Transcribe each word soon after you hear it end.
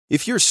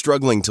If you're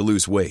struggling to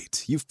lose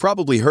weight, you've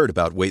probably heard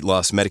about weight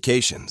loss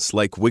medications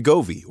like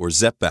Wegovy or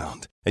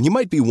Zepbound, and you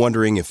might be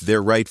wondering if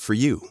they're right for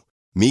you.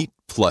 Meet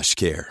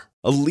PlushCare,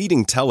 a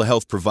leading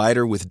telehealth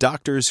provider with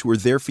doctors who are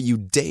there for you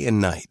day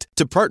and night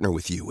to partner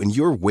with you in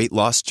your weight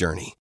loss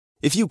journey.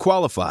 If you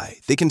qualify,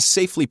 they can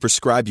safely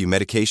prescribe you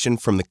medication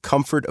from the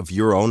comfort of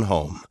your own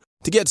home.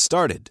 To get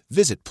started,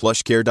 visit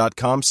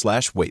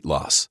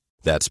plushcare.com/weightloss.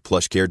 That's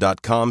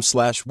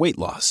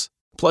plushcare.com/weightloss.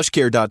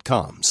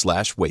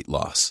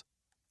 plushcare.com/weightloss.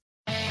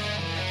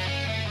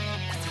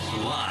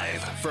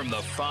 Live from the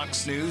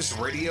Fox News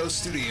radio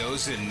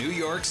studios in New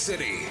York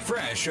City,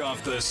 fresh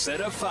off the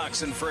set of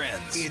Fox and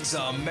Friends, it's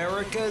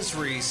America's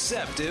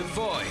receptive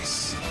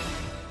voice,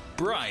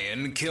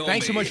 Brian Kilmeade.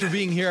 Thanks so much for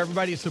being here,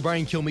 everybody. It's the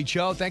Brian Kilmeade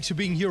Show. Thanks for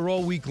being here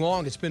all week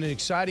long. It's been an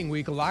exciting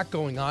week, a lot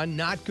going on.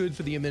 Not good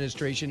for the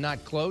administration,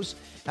 not close.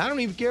 I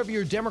don't even care if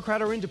you're a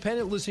Democrat or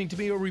independent listening to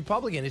me or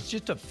Republican. It's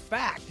just a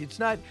fact. It's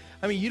not,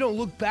 you don't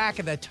look back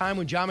at that time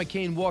when John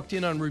McCain walked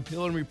in on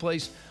repeal and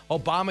replace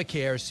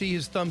Obamacare, see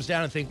his thumbs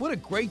down and think, what a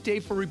great day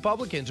for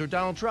Republicans or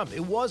Donald Trump. It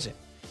wasn't.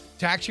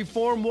 Tax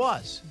reform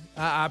was.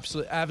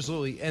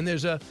 Absolutely. And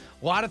there's a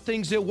lot of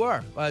things that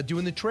were.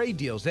 Doing the trade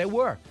deals, they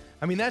were.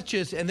 That's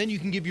just, and then you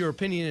can give your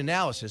opinion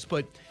analysis.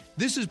 But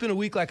this has been a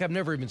week like I've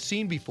never even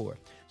seen before.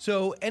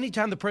 So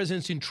anytime the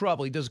president's in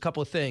trouble, he does a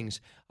couple of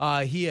things.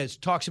 He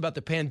talks about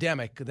the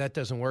pandemic. That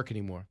doesn't work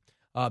anymore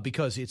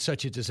because it's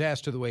such a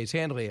disaster the way he's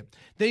handling it.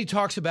 Then he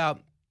talks about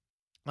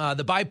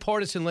the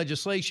bipartisan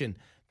legislation.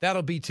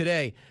 That'll be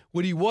today.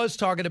 What he was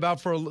talking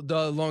about for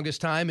the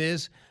longest time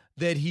is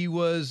that he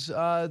was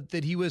a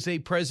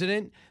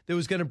president that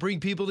was going to bring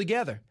people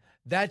together.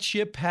 That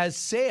ship has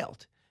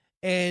sailed.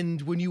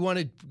 And when you want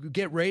to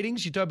get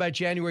ratings, you talk about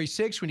January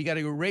 6th. When you got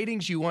to get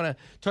ratings, you want to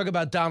talk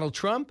about Donald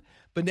Trump.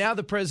 But now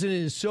the president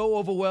is so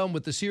overwhelmed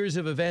with the series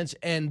of events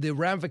and the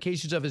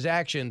ramifications of his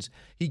actions,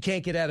 he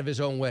can't get out of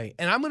his own way.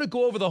 And I'm going to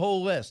go over the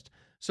whole list.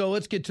 So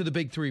let's get to the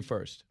big three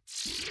first.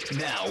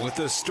 Now, with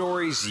the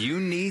stories you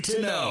need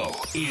to know,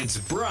 it's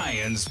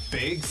Brian's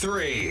Big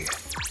Three.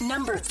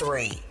 Number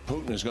 3.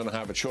 Putin is going to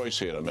have a choice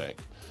here to make.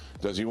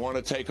 Does he want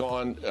to take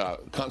on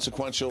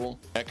consequential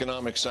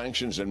economic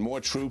sanctions and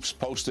more troops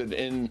posted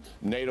in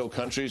NATO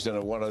countries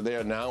than what are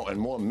there now and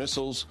more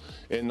missiles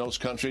in those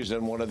countries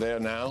than what are there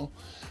now?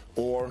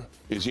 Or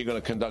is he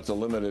going to conduct a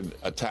limited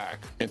attack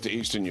into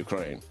eastern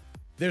Ukraine?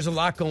 There's a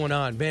lot going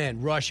on.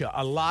 Man, Russia,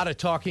 a lot of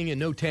talking and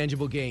no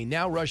tangible gain.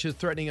 Now Russia's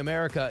threatening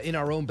America in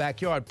our own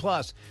backyard.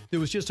 Plus, there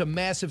was just a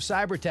massive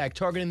cyber attack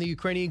targeting the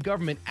Ukrainian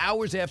government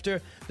hours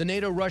after the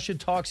NATO-Russia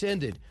talks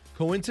ended.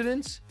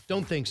 Coincidence?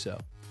 Don't think so.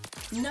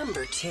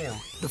 Number 2.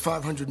 The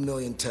 500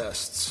 million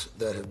tests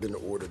that have been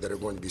ordered that are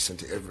going to be sent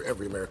to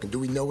every American. Do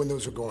we know when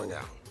those are going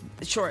out?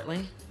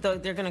 Shortly. They're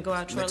going to go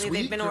out shortly.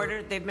 They've been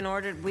ordered.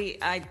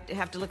 I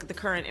have to look at the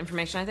current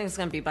information. I think it's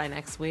going to be by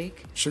next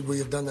week. Should we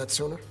have done that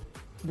sooner?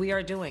 We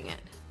are doing it.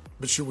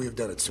 But should we have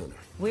done it sooner?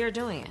 We are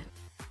doing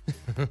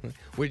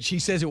it. She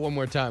says it one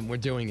more time. We're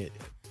doing it.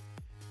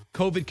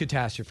 COVID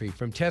catastrophe.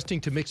 From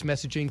testing to mixed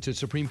messaging to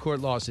Supreme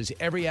Court losses,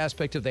 every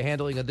aspect of the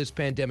handling of this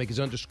pandemic is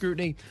under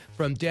scrutiny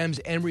from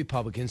Dems and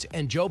Republicans,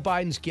 and Joe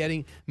Biden's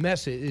getting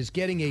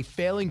a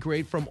failing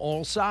grade from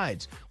all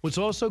sides. What's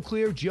also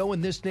clear, Joe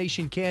and this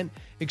nation can't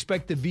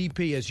expect the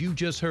VP, as you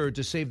just heard,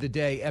 to save the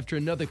day after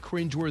another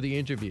cringeworthy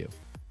interview.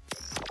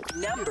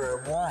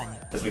 Number 1.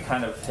 As we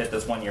kind of hit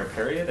this 1-year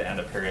period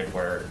and a period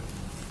where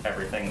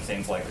everything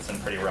seems like it's in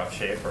pretty rough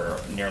shape, or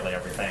nearly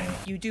everything.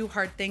 You do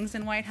hard things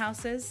in White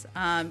Houses.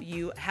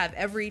 You have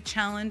every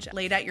challenge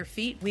laid at your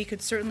feet. We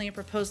could certainly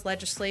propose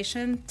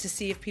legislation to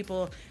see if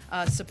people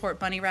support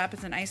bunny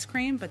rabbits and ice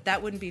cream, but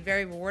that wouldn't be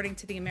very rewarding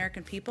to the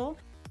American people.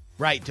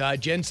 Right.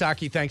 Jen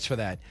Psaki, thanks for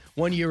that.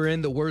 1 year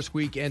in, the worst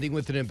week, ending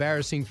with an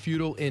embarrassing,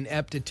 futile,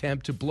 inept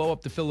attempt to blow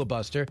up the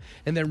filibuster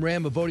and then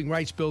ram a voting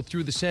rights bill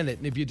through the Senate.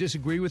 And if you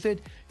disagree with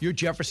it, you're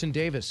Jefferson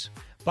Davis.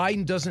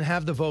 Biden doesn't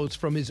have the votes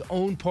from his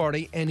own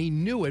party, and he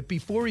knew it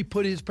before he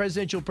put his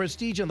presidential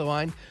prestige on the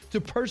line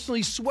to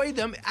personally sway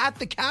them at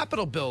the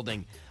Capitol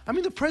building.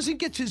 The president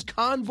gets his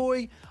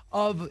convoy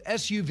of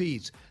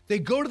SUVs. They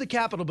go to the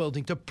Capitol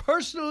building to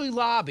personally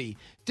lobby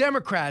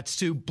Democrats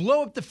to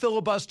blow up the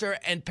filibuster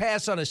and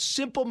pass on a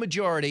simple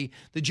majority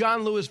the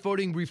John Lewis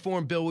voting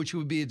reform bill, which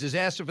would be a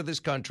disaster for this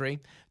country.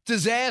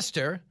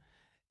 Disaster.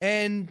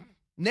 And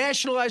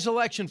nationalize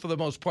election for the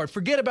most part.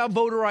 Forget about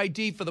voter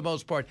ID for the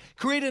most part.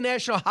 Create a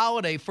national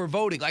holiday for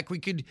voting, like we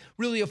could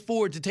really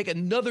afford to take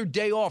another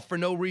day off for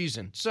no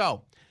reason.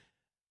 So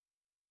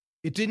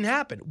it didn't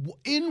happen.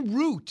 En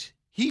route,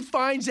 he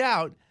finds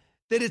out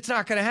that it's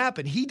not going to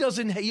happen. He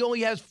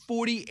only has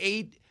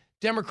 48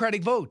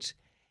 Democratic votes.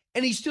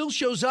 And he still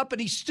shows up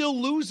and he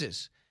still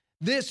loses.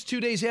 This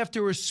 2 days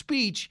after a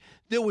speech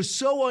that was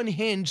so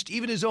unhinged,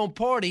 even his own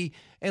party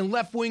and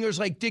left-wingers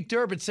like Dick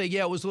Durbin say,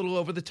 yeah, it was a little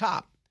over the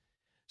top.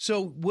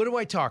 So what am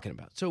I talking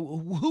about? So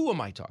who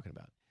am I talking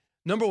about?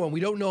 Number one, we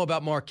don't know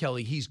about Mark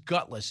Kelly. He's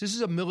gutless. This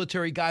is a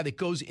military guy that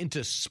goes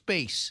into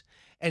space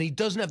and he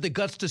doesn't have the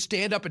guts to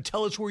stand up and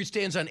tell us where he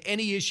stands on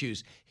any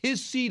issues.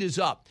 His seat is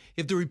up.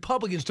 If the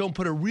Republicans don't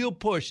put a real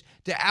push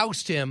to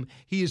oust him,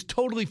 he is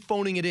totally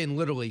phoning it in,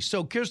 literally.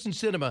 So Kyrsten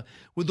Sinema,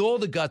 with all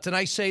the guts, and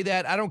I say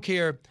that, I don't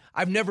care.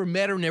 I've never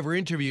met her, never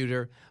interviewed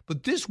her,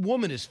 but this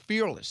woman is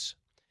fearless.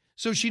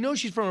 So she knows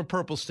she's from a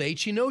purple state.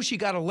 She knows she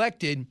got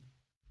elected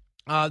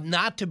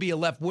not to be a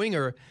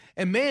left-winger,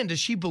 and man, does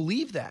she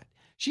believe that.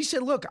 She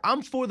said, look,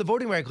 I'm for the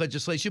voting rights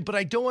legislation, but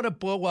I don't want to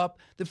blow up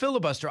the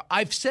filibuster.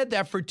 I've said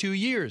that for 2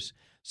 years.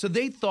 So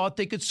they thought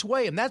they could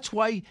sway him. That's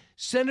why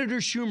Senator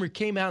Schumer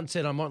came out and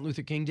said on Martin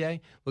Luther King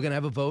Day, we're going to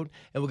have a vote,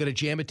 and we're going to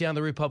jam it down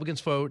the Republicans'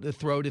 throat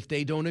if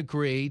they don't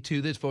agree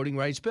to this voting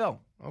rights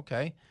bill.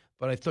 Okay,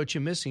 but I thought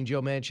you're missing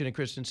Joe Manchin and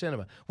Kyrsten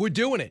Sinema. We're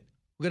doing it.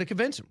 We're going to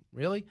convince him.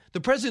 Really? The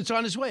president's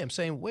on his way. I'm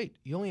saying, wait,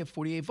 you only have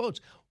 48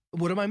 votes.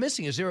 What am I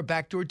missing? Is there a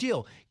backdoor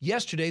deal?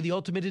 Yesterday, the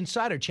ultimate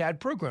insider,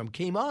 Chad Program,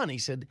 came on. He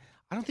said,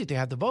 I don't think they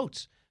have the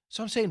votes.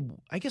 So I'm saying,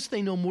 I guess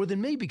they know more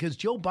than me because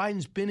Joe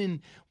Biden's been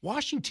in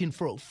Washington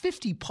for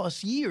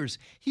 50-plus years.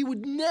 He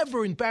would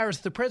never embarrass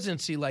the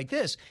presidency like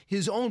this,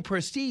 his own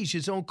prestige,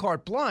 his own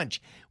carte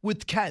blanche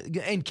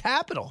and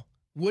capital.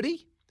 Would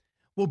he?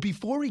 Well,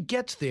 before he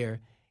gets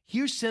there,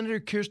 here's Senator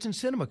Kyrsten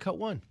Sinema, cut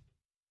one.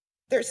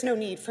 There's no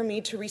need for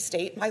me to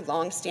restate my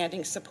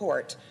longstanding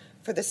support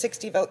for the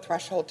 60-vote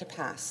threshold to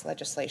pass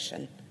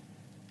legislation.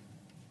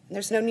 And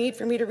there's no need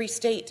for me to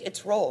restate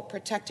its role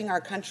protecting our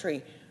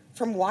country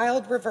from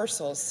wild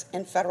reversals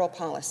in federal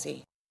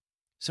policy.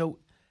 So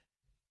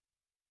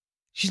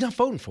she's not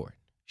voting for it.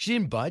 She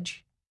didn't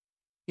budge.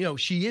 You know,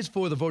 she is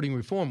for the voting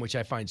reform, which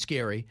I find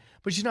scary,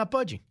 but she's not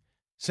budging.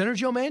 Senator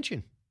Joe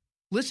Manchin,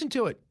 listen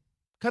to it.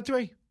 Cut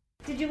three.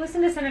 Did you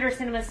listen to Senator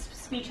Sinema's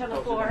speech on the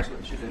floor?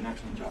 She did an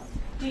excellent job.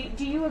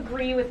 Do you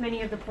agree with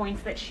many of the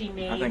points that she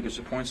made? I think it's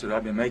the points that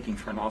I've been making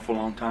for an awful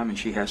long time, and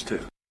she has too.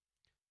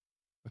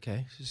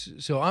 Okay,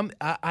 so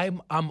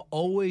I'm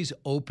always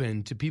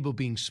open to people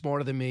being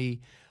smarter than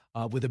me,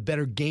 with a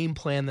better game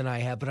plan than I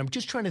have, but I'm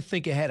just trying to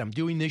think ahead. I'm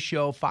doing this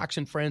show. Fox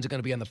and Friends are going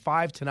to be on the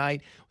 5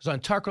 tonight. I was on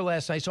Tucker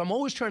last night, so I'm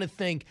always trying to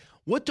think,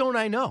 what don't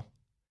I know?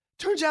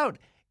 Turns out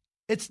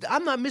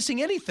I'm not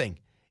missing anything.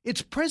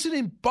 It's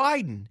President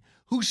Biden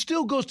who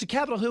still goes to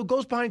Capitol Hill,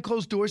 goes behind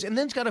closed doors, and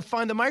then's got to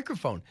find the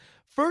microphone.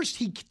 First,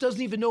 he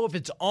doesn't even know if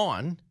it's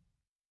on.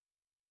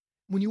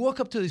 When you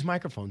walk up to these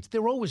microphones,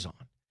 they're always on.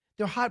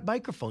 They're hot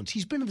microphones.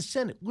 He's been in the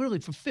Senate literally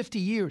for 50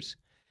 years.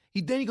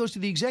 Then he goes to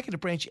the executive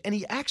branch, and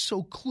he acts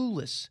so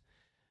clueless.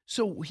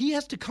 So he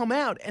has to come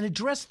out and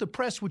address the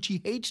press, which he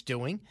hates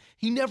doing.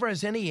 He never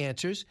has any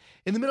answers.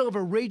 In the middle of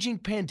a raging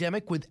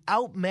pandemic,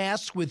 without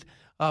masks,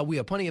 we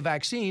have plenty of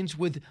vaccines,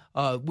 with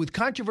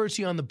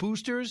controversy on the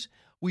boosters.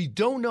 We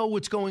don't know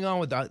what's going on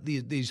with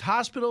these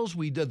hospitals.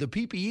 The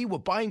PPE we're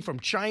buying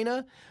from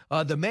China.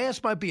 The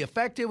masks might be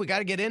effective. We got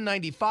to get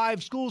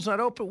N95. School's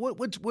not open.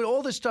 With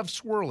all this stuff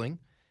swirling.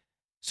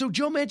 So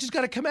Joe Manchin's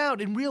got to come out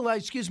and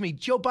realize,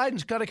 Joe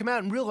Biden's got to come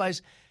out and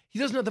realize he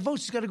doesn't have the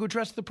votes. He's got to go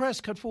address the press.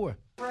 Cut 4.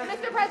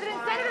 Mr.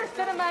 President, Senator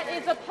Sinema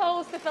is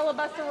opposed to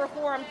filibuster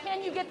reform.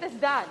 Can you get this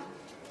done?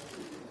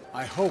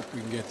 I hope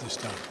we can get this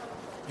done.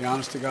 The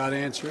honest to God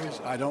answer is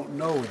I don't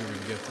know whether we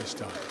can get this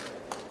done.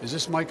 Is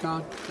this mic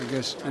on? I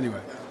guess.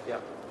 Anyway. Yeah.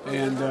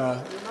 And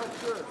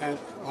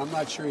I'm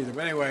not sure either.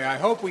 But anyway, I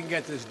hope we can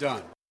get this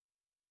done.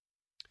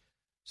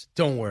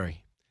 Don't worry.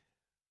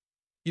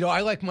 You know,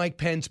 I like Mike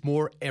Pence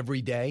more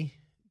every day,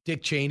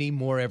 Dick Cheney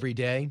more every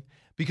day,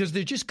 because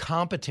they're just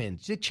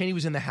competent. Dick Cheney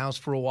was in the House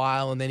for a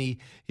while, and then he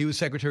was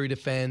Secretary of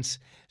Defense.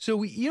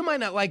 So you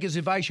might not like his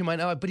advice, you might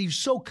not, but he was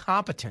so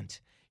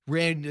competent.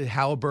 Ran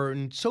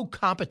Halliburton, so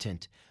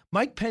competent.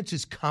 Mike Pence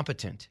is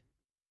competent,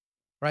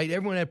 right?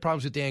 Everyone had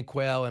problems with Dan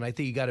Quayle, and I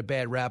think he got a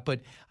bad rap,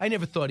 but I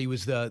never thought he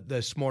was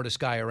the smartest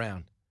guy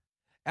around.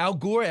 Al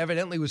Gore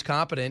evidently was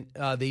competent.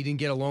 They didn't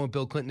get along with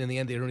Bill Clinton in the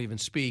end. They don't even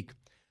speak.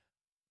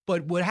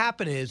 But what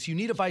happened is you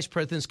need a vice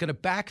president that's going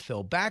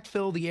to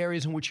backfill the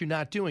areas in which you're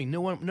not doing.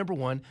 Number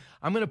one,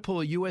 I'm going to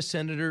pull a U.S.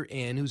 senator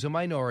in who's a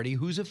minority,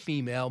 who's a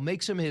female,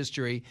 make some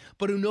history,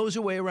 but who knows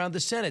her way around the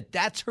Senate.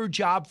 That's her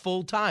job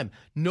full time.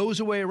 Knows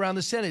her way around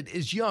the Senate,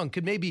 is young,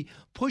 could maybe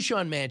push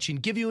on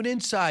Manchin, give you an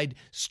inside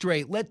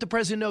straight, let the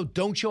president know,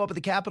 don't show up at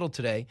the Capitol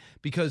today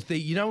because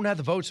you don't have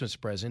the votes, Mr.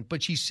 President.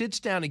 But she sits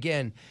down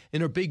again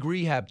in her big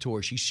rehab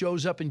tour. She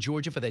shows up in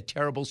Georgia for that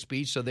terrible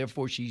speech, so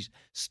therefore she's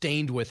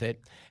stained with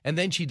it. And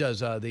then she does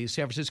the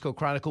San Francisco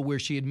Chronicle where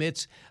she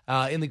admits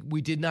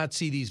we did not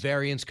see these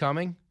variants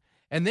coming.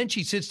 And then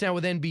she sits down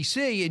with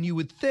NBC, and you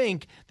would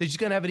think that she's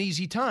going to have an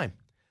easy time.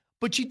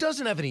 But she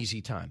doesn't have an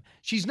easy time.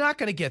 She's not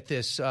going to get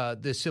this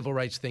civil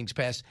rights things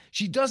passed.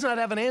 She does not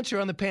have an answer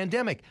on the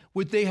pandemic.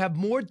 They have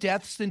more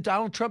deaths than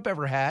Donald Trump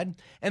ever had,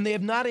 and they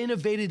have not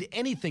innovated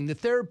anything. The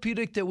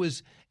therapeutic that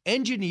was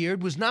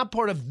engineered was not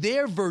part of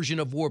their version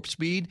of warp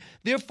speed.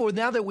 Therefore,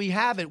 now that we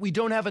have it, we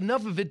don't have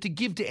enough of it to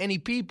give to any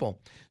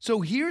people.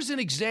 So here's an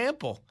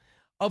example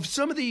of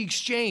some of the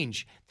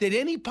exchange that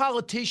any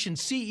politician,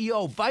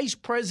 CEO, vice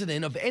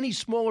president of any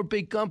small or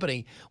big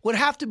company would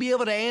have to be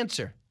able to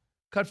answer.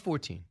 Cut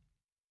 14.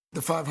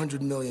 The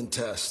 500 million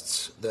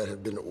tests that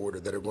have been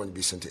ordered that are going to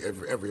be sent to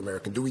every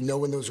American, do we know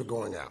when those are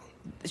going out?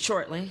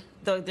 Shortly.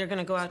 They're going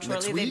to go out shortly.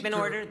 Next week,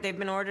 They've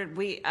been ordered.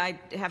 I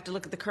have to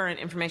look at the current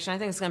information. I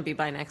think it's going to be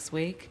by next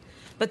week.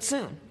 But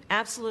soon.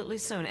 Absolutely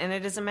soon. And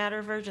it is a matter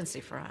of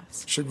urgency for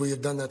us. Should we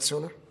have done that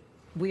sooner?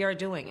 We are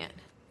doing it.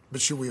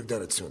 But should we have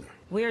done it sooner?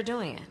 We are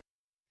doing it.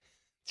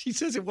 She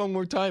says it one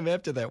more time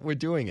after that. We're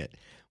doing it.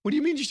 What do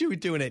you mean you were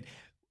doing it?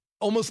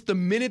 Almost the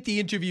minute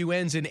the interview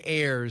ends and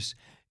airs,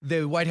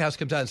 the White House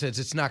comes out and says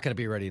it's not going to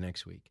be ready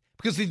next week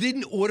because they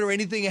didn't order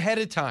anything ahead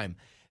of time.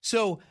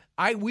 So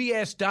we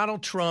asked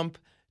Donald Trump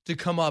to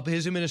come up,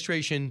 his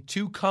administration,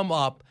 to come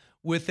up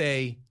with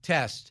a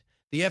test.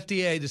 The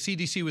FDA, the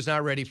CDC was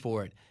not ready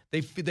for it.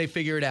 They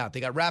figure it out. They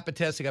got rapid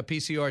tests. They got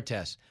PCR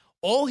tests.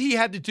 All he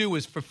had to do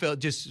was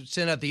just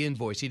send out the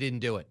invoice. He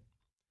didn't do it.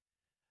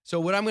 So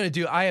what I'm going to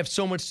do, I have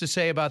so much to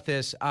say about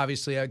this.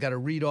 Obviously, I got to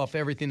read off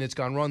everything that's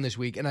gone wrong this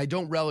week, and I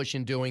don't relish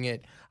in doing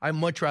it. I'd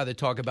much rather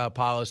talk about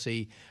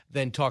policy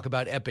than talk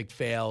about epic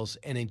fails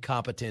and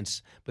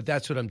incompetence, but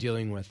that's what I'm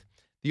dealing with.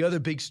 The other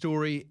big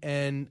story,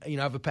 and I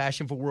have a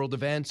passion for world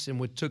events, and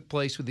what took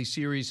place with these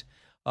series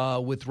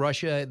with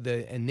Russia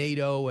and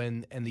NATO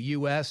and the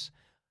U.S.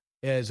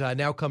 has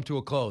now come to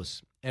a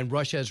close, and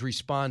Russia has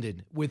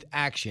responded with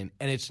action,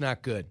 and it's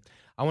not good.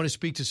 I want to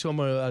speak to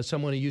someone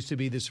who used to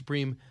be the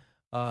Supreme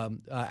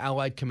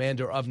Allied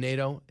Commander of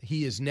NATO.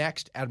 He is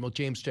next, Admiral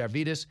James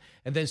Stavridis,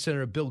 and then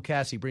Senator Bill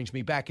Cassidy brings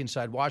me back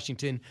inside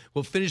Washington.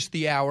 We'll finish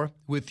the hour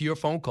with your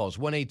phone calls,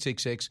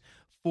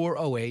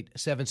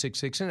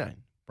 1-866-408-7669.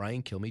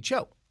 Brian Kilmeade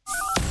Show.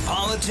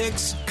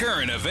 Politics,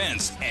 current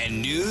events,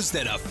 and news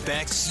that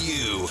affects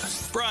you.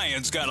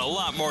 Brian's got a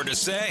lot more to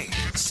say.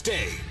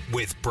 Stay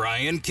with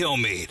Brian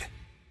Kilmeade.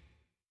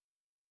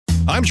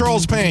 I'm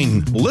Charles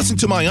Payne. Listen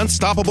to my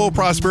Unstoppable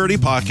Prosperity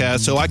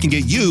podcast so I can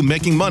get you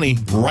making money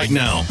right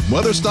now.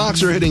 Whether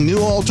stocks are hitting new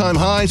all-time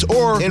highs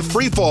or in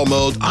free fall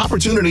mode,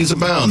 opportunities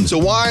abound. So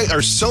why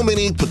are so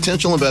many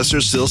potential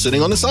investors still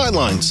sitting on the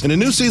sidelines? In a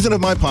new season of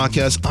my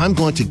podcast, I'm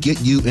going to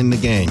get you in the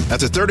game.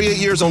 After 38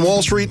 years on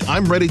Wall Street,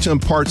 I'm ready to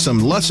impart some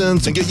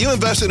lessons and get you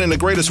invested in the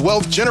greatest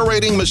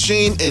wealth-generating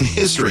machine in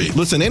history.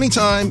 Listen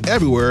anytime,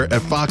 everywhere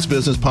at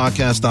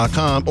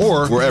foxbusinesspodcast.com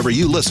or wherever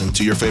you listen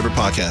to your favorite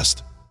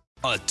podcast.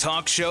 A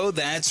talk show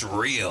that's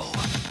real.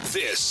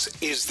 This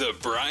is the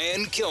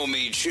Brian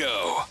Kilmeade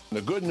Show.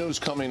 The good news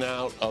coming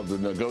out of the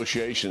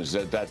negotiations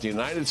that the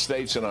United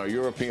States and our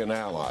European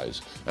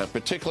allies, and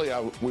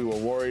particularly we were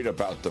worried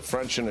about the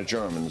French and the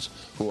Germans,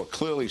 who are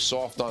clearly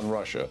soft on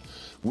Russia,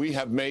 we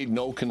have made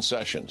no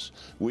concessions.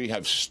 We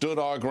have stood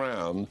our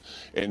ground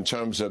in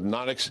terms of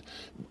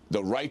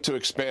the right to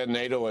expand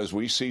NATO as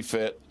we see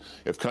fit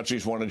if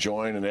countries want to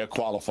join and they're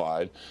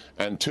qualified.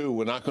 And two,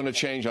 we're not going to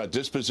change our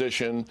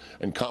disposition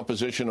and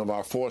composition of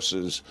our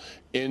forces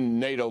in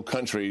NATO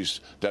countries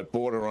that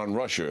border on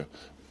Russia.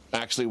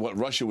 Actually, what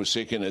Russia was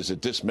seeking is a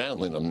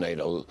dismantling of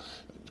NATO.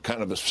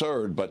 Kind of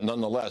absurd, but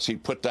nonetheless, he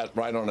put that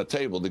right on the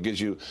table that gives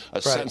you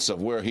a sense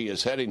of where he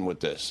is heading with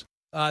this.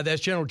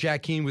 That's General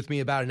Jack Keane with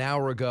me about an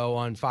hour ago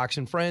on Fox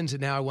and Friends,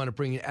 and now I want to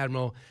bring in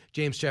Admiral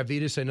James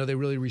Stavridis. I know they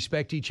really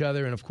respect each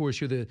other, and of course,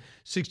 you're the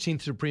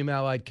 16th Supreme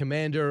Allied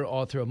Commander,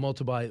 author of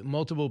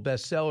multiple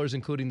bestsellers,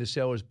 including The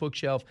Sailor's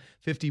Bookshelf,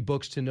 50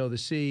 Books to Know the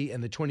Sea,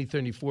 and the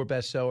 2034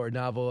 bestseller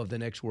novel of the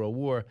Next World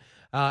War.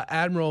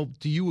 Admiral,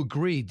 do you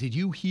agree? Did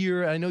you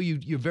hear, I know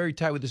you're very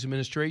tight with this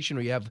administration,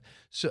 or you have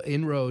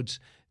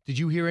inroads. Did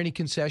you hear any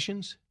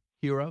concessions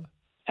hereof?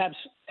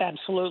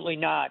 Absolutely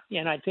not.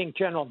 And I think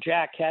General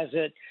Jack has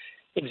it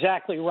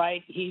exactly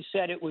right. He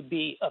said it would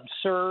be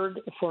absurd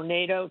for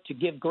NATO to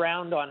give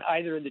ground on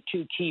either of the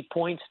two key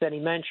points that he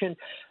mentioned.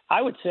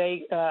 I would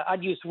say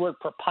I'd use the word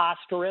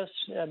preposterous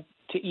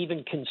to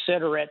even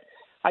consider it.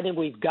 I think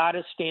we've got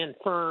to stand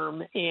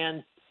firm.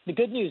 And the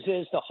good news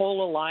is the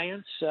whole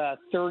alliance,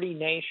 30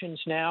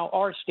 nations now,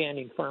 are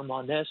standing firm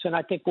on this, and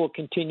I think we'll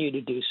continue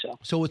to do so.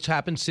 So what's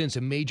happened since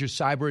a major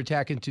cyber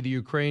attack into the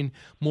Ukraine,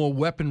 more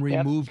weaponry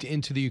moved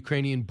into the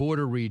Ukrainian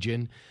border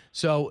region.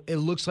 So it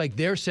looks like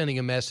they're sending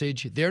a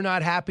message. They're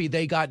not happy.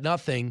 They got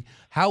nothing.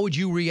 How would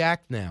you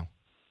react now?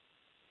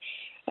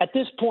 At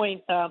this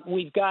point,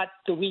 we've got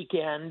the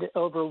weekend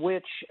over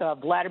which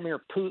Vladimir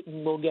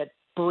Putin will get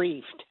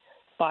briefed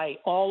by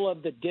all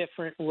of the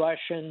different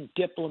Russian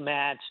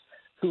diplomats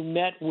who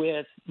met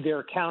with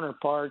their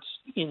counterparts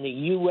in the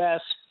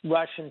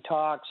U.S.-Russian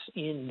talks,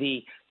 in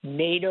the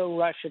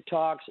NATO-Russia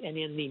talks, and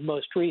in the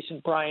most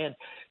recent, Brian,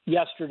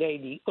 yesterday,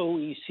 the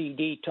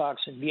OECD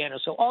talks in Vienna.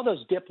 So all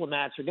those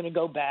diplomats are going to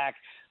go back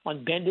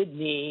on bended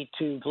knee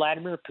to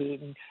Vladimir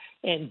Putin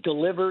and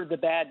deliver the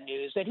bad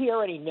news that he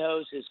already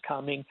knows is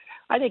coming.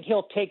 I think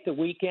he'll take the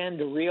weekend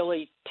to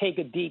really take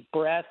a deep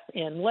breath,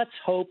 and let's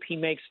hope he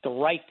makes the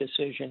right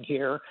decision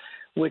here,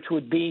 which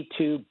would be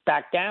to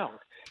back down.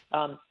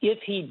 If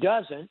he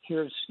doesn't,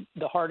 here's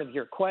the heart of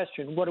your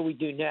question, what do we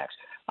do next?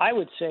 I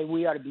would say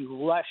we ought to be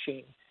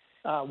rushing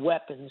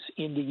weapons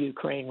into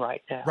Ukraine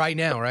right now. Right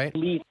now, right?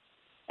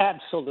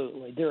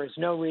 Absolutely. There is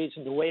no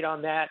reason to wait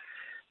on that.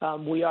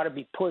 We ought to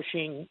be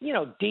pushing,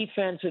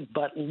 defensive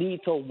but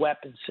lethal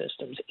weapon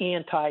systems,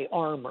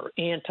 anti-armor,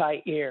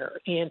 anti-air,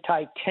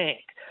 anti-tank,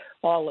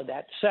 all of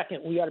that.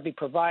 Second, we ought to be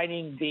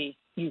providing the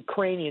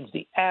Ukrainians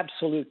the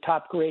absolute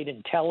top-grade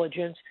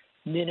intelligence,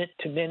 minute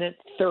to minute.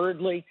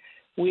 Thirdly,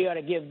 we ought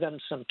to give them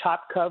some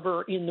top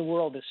cover in the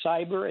world of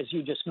cyber. As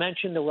you just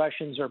mentioned, the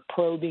Russians are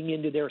probing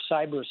into their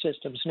cyber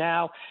systems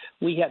now.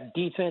 We have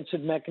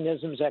defensive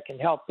mechanisms that can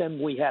help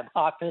them. We have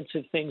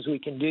offensive things we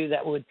can do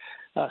that would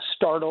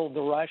startle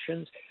the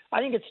Russians. I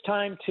think it's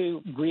time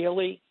to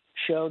really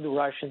show the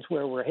Russians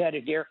where we're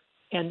headed here,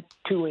 and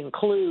to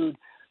include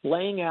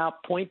laying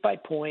out point by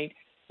point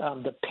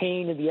the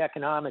pain of the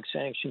economic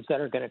sanctions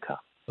that are going to come.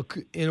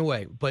 In a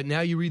way, but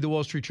now you read the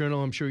Wall Street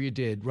Journal, I'm sure you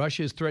did.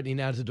 Russia is threatening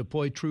now to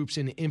deploy troops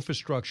and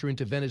infrastructure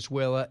into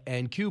Venezuela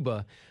and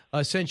Cuba.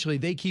 Essentially,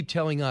 they keep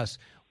telling us,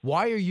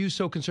 why are you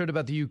so concerned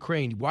about the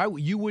Ukraine? Why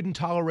you wouldn't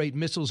tolerate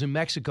missiles in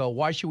Mexico?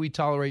 Why should we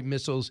tolerate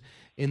missiles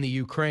in the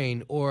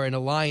Ukraine or an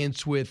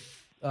alliance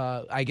with,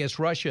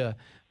 Russia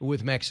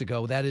with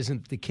Mexico? That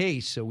isn't the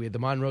case. So we had the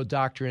Monroe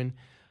Doctrine,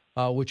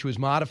 which was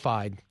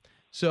modified.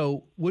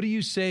 So what do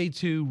you say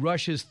to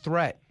Russia's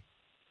threat?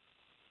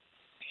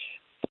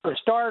 For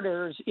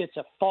starters, it's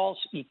a false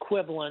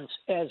equivalence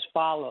as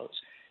follows.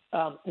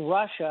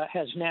 Russia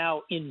has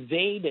now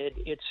invaded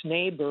its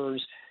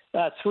neighbors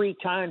 3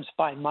 times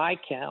by my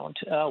count,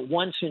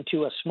 once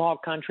into a small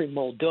country,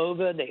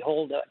 Moldova. They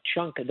hold a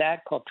chunk of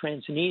that called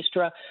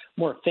Transnistria.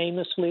 More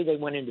famously, they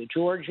went into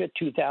Georgia,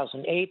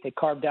 2008. They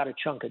carved out a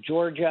chunk of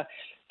Georgia.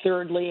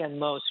 Thirdly, and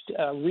most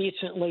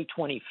recently,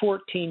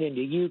 2014,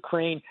 into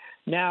Ukraine.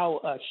 Now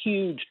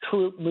huge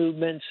troop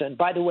movements, and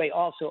by the way,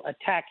 also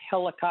attack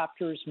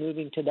helicopters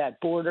moving to that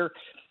border.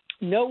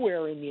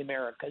 Nowhere in the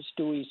Americas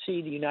do we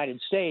see the United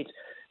States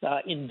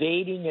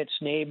invading its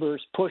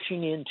neighbors,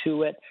 pushing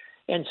into it.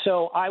 And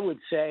so I would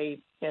say,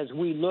 as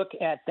we look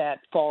at that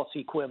false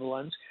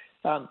equivalence,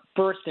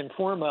 first and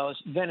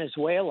foremost,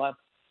 Venezuela,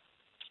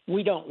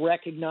 we don't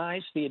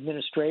recognize the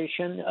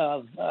administration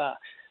of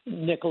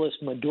Nicolas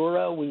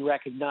Maduro. We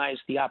recognize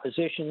the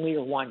opposition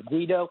leader, Juan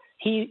Guaido.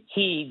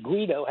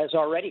 Guaido, has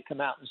already come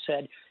out and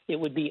said it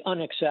would be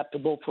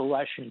unacceptable for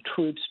Russian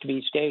troops to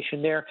be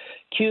stationed there.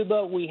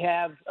 Cuba, we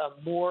have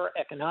more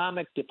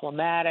economic,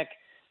 diplomatic,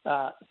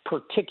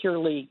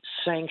 particularly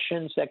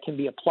sanctions that can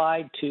be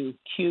applied to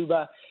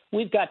Cuba.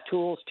 We've got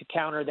tools to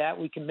counter that.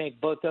 We can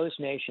make both those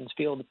nations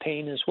feel the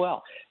pain as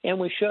well, and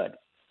we should.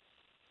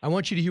 I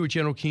want you to hear what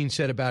General Keane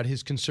said about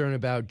his concern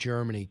about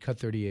Germany. Cut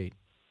 38.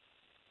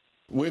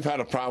 We've had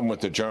a problem with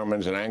the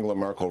Germans and Angela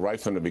Merkel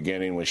right from the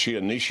beginning when she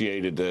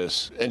initiated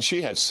this. And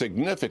she had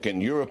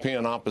significant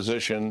European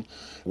opposition,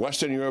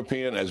 Western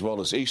European as well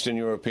as Eastern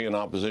European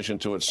opposition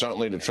to it.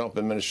 Certainly the Trump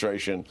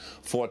administration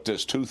fought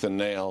this tooth and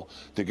nail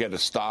to get it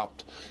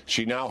stopped.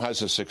 She now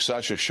has a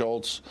successor,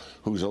 Scholz,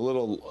 who's a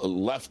little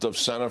left of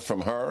center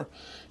from her.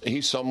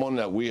 He's someone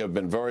that we have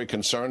been very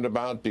concerned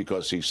about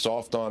because he's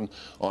soft on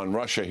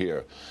Russia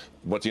here.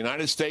 What the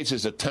United States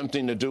is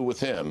attempting to do with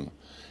him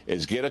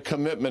is get a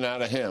commitment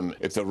out of him,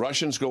 if the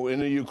Russians go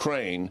into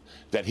Ukraine,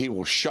 that he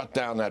will shut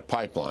down that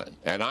pipeline.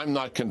 And I'm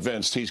not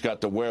convinced he's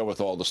got the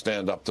wherewithal to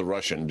stand up to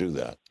Russia and do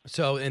that.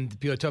 So, and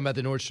people are talking about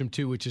the Nord Stream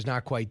 2, which is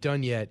not quite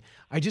done yet.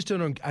 I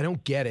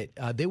don't get it.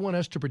 They want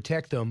us to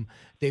protect them.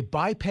 They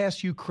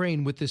bypass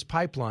Ukraine with this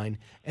pipeline,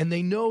 and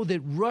they know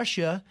that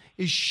Russia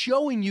is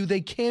showing you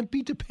they can't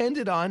be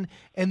depended on,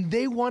 and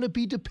they want to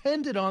be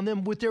dependent on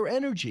them with their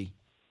energy.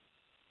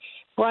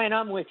 Brian,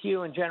 I'm with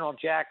you and General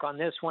Jack on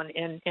this one,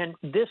 and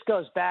this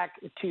goes back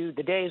to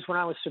the days when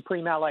I was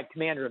Supreme Allied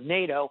Commander of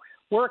NATO,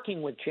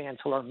 working with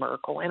Chancellor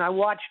Merkel, and I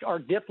watched our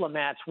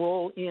diplomats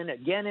roll in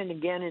again and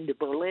again into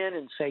Berlin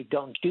and say,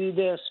 don't do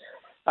this.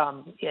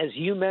 As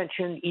you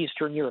mentioned,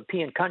 Eastern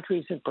European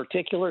countries in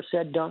particular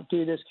said, don't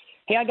do this.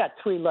 Hey, I got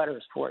 3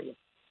 letters for you.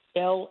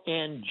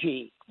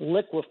 LNG,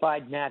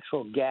 liquefied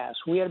natural gas.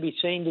 We ought to be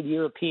saying to the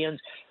Europeans,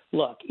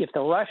 look, if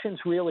the Russians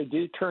really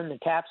do turn the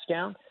taps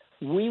down,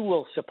 we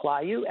will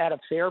supply you at a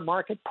fair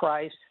market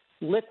price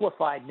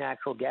liquefied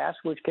natural gas,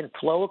 which can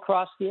flow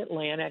across the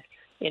Atlantic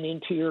and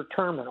into your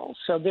terminals.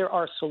 So there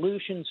are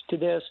solutions to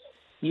this.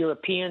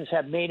 Europeans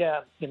have made,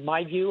 in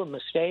my view, a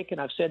mistake, and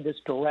I've said this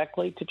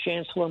directly to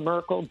Chancellor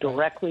Merkel,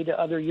 directly to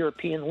other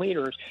European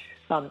leaders.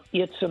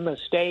 It's a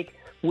mistake.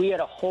 We had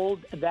to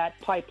hold that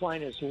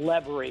pipeline as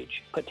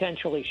leverage,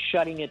 potentially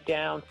shutting it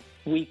down.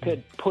 We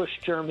could push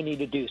Germany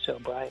to do so,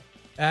 Brian.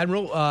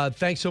 Admiral,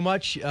 thanks so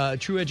much.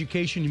 True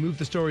education. You moved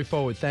the story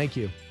forward. Thank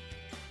you.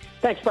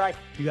 Thanks, Brian.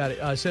 You got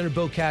it. Senator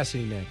Bill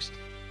Cassidy next.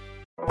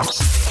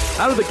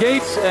 Out of the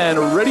gates and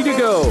ready to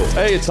go.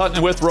 Hey, it's Hutton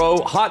and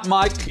Withrow. Hot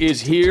Mike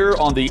is here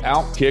on the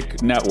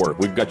Outkick Network.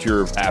 We've got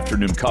your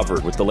afternoon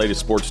covered with the latest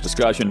sports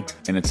discussion,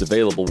 and it's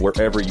available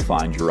wherever you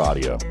find your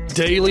audio.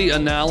 Daily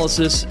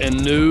analysis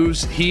and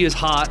news. He is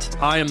hot.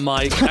 I am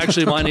Mike.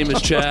 Actually, my name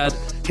is Chad.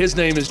 His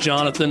name is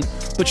Jonathan,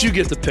 but you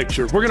get the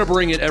picture. We're going to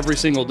bring it every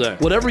single day.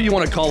 Whatever you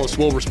want to call us,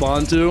 we'll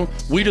respond to.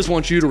 We just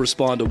want you to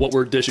respond to what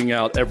we're dishing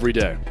out every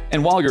day.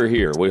 And while you're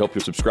here, we hope you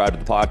subscribe to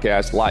the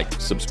podcast, like,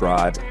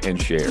 subscribe, and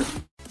share.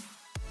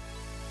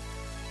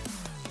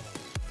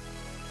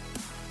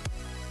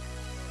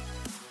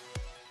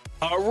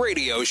 A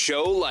radio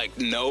show like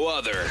no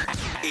other.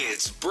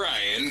 It's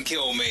Brian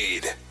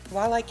Kilmeade.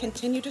 While I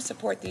continue to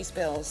support these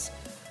bills,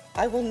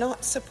 I will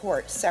not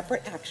support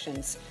separate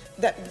actions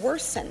that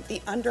worsen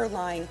the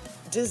underlying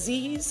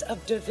disease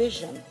of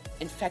division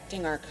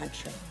infecting our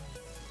country.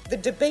 The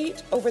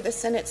debate over the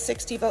Senate's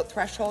 60-vote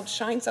threshold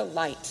shines a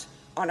light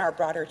on our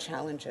broader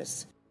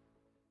challenges.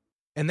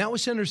 And that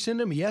was Senator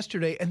Sinema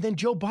yesterday. And then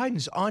Joe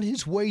Biden's on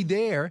his way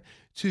there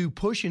to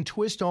push and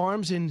twist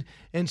arms and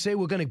say,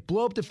 we're going to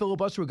blow up the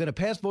filibuster. We're going to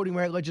pass voting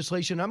right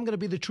legislation. I'm going to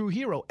be the true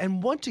hero.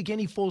 And once again,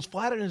 he falls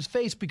flat on his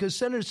face because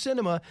Senator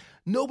Sinema,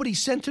 nobody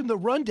sent him the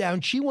rundown.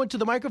 She went to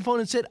the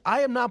microphone and said,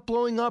 I am not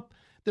blowing up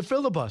the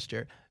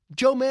filibuster.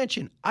 Joe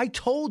Manchin, I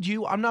told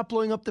you I'm not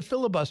blowing up the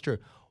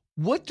filibuster.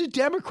 What do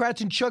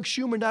Democrats and Chuck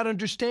Schumer not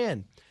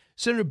understand?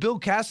 Senator Bill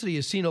Cassidy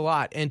has seen a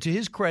lot. And to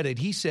his credit,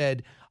 he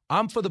said,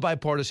 I'm for the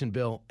bipartisan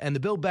bill, and the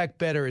Build Back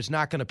Better is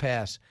not going to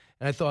pass.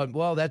 And I thought,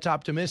 well, that's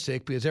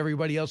optimistic because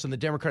everybody else on the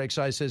Democratic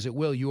side says it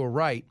will. You were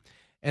right.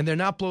 And they're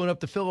not blowing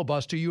up the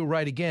filibuster. You were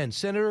right again.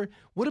 Senator,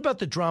 what about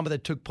the drama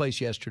that took place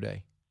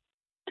yesterday?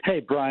 Hey,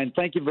 Brian,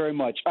 thank you very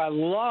much. I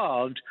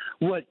loved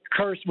what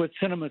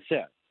Sinema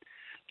said,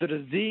 the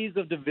disease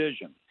of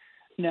division.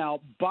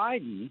 Now,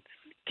 Biden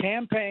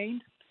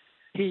campaigned.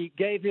 He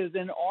gave his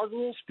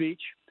inaugural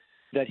speech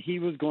that he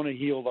was going to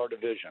heal our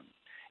division.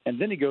 And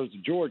then he goes to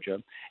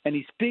Georgia, and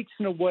he speaks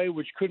in a way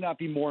which could not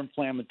be more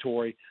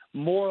inflammatory,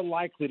 more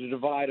likely to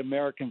divide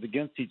Americans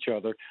against each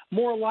other,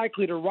 more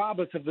likely to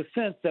rob us of the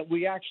sense that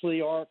we actually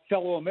are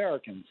fellow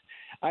Americans.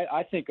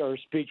 I think her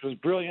speech was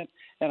brilliant,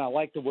 and I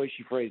like the way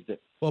she phrased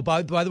it. Well,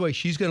 by the way,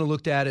 she's going to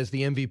look at as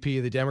the MVP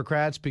of the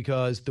Democrats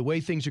because the way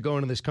things are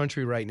going in this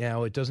country right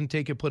now, it doesn't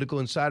take a political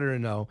insider to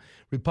know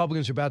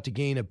Republicans are about to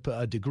gain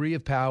a degree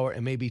of power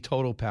and maybe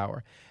total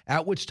power,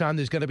 at which time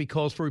there's going to be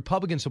calls for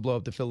Republicans to blow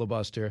up the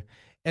filibuster,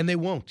 and they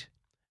won't.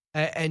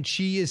 And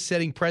she is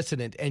setting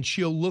precedent, and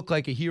she'll look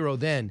like a hero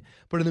then.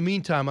 But in the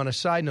meantime, on a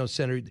side note,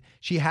 Senator,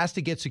 she has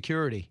to get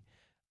security.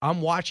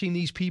 I'm watching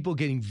these people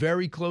getting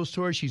very close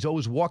to her. She's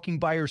always walking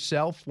by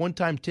herself. One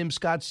time, Tim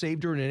Scott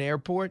saved her in an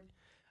airport.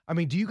 I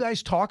mean, do you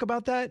guys talk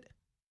about that?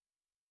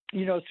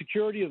 You know,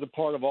 security is a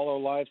part of all our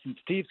lives. Since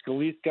Steve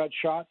Scalise got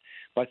shot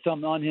by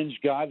some unhinged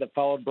guy that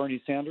followed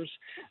Bernie Sanders,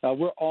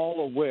 we're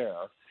all aware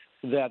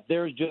that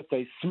there's just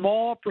a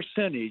small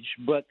percentage,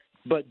 but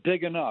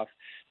big enough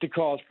to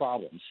cause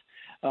problems,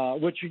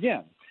 which,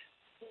 again,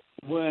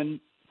 when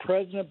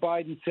President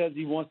Biden says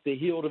he wants to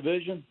heal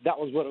division, that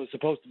was what it was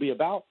supposed to be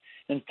about.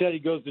 Instead, he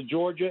goes to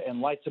Georgia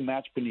and lights a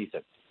match beneath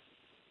it.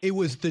 It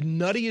was the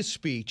nuttiest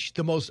speech,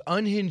 the most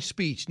unhinged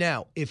speech.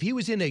 Now, if he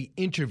was in an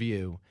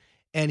interview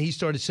and he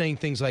started saying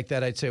things like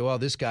that, I'd say, well,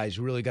 this guy's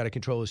really got to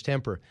control his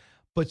temper.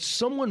 But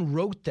someone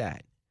wrote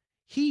that.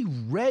 He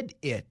read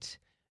it.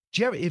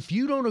 If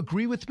you don't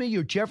agree with me,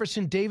 you're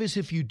Jefferson Davis.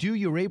 If you do,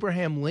 you're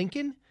Abraham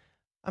Lincoln.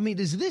 I mean,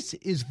 is this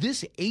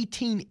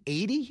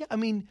 1880? I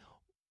mean,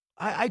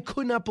 I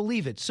could not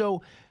believe it.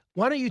 So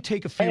why don't you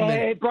take a few minutes?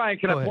 Hey, Brian,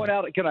 can I point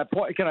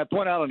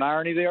out an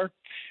irony there?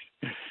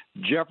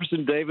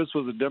 Jefferson Davis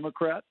was a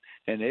Democrat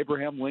and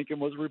Abraham Lincoln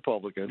was a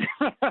Republican.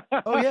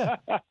 Oh, yeah.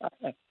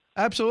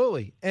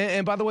 Absolutely.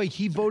 And by the way,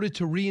 he voted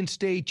to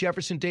reinstate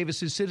Jefferson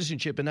Davis's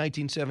citizenship in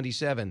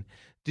 1977.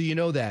 Do you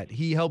know that?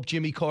 He helped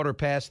Jimmy Carter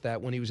pass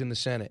that when he was in the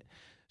Senate.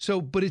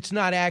 So, but it's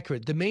not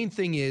accurate. The main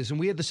thing is, and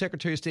we had the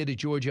Secretary of State of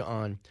Georgia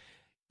on,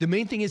 the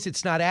main thing is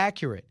it's not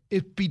accurate.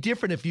 It'd be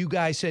different if you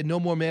guys said no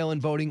more mail-in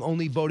voting,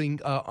 only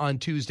voting on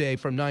Tuesday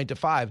from 9 to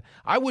 5.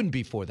 I wouldn't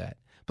be for that.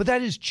 But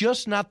that is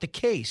just not the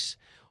case.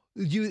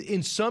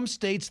 In some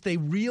states, they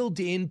reeled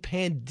in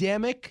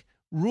pandemic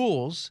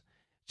rules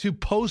to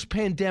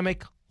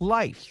post-pandemic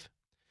life.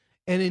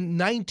 And in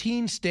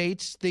 19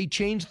 states, they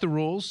changed the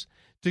rules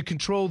to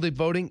control the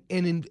voting.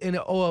 And in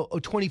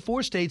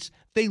 24 states,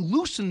 they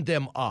loosened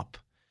them up.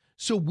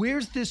 So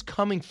where's this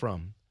coming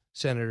from,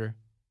 Senator?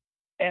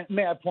 And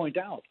may I point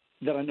out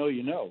that I know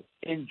you know,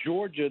 in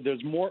Georgia,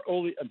 there's more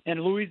early,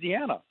 in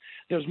Louisiana,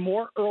 there's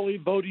more early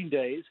voting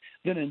days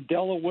than in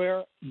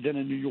Delaware, than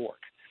in New York.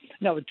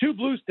 Now, the two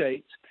blue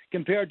states,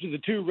 compared to the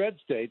two red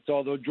states,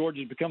 although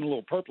Georgia's become a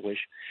little purplish,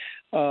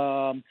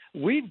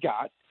 we've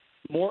got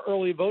more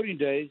early voting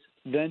days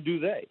than do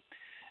they.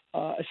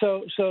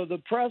 So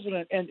the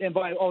president, and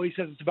by all he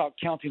says it's about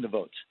counting the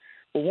votes.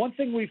 But one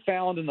thing we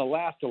found in the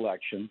last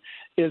election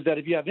is that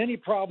if you have any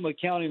problem with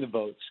counting the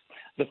votes,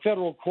 the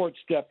federal courts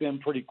step in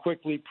pretty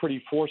quickly,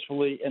 pretty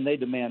forcefully, and they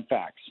demand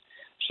facts.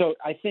 So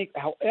I think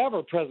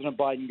however President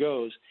Biden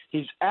goes,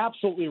 he's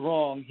absolutely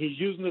wrong. He's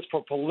using this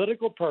for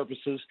political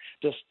purposes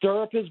to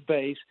stir up his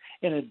base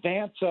in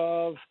advance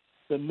of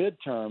the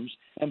midterms,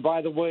 and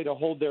by the way, to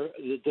hold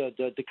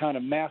to kind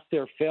of mask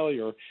their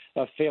failure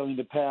of failing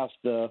to pass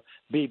the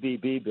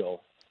BBB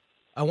bill.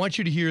 I want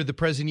you to hear the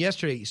president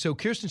yesterday. So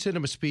Kyrsten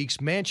Sinema speaks.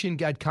 Manchin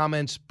got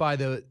comments by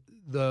the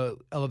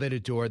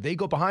elevated door. They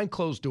go behind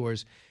closed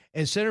doors.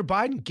 And President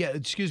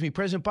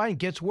Biden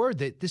gets word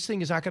that this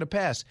thing is not going to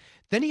pass.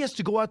 Then he has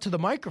to go out to the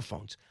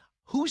microphones.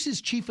 Who's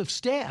his chief of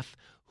staff?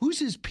 Who's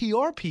his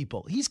PR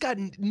people? He's got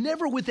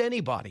never with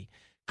anybody.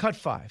 Cut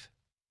 5.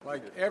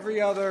 Like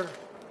every other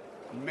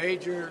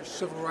major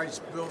civil rights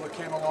bill that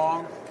came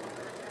along,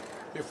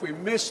 if we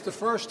missed the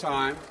first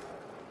time,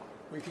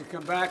 we can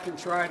come back and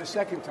try it a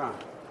second time.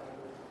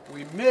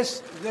 We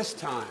missed this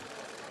time.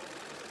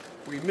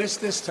 We missed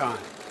this time.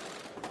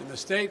 And the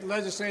state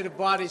legislative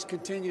bodies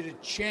continue to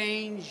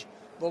change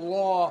the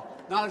law,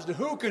 not as to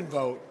who can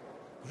vote,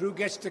 but who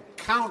gets to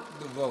count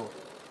the vote.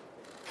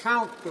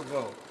 Count the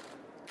vote.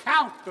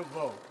 Count the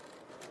vote.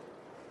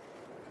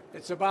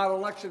 It's about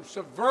election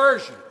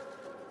subversion,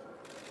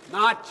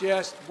 not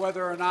just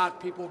whether or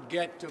not people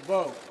get to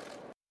vote.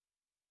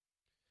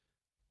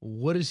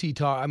 What is he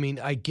talking? I mean,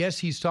 I guess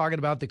he's talking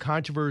about the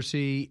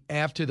controversy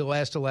after the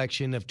last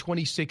election of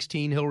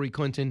 2016, Hillary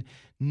Clinton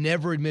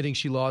never admitting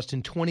she lost.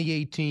 In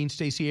 2018,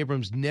 Stacey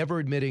Abrams never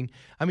admitting.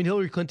 I mean,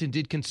 Hillary Clinton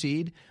did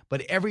concede,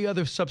 but every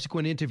other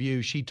subsequent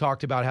interview, she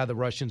talked about how the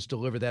Russians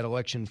delivered that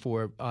election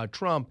for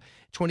Trump.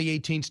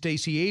 2018,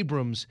 Stacey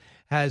Abrams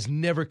has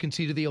never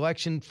conceded the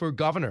election for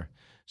governor.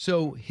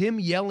 So him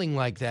yelling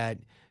like that,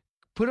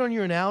 put on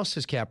your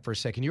analysis cap for a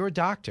second. You're a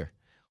doctor.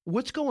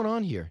 What's going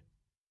on here?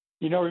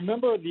 You know,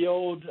 remember the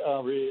old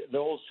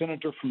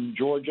senator from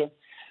Georgia,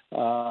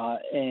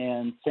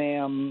 and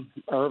Sam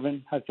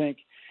Ervin, I think.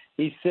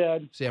 He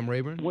said, Sam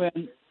Rayburn?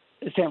 Ervin.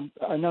 He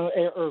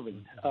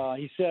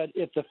said,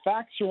 if the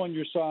facts are on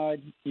your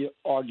side, you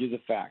argue the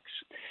facts.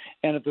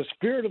 And if the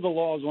spirit of the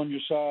law is on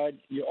your side,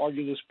 you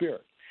argue the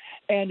spirit.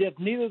 And if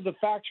neither the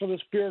facts or the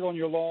spirit on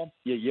your law,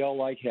 you yell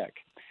like heck.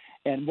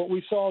 And what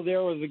we saw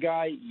there was a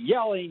guy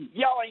yelling,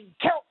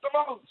 count the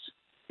votes,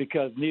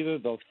 because neither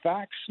the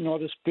facts nor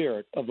the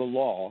spirit of the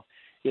law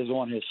is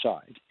on his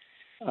side.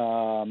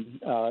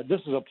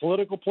 This is a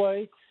political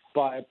play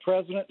by a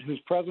president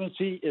whose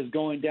presidency is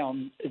going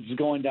down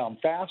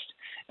fast,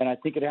 and I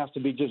think it has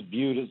to be just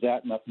viewed as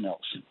that, nothing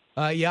else.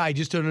 Yeah, I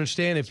just don't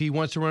understand. If he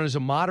wants to run as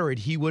a moderate,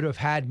 he would have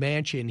had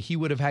Manchin. He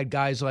would have had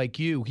guys like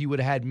you. He would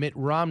have had Mitt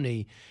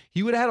Romney.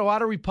 He would have had a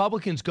lot of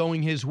Republicans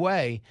going his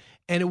way,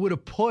 and it would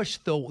have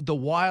pushed the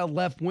wild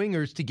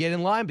left-wingers to get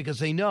in line because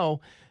they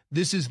know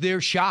this is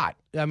their shot.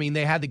 I mean,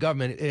 they had the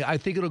government. I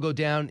think it'll go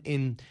down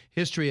in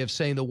history of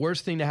saying the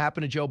worst thing to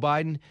happen to Joe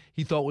Biden,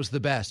 he thought was the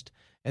best.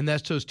 And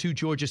that's those 2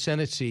 Georgia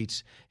Senate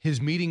seats.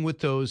 His meeting with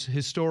those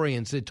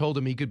historians that told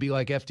him he could be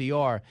like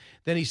FDR.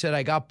 Then he said,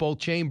 I got both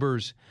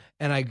chambers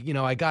and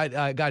I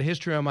got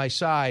history on my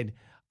side.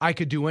 I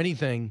could do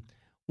anything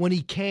when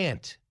he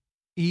can't.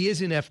 He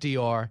is an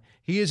FDR.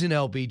 He is an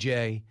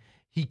LBJ.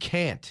 He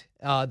can't.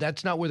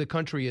 That's not where the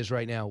country is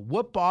right now.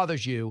 What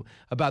bothers you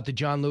about the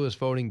John Lewis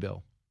voting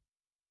bill?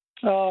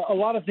 A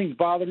lot of things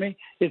bother me.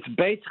 It's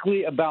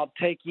basically about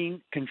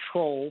taking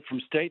control from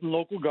state and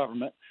local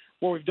government,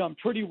 where we've done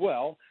pretty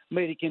well,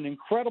 making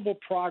incredible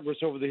progress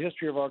over the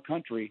history of our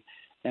country,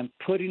 and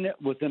putting it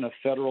within a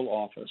federal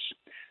office.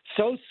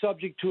 So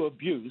subject to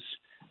abuse,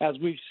 as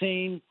we've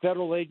seen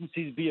federal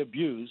agencies be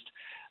abused,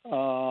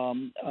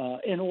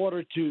 in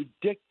order to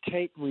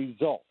dictate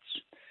results.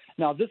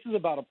 Now, this is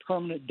about a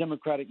permanent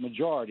Democratic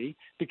majority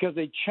because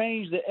they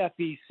changed the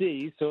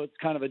FEC, so it's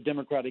kind of a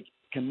Democratic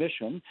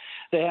commission.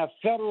 They have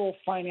federal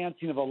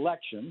financing of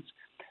elections.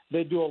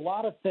 They do a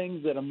lot of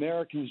things that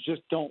Americans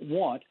just don't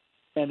want,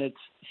 and it's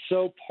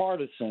so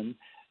partisan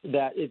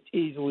that it's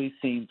easily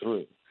seen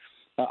through.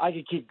 I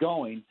could keep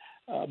going,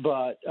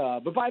 but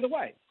by the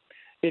way,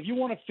 if you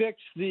want to fix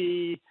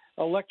the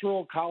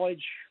Electoral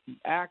College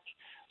Act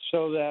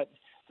so that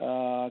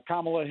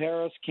Kamala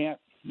Harris can't,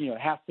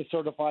 have to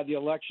certify the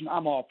election,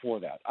 I'm all for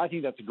that. I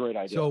think that's a great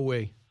idea. So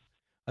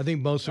I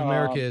think most of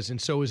America is, and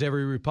so is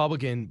every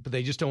Republican, but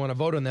they just don't want to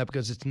vote on that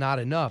because it's not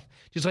enough.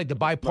 Just like the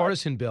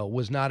bipartisan bill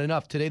was not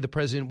enough. Today, the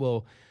president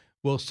will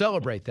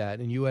celebrate that,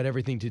 and you had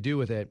everything to do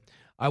with it.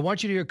 I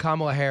want you to hear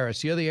Kamala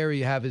Harris. The other area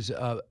you have is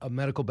a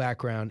medical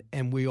background,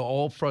 and we are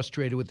all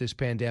frustrated with this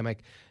pandemic.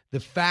 The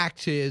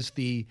fact is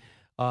the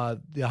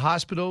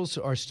hospitals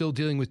are still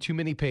dealing with too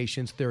many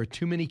patients. There are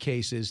too many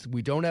cases.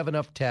 We don't have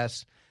enough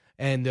tests,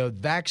 and the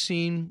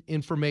vaccine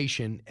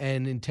information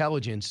and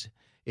intelligence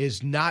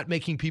is not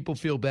making people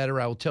feel better.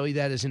 I will tell you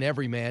that as an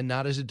everyman,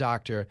 not as a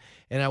doctor.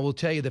 And I will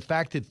tell you the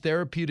fact that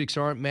therapeutics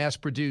aren't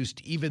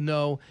mass-produced, even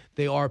though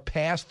they are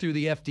passed through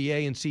the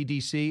FDA and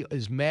CDC,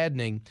 is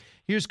maddening.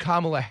 Here's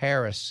Kamala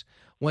Harris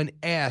when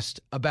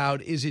asked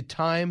about, is it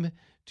time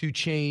to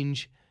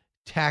change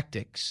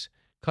tactics?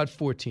 Cut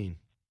 14.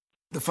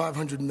 The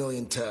 500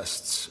 million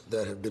tests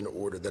that have been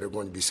ordered that are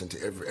going to be sent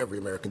to every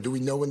American, do we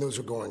know when those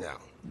are going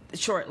out?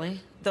 Shortly.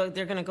 They're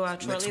going to go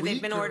out shortly. Next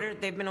week,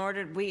 They've been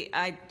ordered.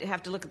 I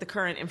have to look at the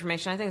current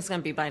information. I think it's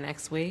going to be by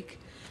next week.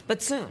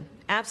 But soon.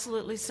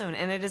 Absolutely soon.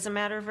 And it is a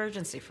matter of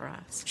urgency for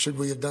us. Should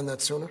we have done that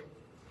sooner?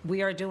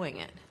 We are doing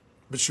it.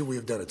 But should we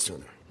have done it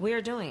sooner? We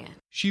are doing it.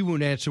 She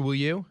won't answer, will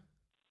you?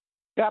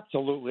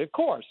 Absolutely. Of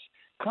course.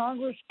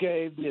 Congress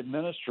gave the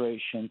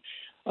administration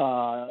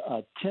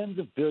tens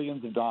of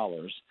billions of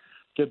dollars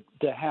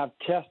to have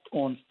tests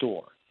on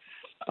store,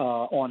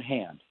 on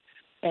hand.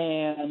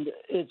 And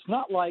it's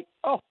not like,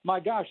 oh,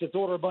 my gosh, let's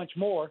order a bunch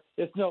more.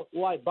 It's no,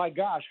 like, by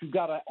gosh, we've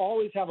got to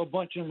always have a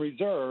bunch in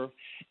reserve.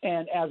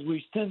 And as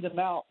we send them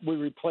out, we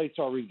replace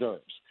our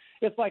reserves.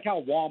 It's like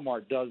how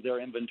Walmart does their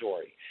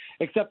inventory.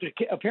 Except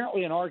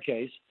apparently in our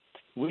case,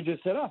 we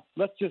just said,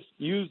 let's just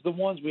use the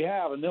ones we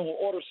have and then we'll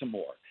order some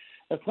more.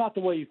 That's not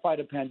the way you fight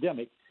a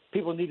pandemic.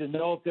 People need to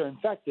know if they're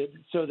infected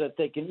so that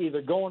they can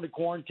either go into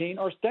quarantine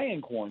or stay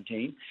in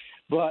quarantine,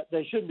 but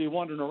they shouldn't be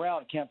wandering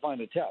around and can't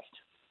find a test.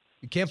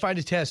 You can't find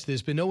a test.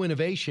 There's been no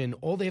innovation.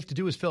 All they have to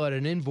do is fill out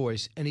an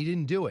invoice, and he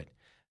didn't do it.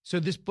 So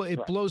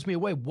it blows me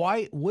away.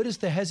 Why? What is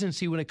the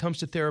hesitancy when it comes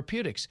to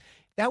therapeutics?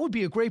 That would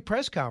be a great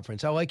press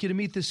conference. I'd like you to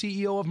meet the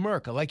CEO of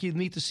Merck. I'd like you to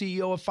meet the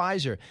CEO of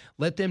Pfizer.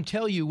 Let them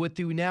tell you what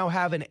they now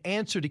have an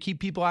answer to keep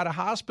people out of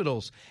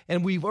hospitals.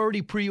 And we've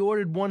already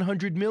pre-ordered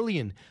 100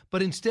 million.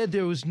 But instead,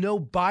 there was no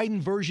Biden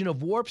version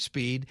of Warp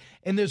Speed,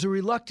 and there's a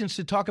reluctance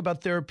to talk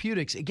about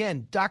therapeutics.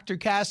 Again, Dr.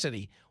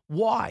 Cassidy,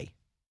 why?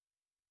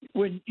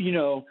 When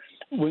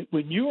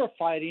you are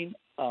fighting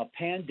a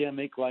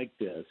pandemic like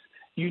this,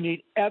 you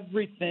need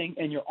everything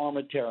in your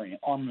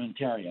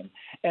armamentarium,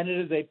 and it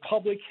is a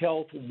public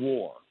health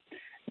war,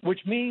 which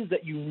means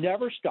that you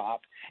never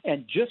stop.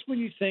 And just when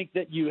you think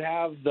that you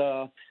have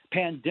the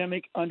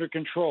pandemic under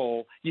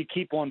control, you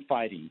keep on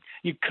fighting.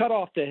 You cut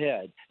off the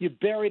head, you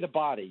bury the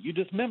body, you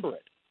dismember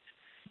it,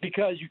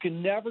 because you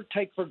can never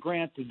take for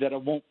granted that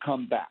it won't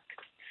come back.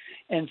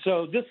 And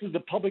so this is the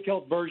public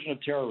health version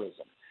of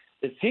terrorism.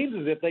 It seems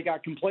as if they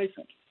got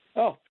complacent.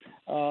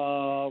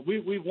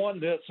 We won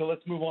this, so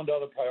let's move on to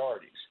other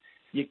priorities.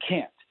 You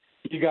can't.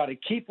 You got to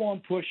keep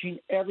on pushing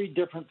every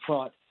different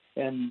front,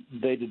 and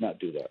they did not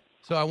do that.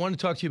 So I want to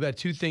talk to you about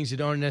two things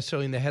that aren't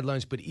necessarily in the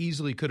headlines, but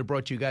easily could have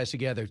brought you guys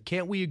together.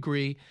 Can't we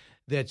agree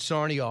that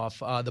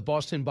Sarnaoff, the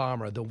Boston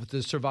bomber,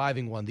 the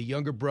surviving one, the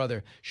younger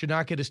brother, should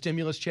not get a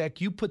stimulus check?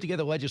 You put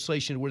together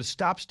legislation that would have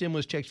stopped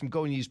stimulus checks from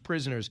going to these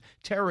prisoners,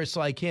 terrorists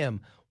like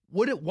him.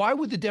 Why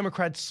would the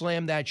Democrats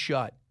slam that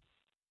shut?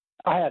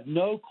 I had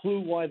no clue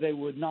why they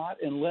would not,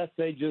 unless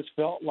they just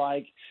felt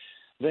like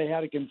they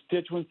had a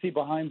constituency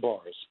behind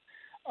bars.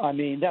 I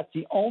mean, that's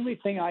the only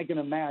thing I can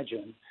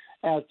imagine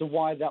as to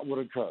why that would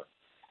occur.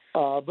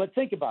 But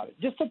think about it.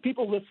 Just so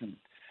people listen,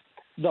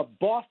 the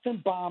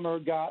Boston bomber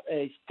got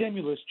a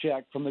stimulus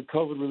check from the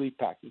COVID relief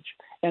package.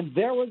 And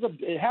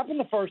it happened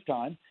the first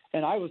time,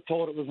 and I was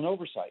told it was an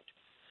oversight.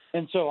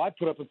 And so I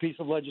put up a piece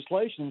of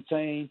legislation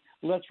saying,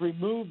 let's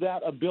remove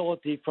that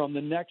ability from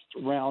the next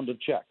round of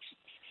checks.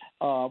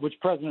 Which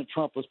President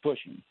Trump was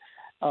pushing.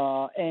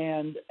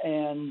 And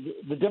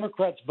the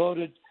Democrats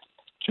voted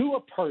to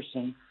a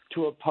person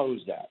to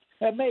oppose that.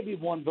 And maybe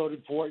one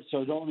voted for it,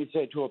 so don't let me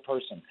say to a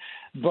person.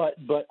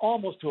 But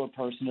almost to a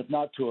person, if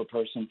not to a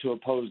person, to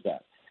oppose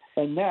that.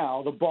 And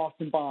now the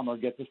Boston bomber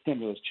gets a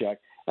stimulus check,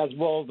 as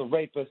well as the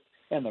rapist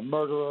and the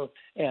murderer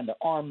and the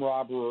armed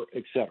robber,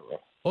 et cetera.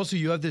 Also,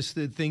 you have this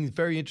thing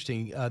very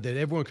interesting that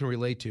everyone can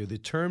relate to, the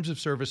terms of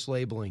service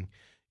labeling.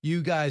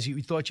 You guys,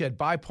 you thought you had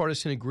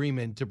bipartisan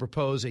agreement to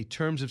propose a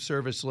terms of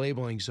service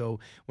labeling.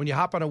 So when you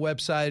hop on a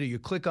website or you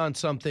click on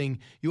something,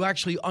 you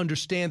actually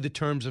understand the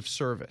terms of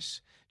service.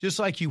 Just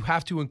like you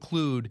have to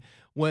include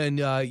when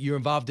you're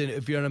involved in,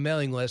 if you're on a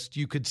mailing list,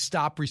 you could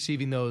stop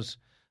receiving those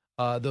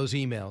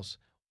emails.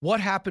 What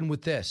happened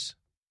with this?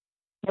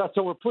 Yeah,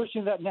 so we're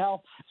pushing that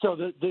now. So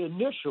the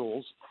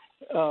initials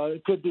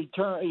could be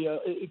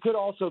it could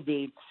also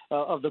be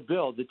of the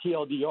bill. The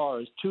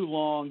TLDR is too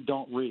long,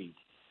 don't read.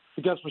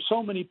 Because for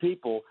so many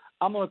people,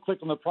 I'm going to click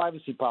on the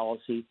privacy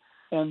policy,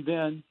 and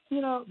then,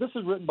 this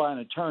is written by an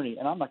attorney,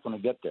 and I'm not going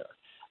to get there.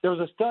 There was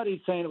a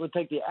study saying it would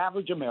take the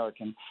average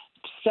American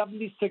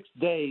 76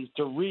 days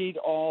to read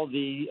all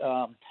the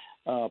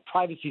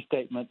privacy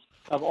statements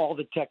of all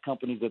the tech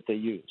companies that they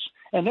use.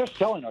 And they're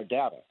selling our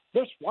data.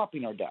 They're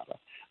swapping our data.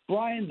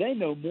 Brian, they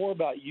know more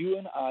about you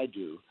and I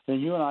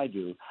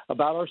do,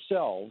 about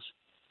ourselves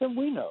than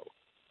we know.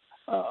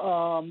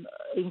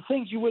 And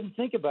things you wouldn't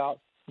think about,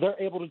 they're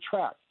able to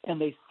track,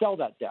 and they sell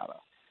that data.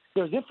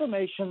 There's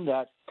information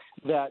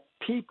that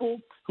people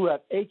who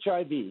have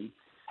HIV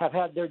have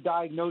had their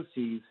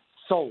diagnoses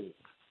sold.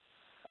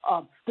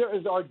 There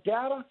is our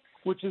data,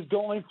 which is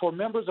going for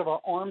members of our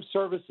armed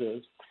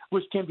services,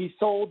 which can be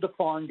sold to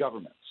foreign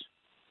governments.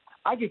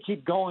 I could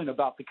keep going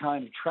about the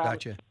kind of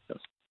trafficking.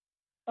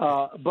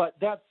 Gotcha. But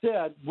that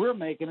said, we're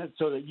making it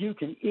so that you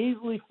can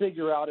easily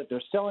figure out if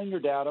they're selling your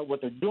data, what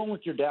they're doing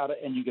with your data,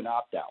 and you can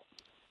opt out.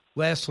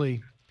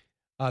 Lastly,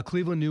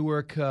 Cleveland,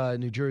 Newark,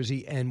 New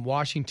Jersey, and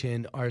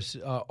Washington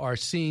are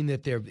seeing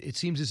that it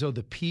seems as though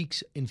the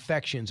peaks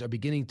infections are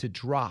beginning to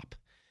drop.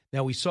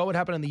 Now, we saw what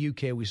happened in the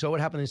UK. We saw what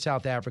happened in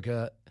South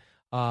Africa.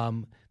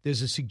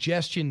 There's a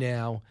suggestion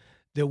now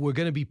that we're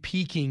going to be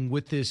peaking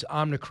with this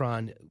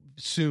Omicron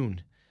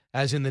soon,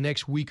 as in the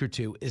next week or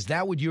two. Is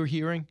that what you're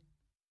hearing?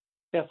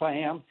 Yes, I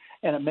am,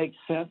 and it makes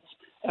sense.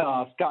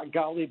 Scott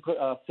Gottlieb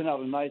sent out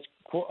a nice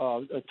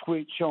a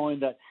tweet showing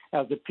that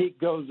as the peak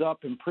goes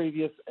up in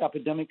previous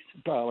epidemics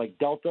like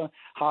Delta,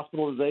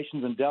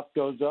 hospitalizations and death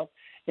goes up.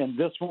 In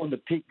this one, the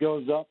peak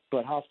goes up,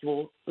 but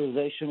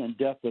hospitalization and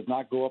death does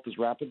not go up as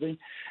rapidly.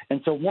 And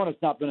so, one,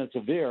 it's not been as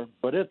severe,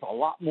 but it's a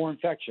lot more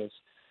infectious.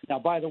 Now,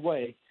 by the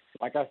way,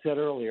 like I said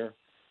earlier,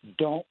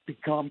 don't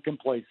become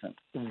complacent.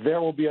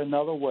 There will be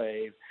another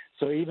wave.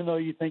 So even though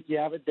you think you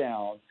have it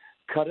down,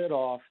 cut it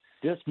off,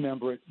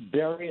 dismember it,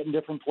 bury it in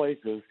different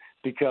places,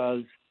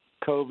 because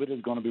COVID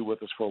is going to be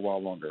with us for a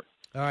while longer.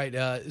 All right,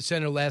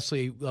 Senator,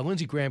 lastly,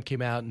 Lindsey Graham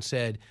came out and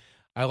said,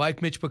 I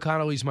like Mitch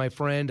McConnell, he's my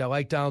friend. I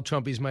like Donald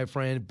Trump, he's my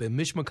friend. But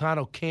Mitch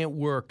McConnell can't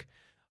work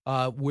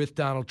with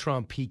Donald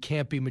Trump. He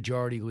can't be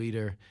majority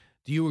leader.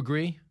 Do you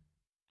agree?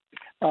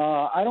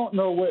 I don't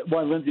know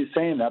why Lindsey's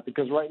saying that,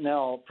 because right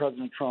now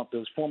President Trump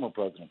is former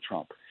President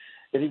Trump.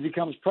 If he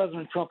becomes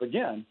President Trump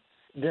again,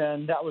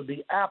 then that would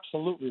be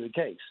absolutely the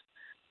case.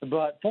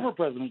 But former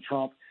President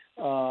Trump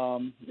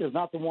is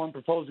not the one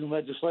proposing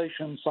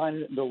legislation,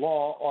 signing it into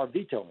law, or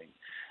vetoing.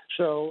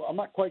 So I'm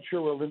not quite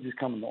sure where Lindsey's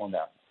coming on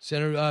that.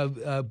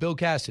 Senator Bill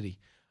Cassidy,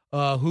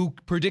 who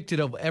predicted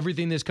of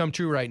everything that's come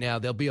true right now.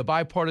 There'll be a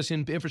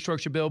bipartisan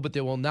infrastructure bill, but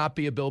there will not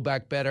be a Build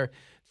Back Better.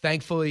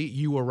 Thankfully,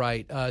 you were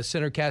right.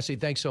 Senator Cassidy,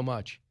 thanks so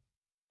much.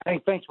 Hey,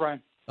 thanks,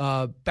 Brian.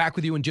 Back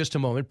with you in just a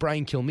moment.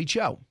 Brian Kilmeade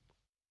Show.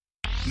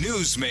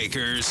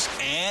 Newsmakers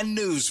and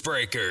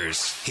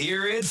newsbreakers.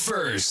 Hear it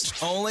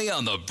first, only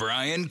on the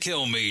Brian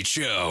Kilmeade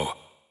Show.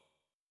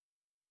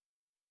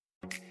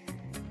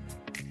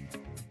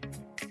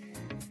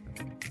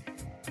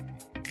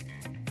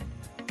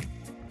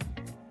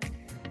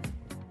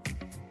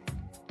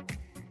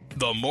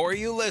 The more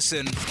you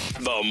listen,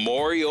 the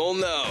more you'll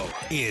know.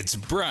 It's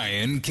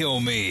Brian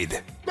Kilmeade.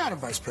 Madam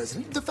Vice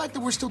President, the fact that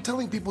we're still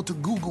telling people to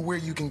Google where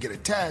you can get a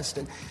test,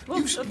 and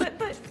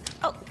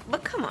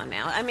but come on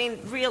now. I mean,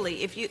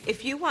 really,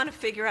 if you want to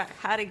figure out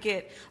how to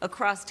get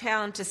across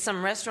town to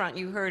some restaurant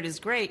you heard is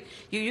great,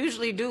 you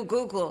usually do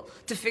Google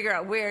to figure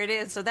out where it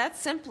is. So that's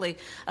simply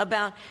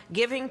about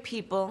giving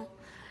people,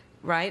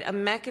 right, a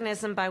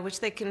mechanism by which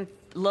they can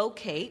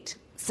locate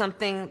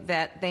something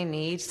that they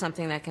need,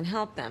 something that can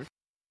help them.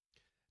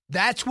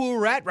 That's where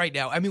we're at right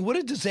now. I mean, what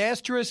a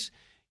disastrous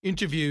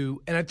interview.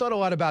 And I thought a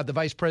lot about the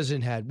vice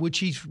president had, which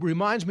he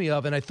reminds me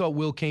of, and I thought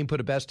Will Cain put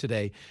it best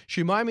today.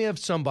 She reminded me of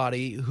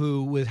somebody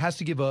who has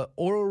to give an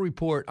oral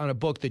report on a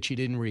book that she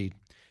didn't read.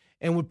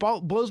 And what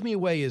blows me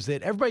away is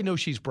that everybody knows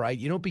she's bright.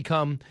 You don't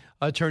become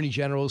attorney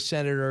general,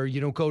 senator. You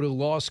don't go to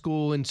law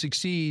school and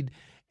succeed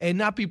and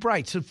not be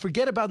bright. So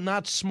forget about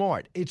not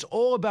smart. It's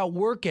all about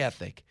work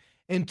ethic.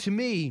 And to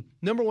me,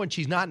 number one,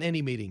 she's not in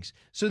any meetings.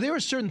 So there are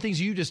certain things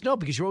you just know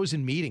because you're always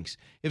in meetings.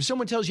 If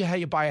someone tells you how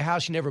you buy a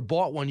house, you never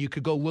bought one, you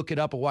could go look it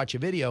up or watch a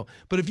video.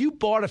 But if you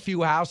bought a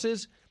few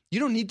houses, you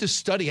don't need to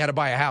study how to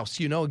buy a house.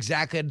 You know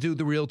exactly how to do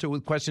the realtor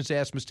with questions to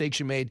ask, mistakes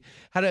you made,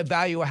 how to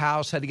value a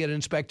house, how to get an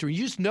inspector.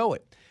 You just know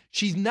it.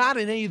 She's not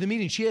in any of the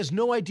meetings. She has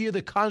no idea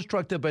the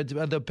construct of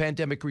the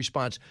pandemic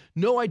response,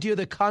 no idea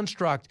the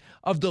construct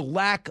of the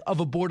lack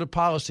of a border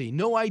policy,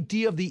 no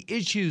idea of the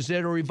issues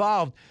that are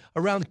evolved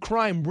around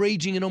crime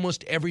raging in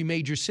almost every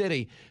major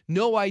city,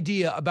 no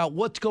idea about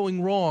what's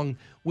going wrong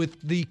with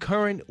the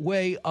current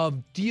way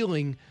of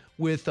dealing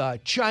with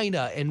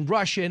China and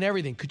Russia and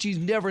everything, because she's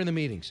never in the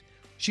meetings.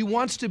 She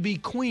wants to be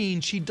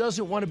queen. She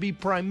doesn't want to be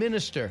prime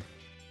minister.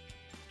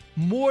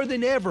 More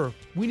than ever,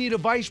 we need a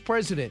vice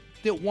president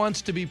that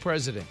wants to be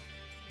president.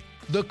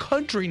 The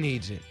country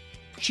needs it.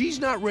 She's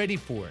not ready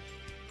for it.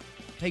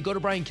 Hey, go to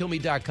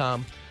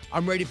BrianKilmeade.com.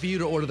 I'm ready for you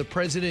to order The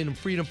President and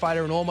Freedom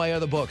Fighter and all my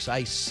other books.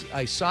 I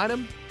sign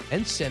them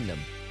and send them.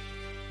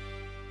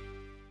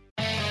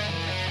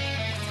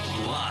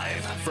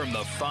 Live from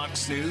the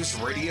Fox News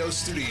radio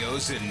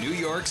studios in New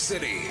York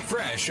City,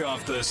 fresh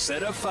off the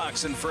set of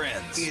Fox and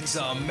Friends, it's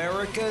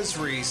America's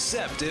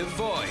receptive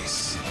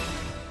voice,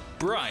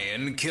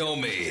 Brian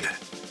Kilmeade.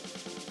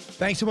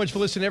 Thanks so much for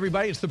listening,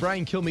 everybody. It's the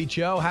Brian Kilmeade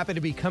Show. Happy to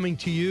be coming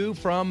to you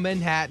from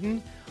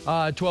Manhattan,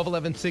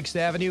 1211 6th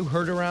Avenue.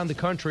 Heard around the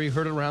country,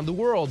 heard around the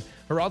world.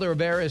 Geraldo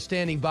Rivera is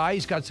standing by.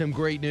 He's got some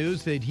great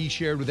news that he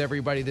shared with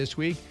everybody this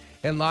week.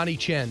 And Lonnie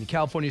Chen,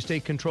 California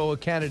State Controller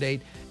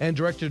candidate and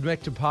Director of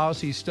Domestic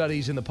Policy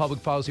Studies in the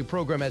Public Policy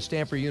Program at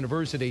Stanford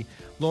University,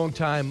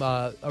 longtime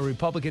a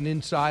Republican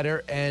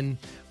insider and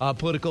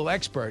political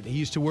expert. He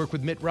used to work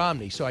with Mitt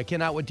Romney, so I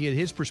cannot wait to get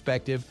his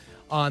perspective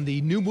on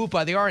the new move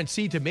by the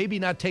RNC to maybe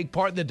not take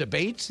part in the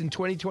debates in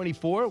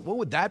 2024. What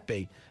would that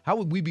be? How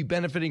would we be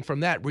benefiting from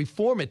that?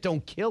 Reform it,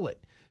 don't kill it.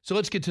 So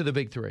let's get to the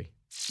big three.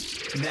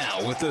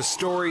 Now, with the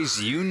stories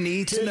you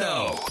need to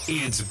know,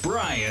 it's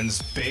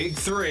Brian's Big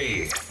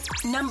Three.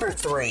 Number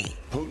 3.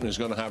 Putin is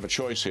going to have a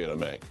choice here to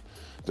make.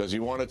 Does he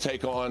want to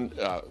take on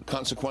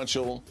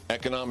consequential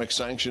economic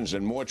sanctions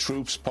and more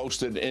troops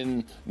posted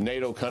in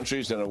NATO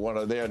countries than what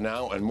are there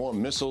now, and more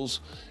missiles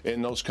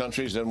in those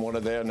countries than what are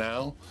there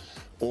now?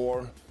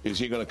 Or is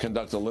he going to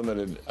conduct a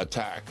limited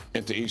attack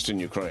into eastern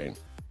Ukraine?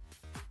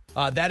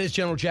 That is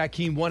General Jack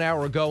Keane 1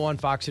 hour ago on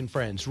Fox and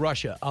Friends.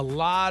 Russia, a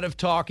lot of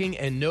talking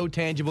and no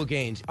tangible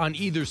gains on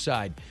either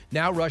side.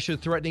 Now Russia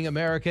threatening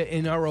America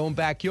in our own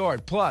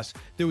backyard. Plus,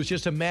 there was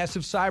just a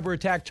massive cyber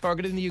attack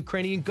targeting the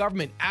Ukrainian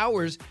government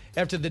hours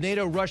after the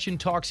NATO-Russian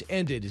talks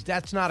ended.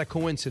 That's not a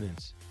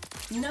coincidence.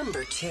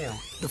 Number 2.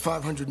 The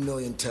 500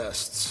 million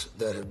tests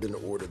that have been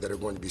ordered that are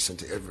going to be sent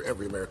to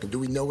every American. Do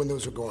we know when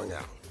those are going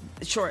out?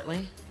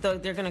 Shortly, though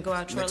they're going to go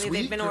out shortly. Next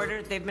They've been week, or-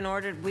 ordered. They've been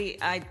ordered.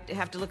 I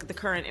have to look at the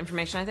current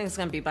information. I think it's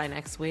going to be by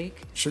next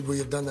week. Should we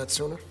have done that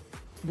sooner?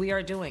 We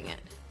are doing it.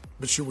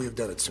 But should we have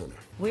done it sooner?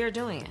 We are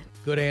doing it.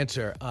 Good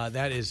answer.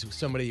 That is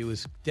somebody who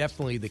was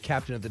definitely the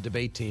captain of the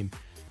debate team.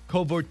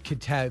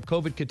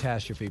 COVID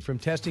catastrophe, from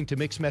testing to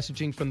mixed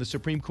messaging from the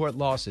Supreme Court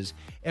losses,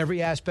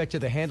 every aspect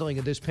of the handling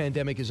of this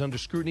pandemic is under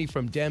scrutiny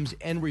from Dems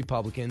and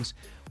Republicans.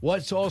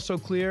 What's also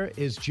clear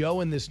is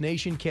Joe and this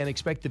nation can't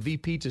expect the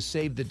VP to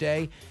save the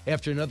day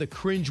after another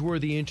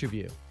cringeworthy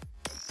interview.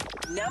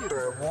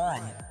 Number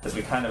 1. As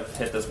we kind of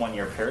hit this 1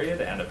 year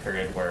period and a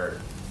period where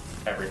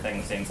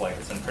everything seems like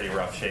it's in pretty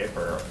rough shape,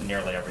 or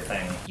nearly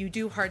everything. You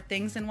do hard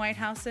things in White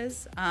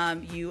Houses.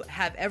 You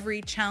have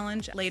every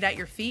challenge laid at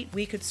your feet.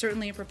 We could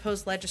certainly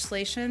propose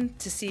legislation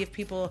to see if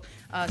people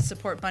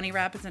support bunny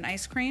rabbits and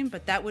ice cream,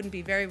 but that wouldn't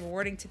be very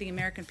rewarding to the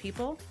American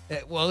people.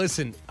 Well,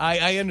 listen,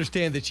 I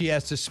understand that she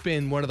has to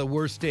spin one of the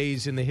worst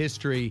days in the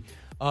history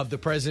of the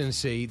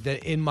presidency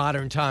that in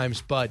modern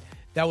times, but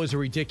that was a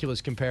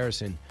ridiculous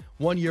comparison.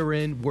 1 year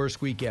in, worst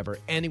week ever,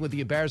 ending with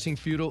the embarrassing,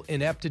 futile,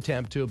 inept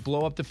attempt to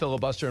blow up the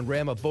filibuster and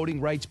ram a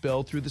voting rights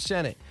bill through the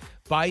Senate.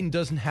 Biden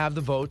doesn't have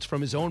the votes from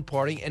his own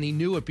party, and he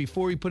knew it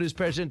before he put his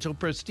presidential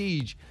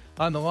prestige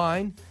on the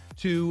line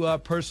to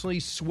personally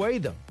sway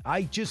them.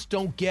 I just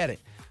don't get it.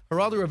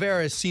 Geraldo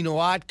Rivera has seen a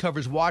lot,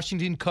 covers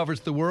Washington,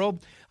 covers the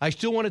world. I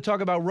still want to talk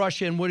about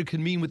Russia and what it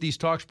could mean with these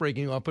talks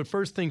breaking up. But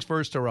first things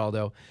first,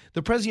 Geraldo.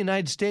 The President of the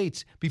United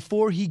States,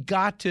 before he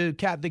got to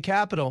the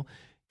Capitol,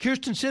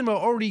 Kyrsten Sinema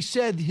already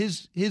said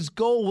his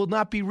goal will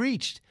not be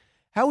reached.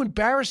 How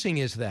embarrassing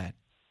is that?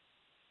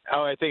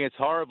 Oh, I think it's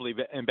horribly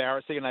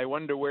embarrassing, and I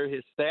wonder where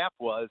his staff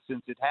was,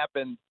 since it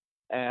happened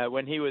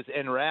when he was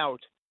en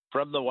route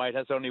from the White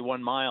House, only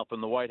 1 mile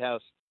from the White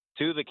House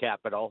to the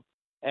Capitol,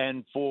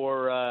 and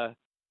for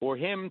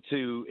him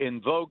to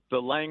invoke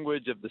the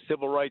language of the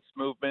civil rights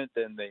movement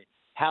and the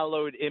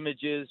hallowed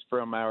images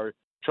from our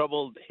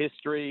troubled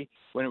history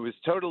when it was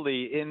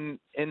totally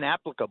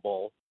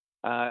inapplicable.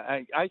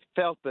 I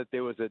felt that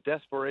there was a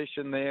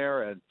desperation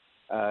there and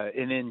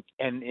an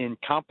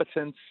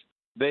incompetence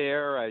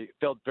there. I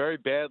felt very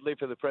badly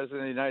for the President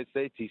of the United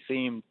States. He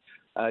seemed,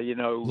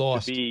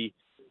 lost, to be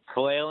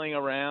flailing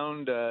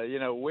around.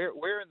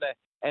 Where in the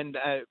and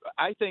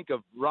I think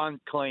of Ron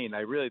Klain,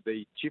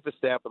 the Chief of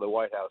Staff of the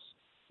White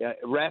House.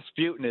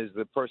 Rasputin is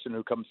the person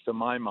who comes to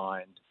my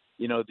mind.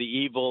 The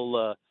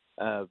evil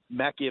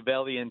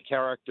Machiavellian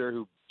character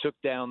who took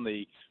down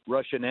the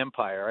Russian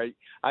Empire.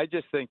 I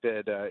just think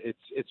that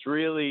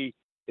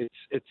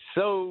it's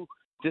so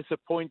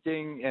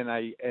disappointing, and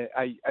I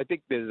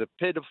think there's a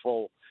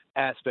pitiful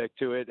aspect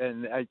to it,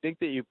 and I think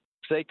that you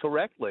say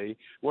correctly,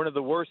 one of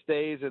the worst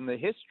days in the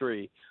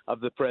history of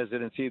the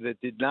presidency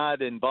that did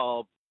not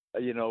involve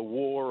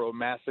war or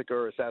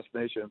massacre, or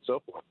assassination, and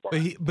so forth.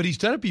 But he's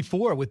done it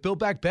before with Build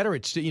Back Better.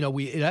 It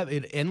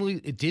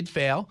did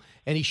fail,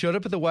 and he showed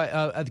up at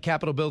the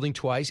Capitol building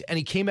twice, and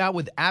he came out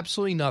with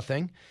absolutely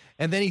nothing.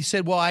 And then he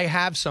said, "Well, I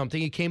have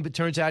something." It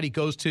turns out he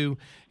goes to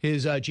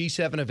his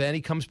G7 event.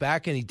 He comes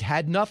back and he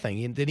had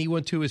nothing. And then he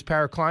went to his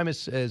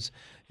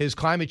his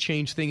climate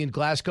change thing in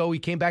Glasgow. He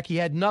came back, he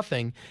had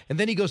nothing. And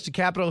then he goes to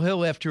Capitol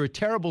Hill after a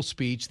terrible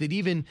speech that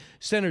even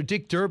Senator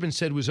Dick Durbin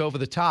said was over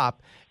the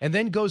top, and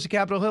then goes to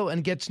Capitol Hill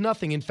and gets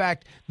nothing. In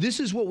fact, this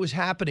is what was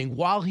happening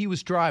while he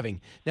was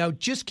driving. Now,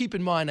 just keep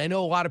in mind, I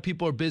know a lot of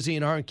people are busy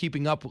and aren't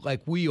keeping up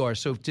like we are.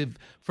 So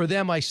for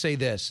them, I say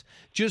this.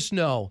 Just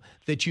know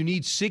that you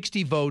need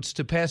 60 votes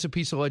to pass a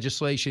piece of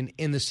legislation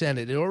in the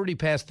Senate. It already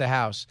passed the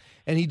House,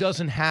 and he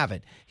doesn't have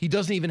it. He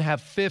doesn't even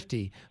have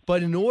 50.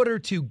 But in order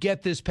to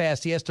get this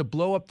passed, he has to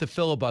blow up the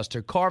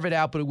filibuster, carve it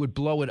out, but it would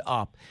blow it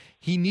up.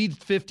 He needs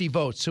 50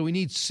 votes. So he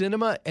needs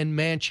Sinema and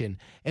Manchin.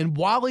 And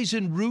while he's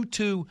en route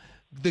to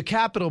the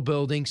Capitol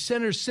building,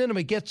 Senator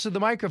Sinema gets to the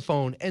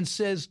microphone and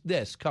says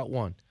this, cut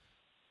one.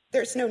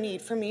 There's no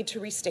need for me to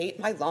restate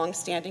my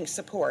long-standing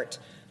support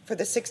for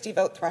the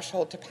 60-vote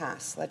threshold to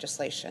pass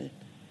legislation.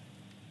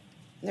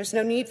 And there's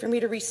no need for me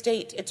to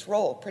restate its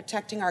role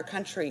protecting our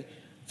country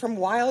from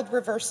wild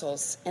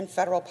reversals in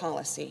federal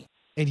policy.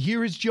 And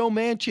here is Joe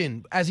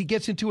Manchin as he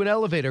gets into an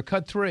elevator.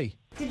 Cut 3.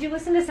 Did you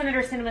listen to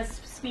Senator Sinema's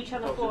speech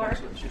on the floor?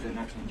 She did an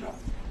excellent job.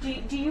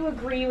 Do you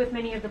agree with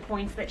many of the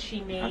points that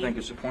she made? I think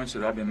it's the points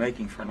that I've been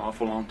making for an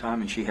awful long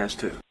time, and she has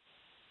too.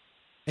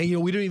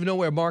 And, we don't even know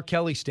where Mark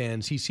Kelly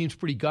stands. He seems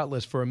pretty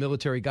gutless for a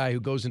military guy who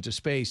goes into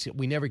space.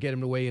 We never get him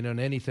to weigh in on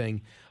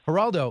anything.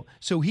 Geraldo,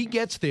 so he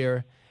gets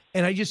there,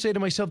 and I just say to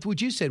myself, what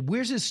you said,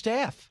 where's his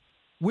staff?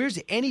 Where's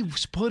any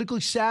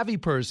politically savvy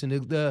person?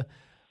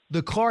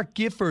 The Clark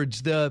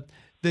Giffords,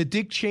 the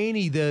Dick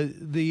Cheney,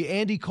 the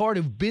Andy Card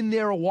who've been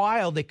there a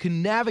while that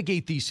can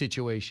navigate these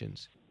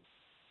situations.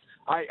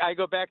 I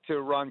go back to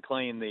Ron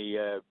Klain,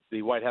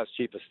 the White House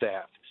Chief of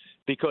Staff,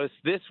 because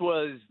this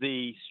was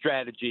the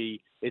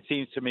strategy, it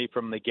seems to me,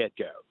 from the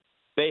get-go.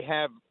 They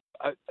have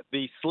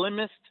the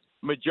slimmest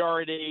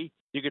majority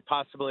you could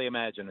possibly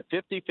imagine, a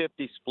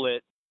 50-50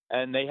 split,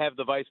 and they have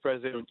the vice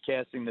president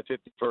casting the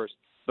 51st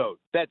vote.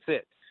 That's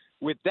it.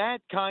 With that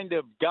kind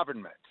of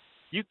government,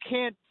 you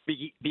can't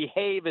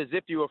behave as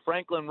if you were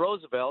Franklin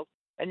Roosevelt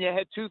and you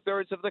had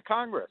 2/3 of the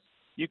Congress.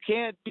 You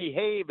can't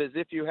behave as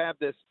if you have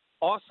this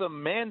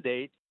awesome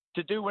mandate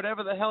to do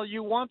whatever the hell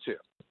you want to.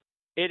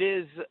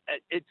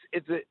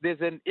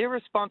 There's an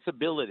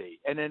irresponsibility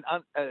and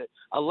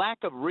a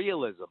lack of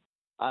realism.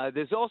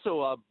 There's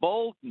also a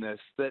boldness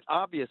that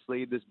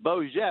obviously this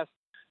beau geste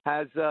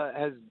has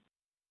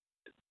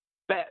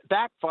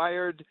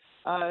backfired,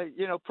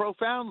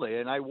 profoundly.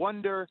 And I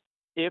wonder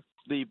if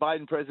the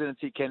Biden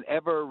presidency can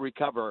ever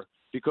recover,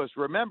 because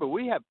remember,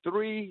 we have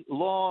 3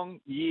 long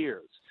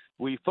years.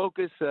 We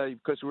focus,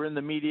 because we're in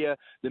the media,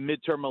 the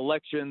midterm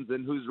elections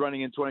and who's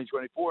running in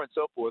 2024 and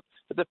so forth.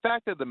 But the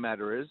fact of the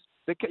matter is,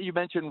 you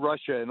mentioned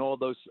Russia and all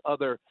those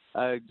other,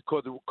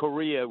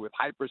 Korea with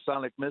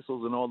hypersonic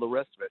missiles and all the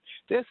rest of it.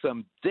 There's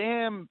some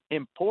damn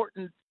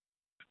important,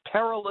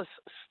 perilous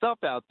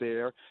stuff out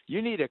there.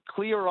 You need a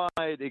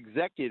clear-eyed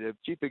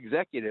chief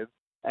executive,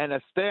 and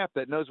a staff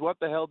that knows what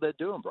the hell they're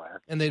doing, Brian.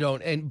 And they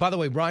don't. And by the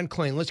way, Ron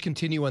Klain, let's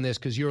continue on this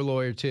because you're a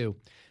lawyer too.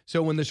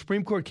 So when the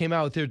Supreme Court came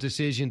out with their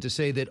decision to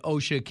say that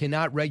OSHA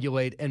cannot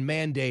regulate and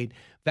mandate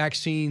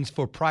vaccines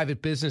for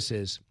private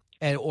businesses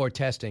or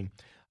testing,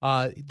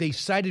 they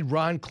cited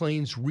Ron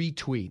Klain's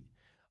retweet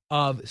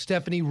of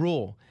Stephanie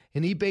Ruhle.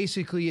 And he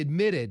basically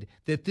admitted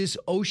that this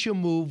OSHA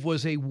move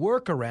was a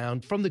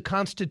workaround from the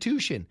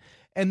Constitution.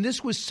 And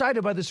this was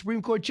cited by the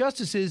Supreme Court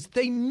justices.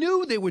 They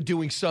knew they were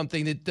doing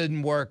something that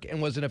didn't work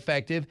and wasn't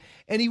effective.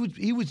 And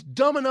he was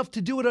dumb enough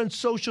to do it on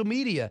social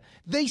media.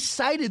 They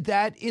cited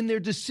that in their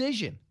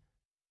decision.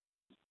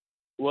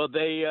 Well,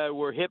 they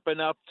were hip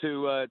enough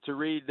to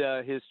read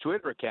his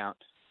Twitter account.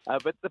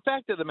 But the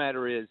fact of the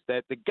matter is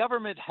that the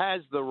government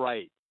has the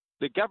right.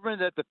 The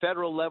government at the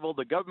federal level,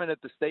 the government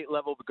at the state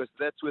level, because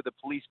that's where the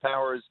police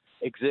powers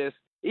exist,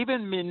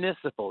 even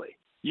municipally,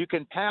 you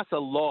can pass a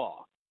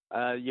law.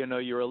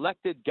 Your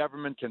elected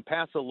government can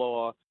pass a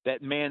law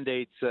that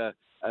mandates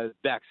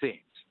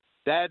vaccines.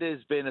 That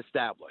has been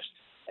established.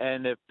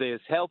 And if there's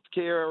health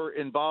care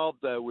involved,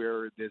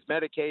 where there's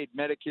Medicaid,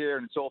 Medicare,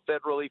 and it's all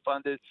federally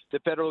funded, the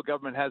federal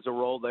government has a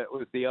role. That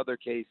was the other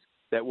case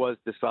that was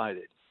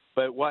decided.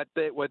 But what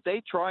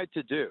they tried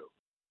to do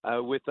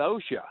with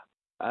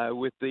OSHA,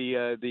 with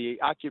the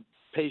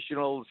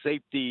occupational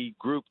safety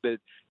group that,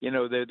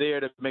 they're there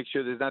to make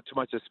sure there's not too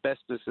much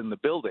asbestos in the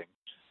building.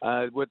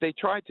 What they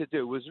tried to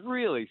do was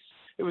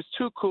it was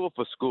too cool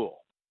for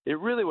school. It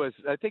really was.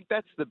 I think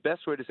that's the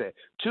best way to say it.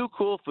 Too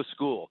cool for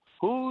school.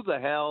 Who the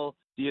hell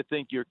do you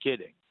think you're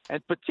kidding?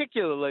 And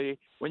particularly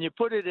when you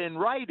put it in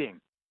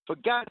writing. For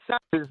God's sake,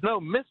 there's no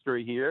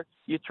mystery here.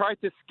 You tried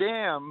to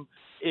scam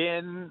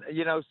in,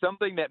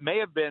 something that may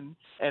have been,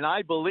 and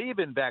I believe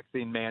in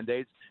vaccine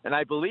mandates, and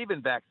I believe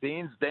in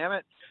vaccines, damn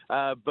it.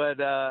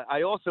 But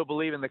I also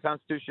believe in the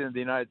Constitution of the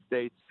United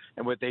States,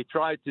 and what they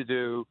tried to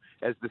do,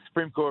 as the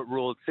Supreme Court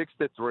ruled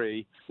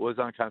 6-3, was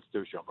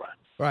unconstitutional, Brian.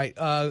 Right.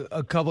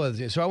 A couple of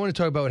things. So I want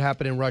to talk about what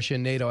happened in Russia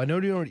and NATO. I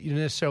know you don't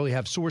necessarily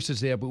have sources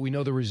there, but we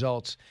know the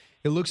results.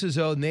 It looks as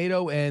though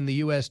NATO and the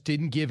U.S.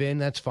 didn't give in.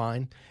 That's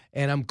fine.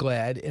 And I'm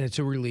glad, and it's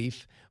a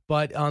relief.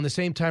 But on the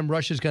same time,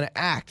 Russia's going to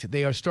act.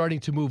 They are starting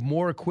to move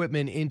more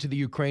equipment into the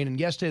Ukraine. And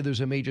yesterday there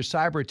was a major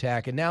cyber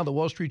attack. And now the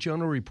Wall Street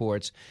Journal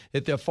reports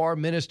that their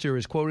foreign minister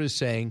is quoted as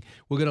saying,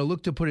 we're going to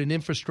look to put an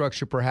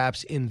infrastructure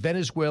perhaps in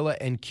Venezuela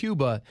and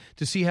Cuba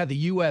to see how the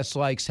U.S.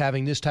 likes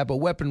having this type of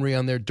weaponry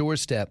on their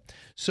doorstep.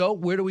 So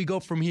where do we go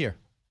from here?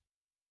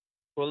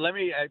 Well, let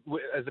me,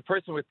 as a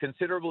person with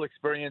considerable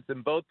experience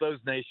in both those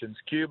nations,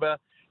 Cuba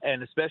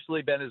and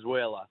especially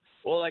Venezuela,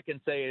 all I can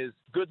say is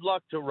good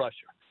luck to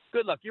Russia.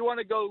 Good luck. You want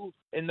to go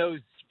in those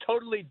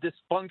totally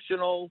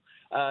dysfunctional,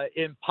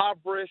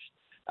 impoverished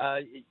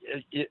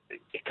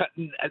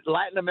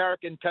Latin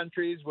American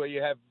countries where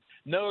you have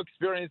no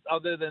experience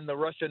other than the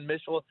Russian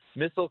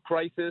missile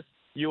crisis.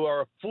 You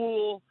are a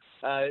fool.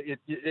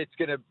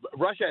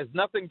 Russia has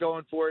nothing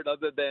going for it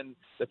other than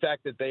the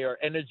fact that they are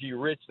energy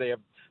rich. They have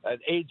an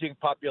aging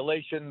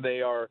population. They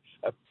are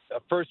a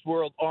first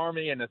world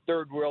army in a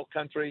third world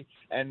country,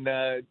 and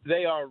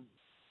they are.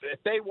 If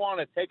they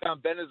want to take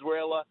on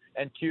Venezuela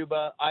and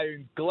Cuba, I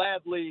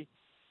gladly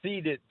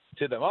cede it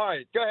to them. All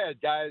right, go ahead,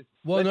 guys.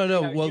 Well,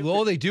 no. Well,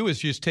 all they do is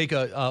just take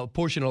a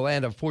portion of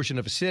land, a portion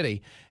of a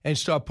city, and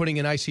start putting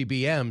in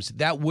ICBMs.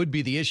 That would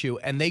be the issue,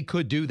 and they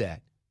could do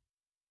that.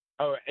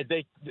 Oh,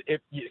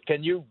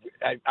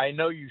 I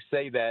know you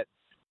say that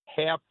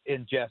half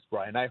in jest,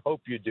 Brian. I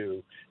hope you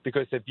do,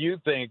 because if you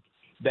think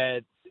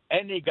that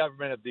any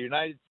government of the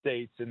United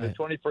States in the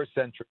 21st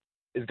century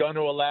is going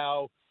to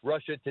allow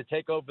Russia to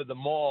take over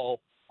the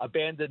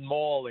abandoned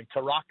mall in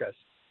Caracas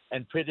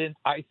and put in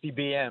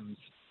ICBMs,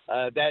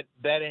 that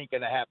ain't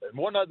going to happen.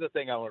 One other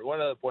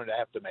point I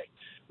have to make.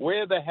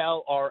 Where the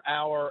hell are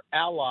our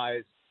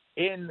allies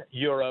in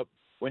Europe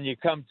when you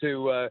come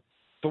to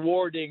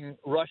thwarting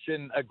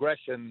Russian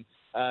aggression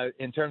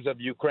in terms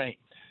of Ukraine?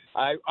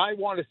 I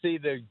want to see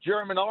the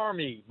German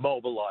army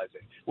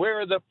mobilizing.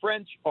 Where are the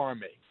French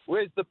army?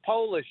 Where's the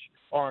Polish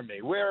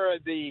army? Where are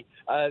the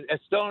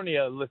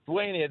Estonia,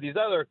 Lithuania, these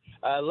other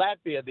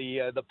Latvia,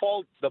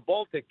 the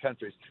Baltic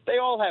countries? They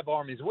all have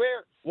armies.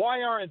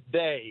 Why aren't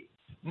they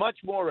much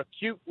more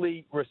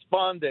acutely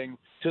responding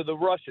to the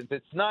Russians?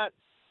 It's not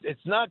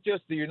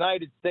just the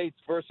United States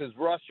versus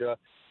Russia.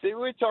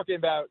 We're talking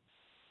about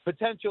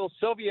potential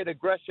Soviet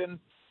aggression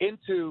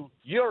into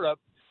Europe,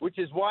 which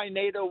is why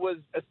NATO was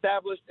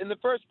established in the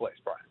first place,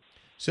 Brian.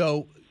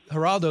 So,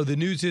 Geraldo, the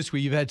news this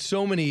week, you've had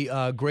so many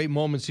great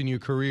moments in your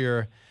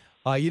career.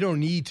 You don't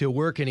need to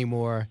work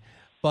anymore,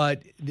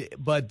 but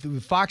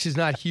Fox is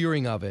not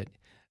hearing of it.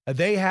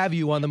 They have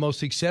you on the most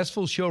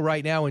successful show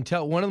right now,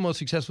 one of the most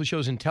successful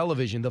shows in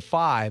television, The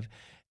Five,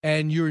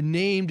 and you're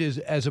named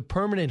as a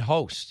permanent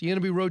host. You're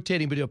going to be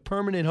rotating, but a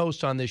permanent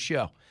host on this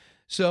show.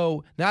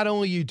 So not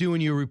only are you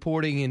doing your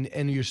reporting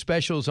and your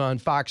specials on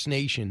Fox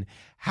Nation,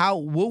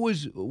 what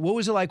was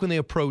it like when they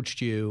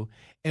approached you,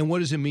 and what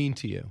does it mean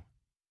to you?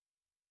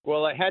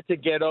 Well, I had to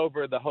get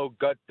over the whole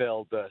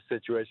Gutfeld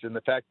situation,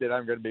 the fact that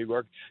I'm going to be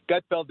working.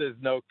 Gutfeld is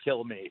no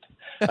kill meat.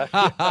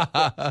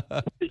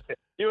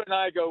 You and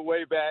I go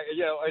way back.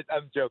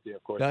 I'm joking,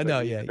 of course. No,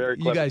 yeah.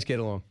 You guys get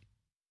along.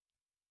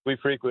 We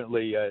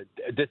frequently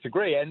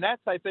disagree. And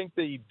that's, I think,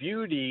 the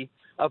beauty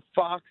of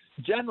Fox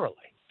generally,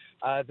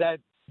 that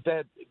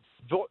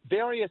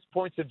various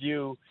points of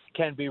view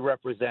can be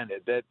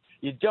represented, that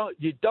you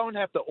don't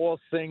have to all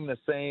sing the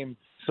same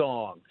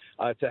song,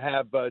 to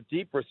have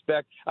deep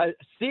respect.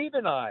 Steve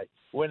and I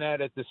went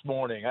at it this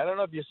morning. I don't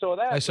know if you saw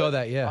that. I saw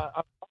that, yeah.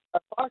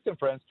 Fox and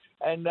Friends.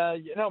 And,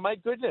 my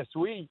goodness,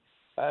 we're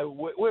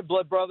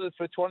blood brothers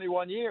for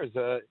 21 years.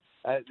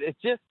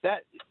 It's just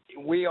that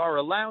we are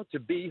allowed to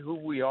be who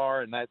we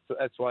are, and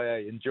that's why I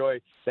enjoy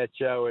that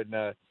show. And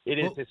it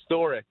is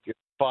historic.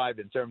 Five,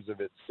 in terms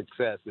of its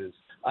success, is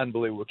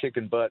unbelievable,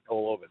 kicking butt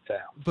all over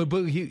town. But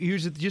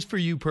here's just for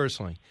you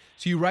personally.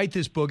 So you write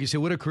this book. You say,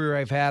 "What a career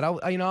I've had."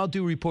 I'll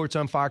do reports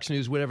on Fox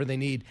News, whatever they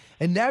need.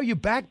 And now you're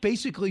back,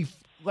 basically,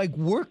 like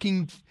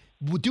working,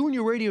 doing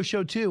your radio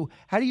show too.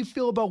 How do you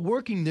feel about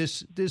working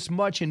this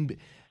much and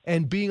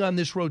being on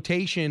this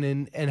rotation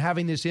and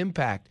having this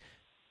impact?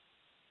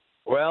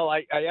 Well,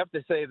 I have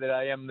to say that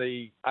I am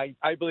I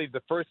believe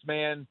the first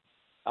man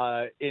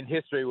in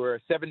history where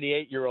a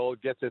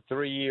 78-year-old gets a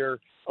 3-year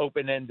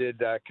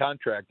open-ended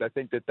contract. I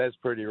think that's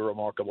pretty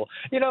remarkable.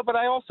 But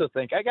I also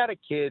think I got a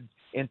kid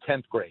in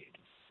 10th grade.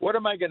 What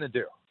am I going to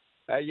do?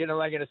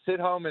 Am I going to sit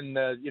home and,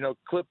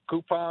 clip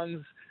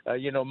coupons,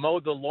 mow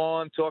the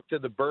lawn, talk to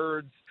the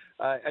birds?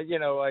 I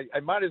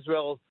might as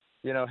well,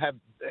 have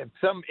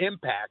some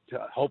impact,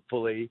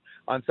 hopefully,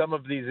 on some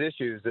of these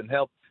issues and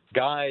help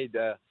guide,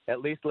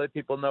 at least let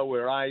people know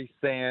where I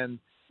stand.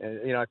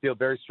 I feel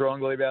very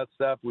strongly about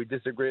stuff. We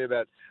disagree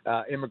about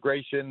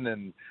immigration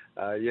and,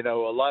 a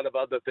lot of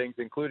other things,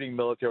 including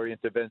military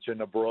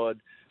intervention abroad,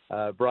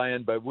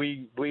 Brian. But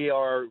we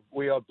are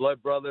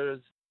blood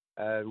brothers.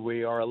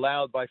 We are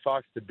allowed by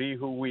Fox to be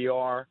who we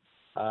are.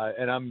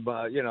 And I'm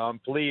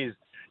pleased.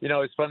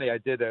 It's funny. I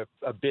did a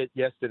bit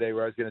yesterday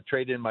where I was going to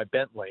trade in my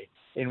Bentley,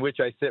 in which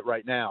I sit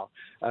right now,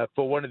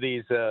 for one of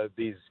these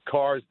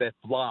cars that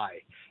fly,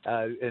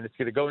 and it's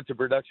going to go into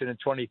production in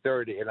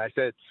 2030. And I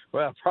said,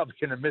 well, I'm probably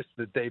going to miss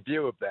the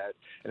debut of that,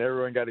 and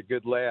everyone got a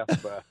good laugh.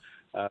 But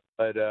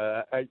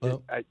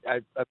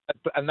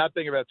I'm not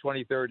thinking about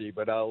 2030,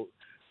 but I'll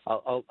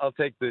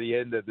take the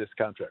end of this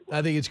contract.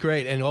 I think it's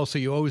great, and also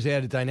you always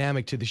add a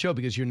dynamic to the show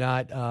because you're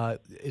not. I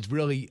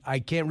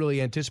can't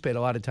really anticipate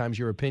a lot of times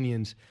your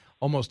opinions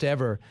almost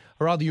ever.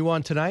 Geraldo, you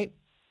on tonight?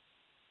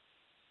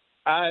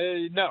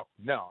 No.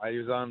 I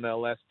was on the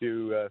last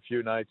few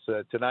nights.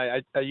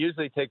 Tonight, I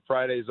usually take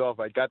Fridays off.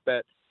 I got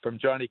that from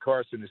Johnny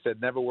Carson, who said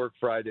never work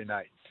Friday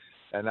night,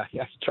 and I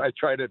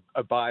try to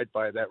abide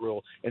by that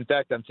rule. In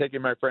fact, I'm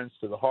taking my friends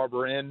to the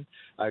Harbor Inn,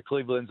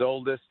 Cleveland's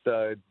oldest,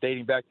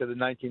 dating back to the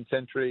 19th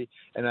century,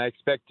 and I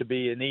expect to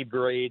be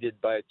inebriated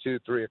by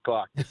 2-3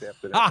 o'clock this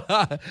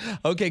afternoon.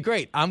 Okay,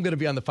 great. I'm going to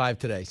be on the 5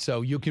 today,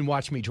 so you can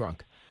watch me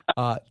drunk.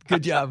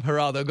 Good job,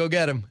 Geraldo. Go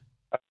get him.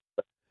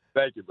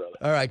 Thank you, brother.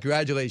 All right,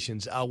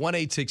 congratulations.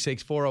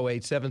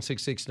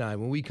 1-866-408-7669.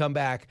 When we come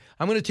back,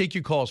 I'm going to take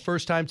your calls.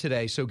 First time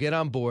today, so get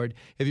on board.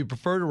 If you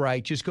prefer to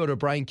write, just go to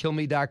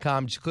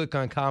BrianKilmeade.com. Just click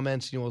on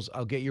comments, and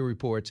I'll get your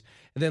reports.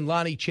 And then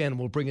Lonnie Chen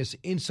will bring us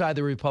inside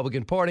the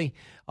Republican Party.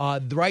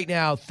 Right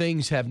now,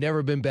 things have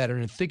never been better.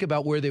 And think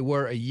about where they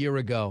were a year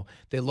ago.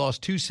 They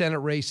lost 2 Senate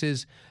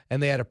races,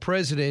 and they had a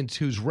president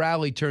whose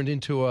rally turned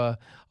into a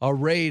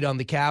raid on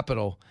the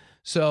Capitol.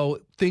 So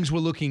things were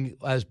looking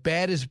as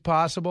bad as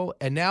possible,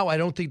 and now I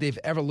don't think they've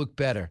ever looked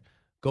better.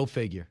 Go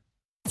figure.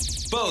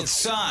 Both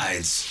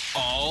sides,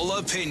 all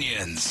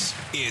opinions.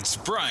 It's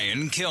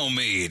Brian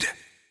Kilmeade.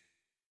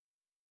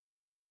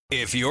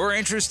 If you're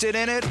interested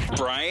in it,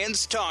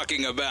 Brian's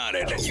talking about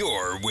it.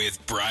 You're with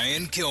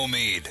Brian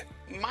Kilmeade.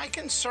 my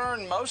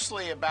concern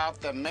mostly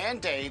about the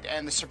mandate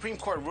and the Supreme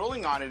Court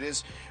ruling on it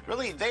is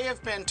really they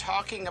have been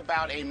talking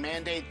about a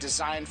mandate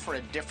designed for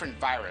a different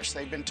virus.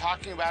 They've been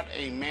talking about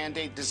a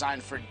mandate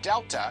designed for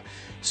Delta.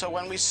 So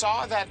when we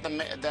saw that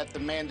the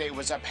mandate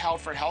was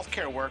upheld for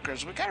healthcare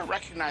workers, we got to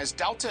recognize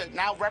Delta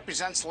now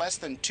represents less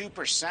than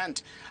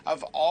 2%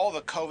 of all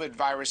the COVID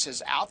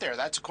viruses out there.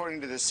 That's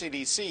according to the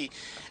CDC.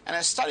 And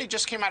a study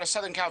just came out of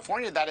Southern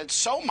California that it's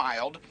so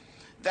mild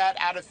that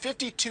out of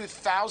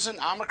 52,000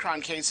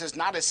 Omicron cases,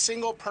 not a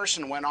single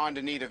person went on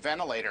to need a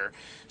ventilator.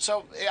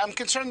 So I'm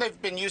concerned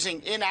they've been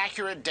using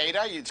inaccurate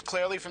data. It's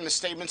clearly from the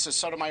statements of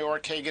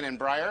Sotomayor, Kagan, and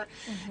Breyer.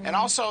 And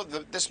also,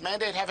 this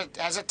mandate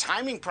has a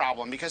timing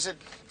problem because it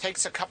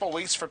takes a couple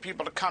weeks for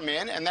people to come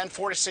in and then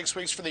 4 to 6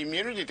 weeks for the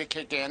immunity to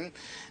kick in.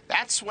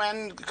 That's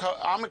when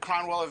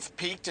Omicron will have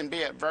peaked and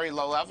be at very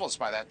low levels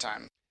by that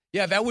time.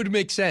 Yeah, that would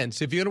make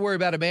sense. If you're going to worry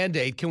about a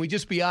mandate, can we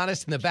just be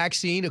honest? And the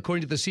vaccine,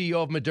 according to the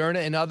CEO of Moderna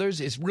and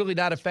others, is really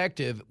not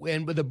effective.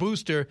 And with the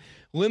booster,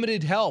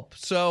 limited help.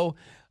 So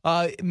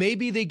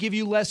maybe they give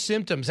you less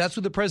symptoms. That's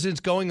what the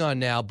president's going on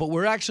now. But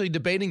we're actually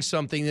debating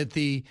something that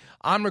the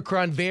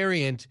Omicron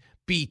variant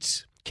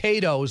beats.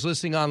 Cato is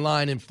listening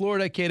online in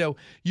Florida. Cato,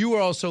 you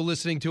were also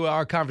listening to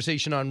our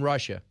conversation on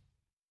Russia.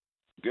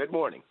 Good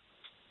morning.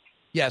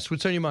 Yes,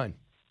 what's on your mind?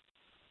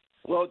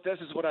 Well, this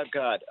is what I've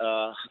got.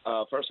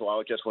 First of all,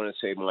 I just want to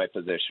say my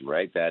position,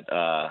 right, that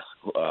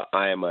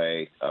I am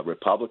a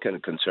Republican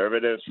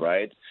conservative,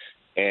 right,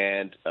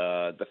 and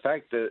the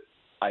fact that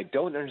I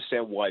don't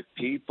understand why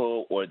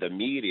people or the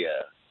media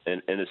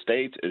in the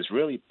States is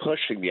really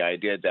pushing the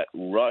idea that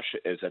Russia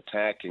is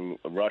attacking,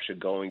 Russia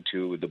going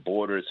to the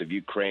borders of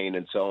Ukraine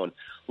and so on.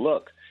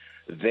 Look,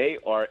 they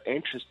are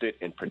interested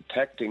in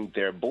protecting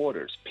their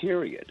borders,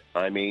 period.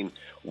 I mean,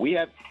 we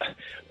have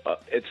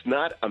it's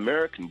not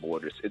American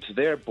borders, it's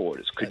their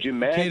borders. Could you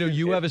imagine? Cato,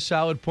 you have a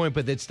solid point,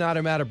 but it's not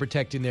a matter of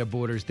protecting their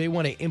borders. They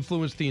want to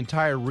influence the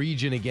entire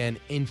region again,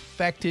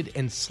 infect it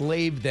and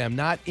slave them,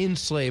 not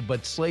enslave,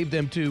 but slave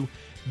them to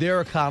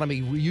their economy,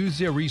 use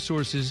their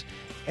resources,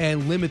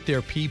 and limit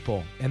their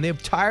people. And they're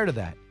tired of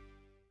that.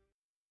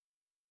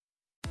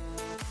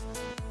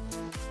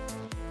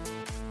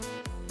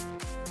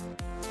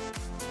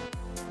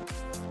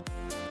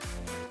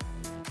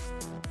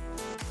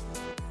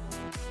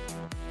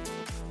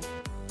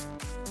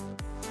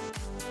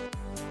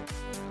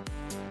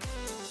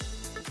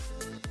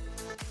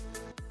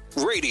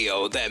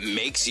 Radio that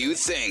makes you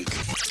think.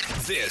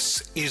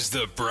 This is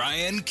the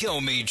Brian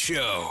Kilmeade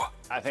Show.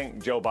 I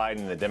think Joe Biden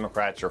and the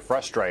Democrats are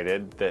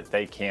frustrated that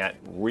they can't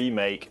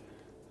remake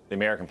the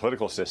American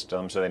political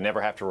system so they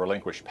never have to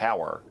relinquish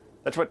power.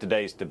 That's what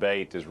today's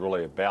debate is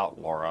really about,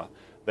 Laura.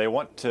 They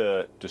want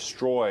to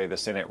destroy the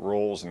Senate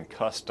rules and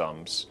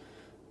customs,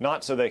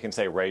 not so they can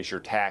say raise your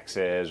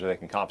taxes or they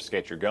can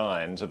confiscate your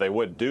guns, or they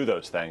would do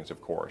those things,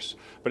 of course,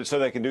 but it's so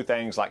they can do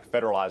things like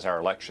federalize our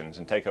elections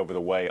and take over the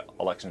way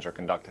elections are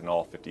conducted in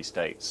all 50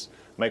 states,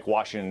 make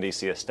Washington,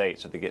 D.C. a state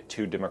so they get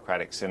 2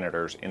 Democratic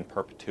senators in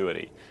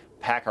perpetuity,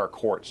 pack our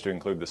courts to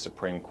include the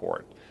Supreme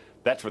Court.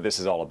 That's what this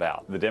is all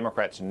about. The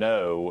Democrats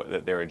know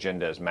that their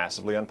agenda is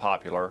massively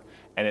unpopular,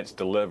 and it's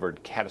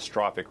delivered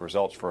catastrophic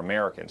results for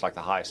Americans, like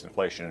the highest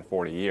inflation in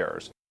 40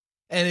 years.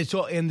 And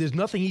there's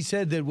nothing he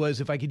said that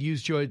was, if I could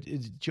use Joe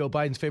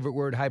Biden's favorite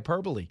word,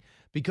 hyperbole,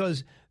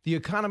 because the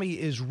economy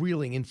is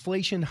reeling.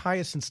 Inflation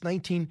highest since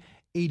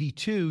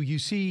 1982. You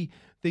see,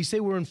 they say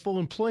we're in full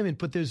employment,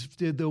 but there's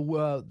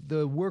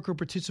the worker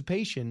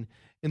participation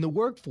in the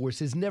workforce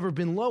has never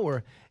been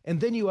lower. And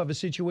then you have a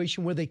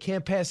situation where they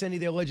can't pass any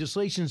of their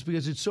legislations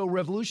because it's so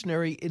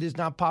revolutionary, it is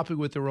not popular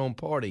with their own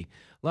party.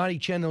 Lonnie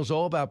Chen knows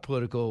all about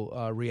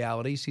political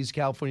realities. He's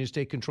California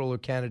State Controller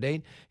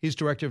candidate. He's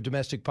Director of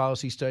Domestic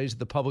Policy Studies at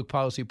the Public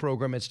Policy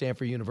Program at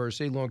Stanford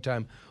University,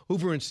 longtime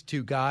Hoover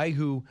Institute guy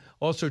who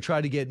also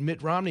tried to get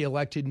Mitt Romney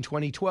elected in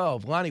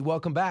 2012. Lonnie,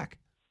 welcome back.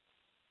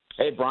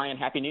 Hey, Brian,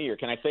 Happy New Year.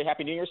 Can I say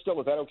Happy New Year still?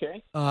 Is that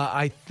okay?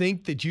 I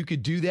think that you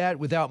could do that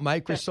without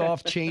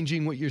Microsoft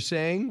changing what you're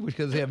saying,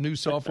 because they have new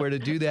software to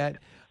do that.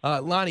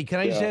 Lonnie, can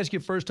I just ask you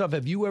first off,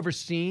 have you ever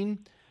seen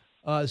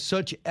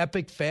such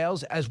epic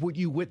fails as what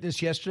you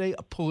witnessed yesterday,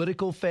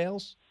 political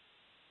fails?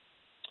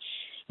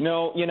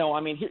 No, I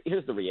mean,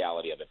 here's the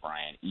reality of it,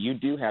 Brian. You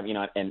do have,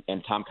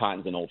 and Tom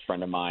Cotton's an old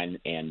friend of mine,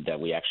 and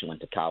we actually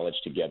went to college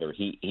together.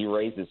 He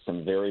raises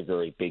some very,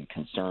 very big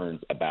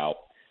concerns about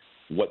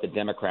what the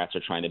Democrats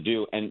are trying to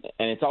do. And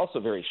it's also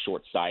very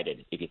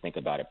short-sighted, if you think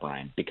about it,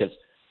 Brian, because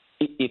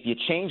if you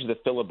change the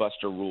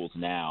filibuster rules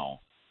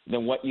now,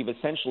 then what you've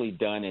essentially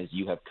done is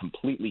you have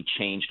completely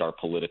changed our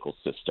political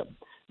system.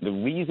 The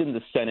reason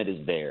the Senate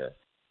is there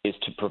is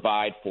to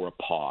provide for a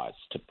pause,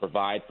 to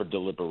provide for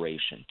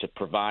deliberation, to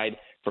provide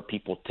for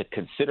people to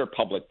consider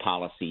public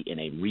policy in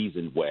a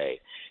reasoned way.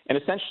 And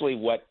essentially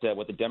what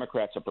the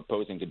Democrats are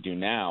proposing to do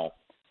now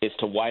is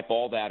to wipe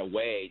all that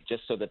away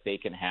just so that they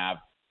can have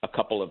a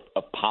couple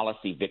of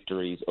policy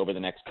victories over the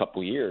next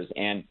couple of years.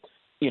 And,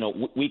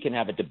 we can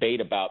have a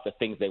debate about the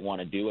things they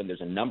want to do, and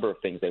there's a number of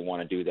things they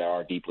want to do that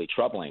are deeply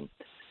troubling.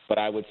 But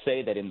I would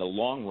say that in the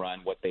long run,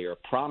 what they are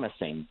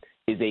promising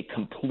is a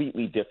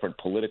completely different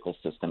political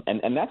system.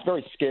 And that's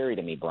very scary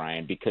to me,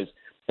 Brian, because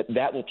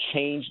that will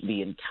change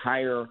the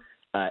entire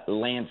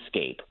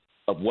landscape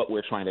of what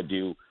we're trying to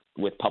do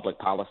with public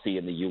policy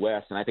in the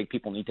U.S., and I think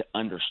people need to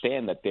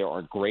understand that there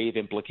are grave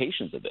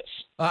implications of this.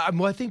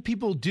 Well, I think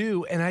people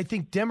do, and I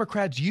think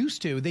Democrats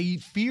used to. They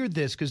feared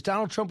this because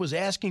Donald Trump was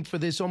asking for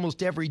this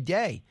almost every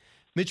day.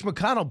 Mitch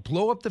McConnell,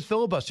 blow up the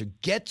filibuster,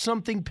 get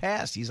something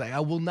passed. He's like, I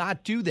will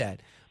not do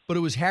that. But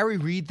it was Harry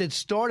Reid that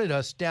started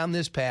us down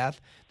this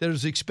path that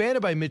was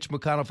expanded by Mitch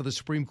McConnell for the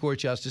Supreme Court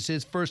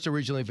justices, first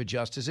originally for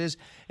justices.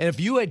 And if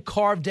you had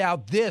carved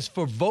out this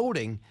for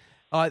voting,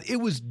 it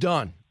was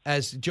done,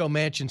 as Joe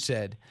Manchin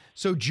said.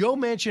 So Joe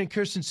Manchin and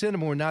Kyrsten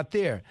Sinema were not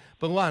there.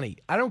 But Lonnie,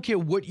 I don't care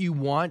what you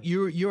want.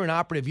 You're an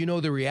operative. You know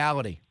the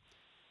reality.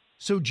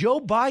 So Joe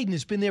Biden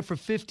has been there for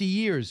 50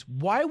 years.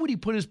 Why would he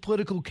put his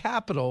political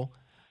capital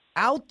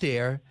out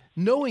there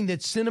knowing that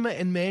Sinema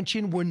and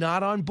Manchin were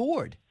not on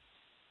board?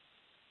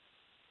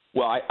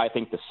 Well, I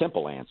think the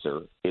simple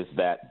answer is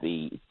that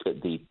the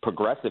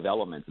progressive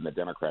elements in the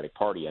Democratic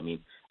Party, I mean,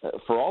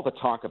 for all the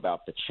talk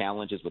about the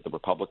challenges with the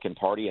Republican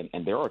Party,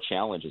 and there are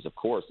challenges, of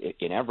course,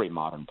 in every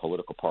modern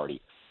political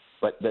party,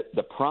 but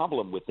the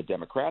problem with the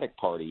Democratic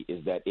Party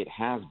is that it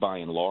has, by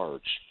and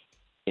large,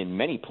 in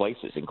many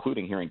places,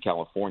 including here in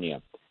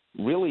California,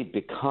 really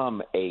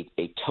become a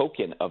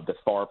token of the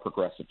far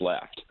progressive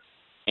left.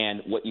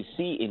 And what you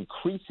see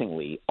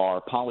increasingly are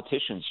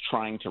politicians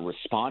trying to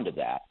respond to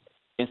that,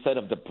 instead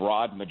of the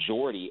broad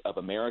majority of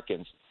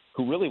Americans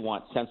who really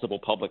want sensible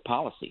public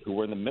policy, who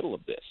are in the middle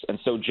of this. And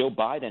so Joe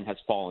Biden has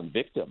fallen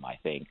victim, I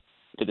think,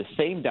 to the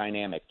same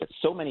dynamic that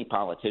so many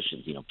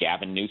politicians,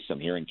 Gavin Newsom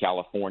here in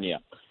California,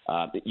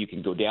 that you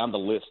can go down the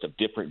list of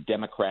different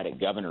Democratic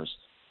governors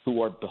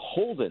who are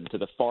beholden to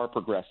the far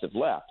progressive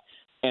left.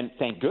 And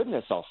thank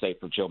goodness, I'll say,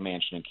 for Joe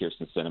Manchin and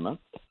Kyrsten Sinema,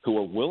 who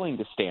are willing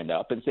to stand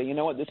up and say, you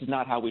know what, this is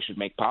not how we should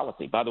make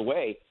policy. By the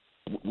way,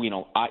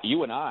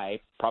 you and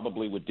I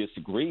probably would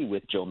disagree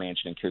with Joe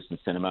Manchin and Kyrsten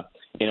Sinema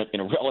in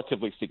a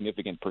relatively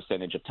significant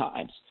percentage of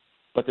times.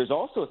 But there's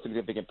also a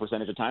significant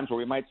percentage of times where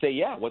we might say,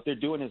 yeah, what they're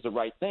doing is the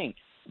right thing.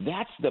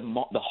 That's the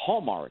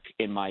hallmark,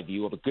 in my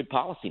view, of a good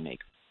policymaker.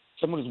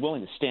 Someone who's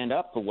willing to stand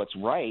up for what's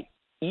right,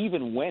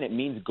 even when it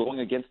means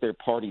going against their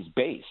party's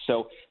base.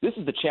 So this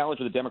is the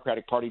challenge of the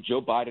Democratic Party.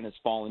 Joe Biden has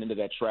fallen into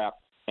that trap,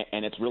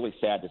 and it's really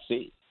sad to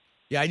see.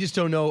 Yeah, I just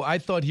don't know. I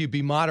thought he'd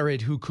be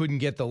moderate who couldn't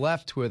get the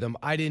left with him.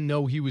 I didn't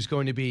know he was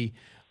going to be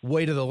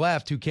way to the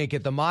left who can't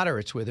get the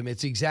moderates with him.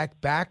 It's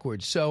exact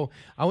backwards. So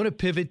I want to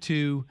pivot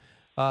to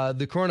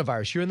the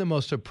coronavirus. You're in the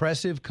most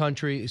oppressive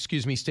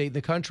state in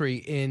the country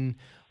in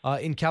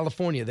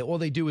California. That all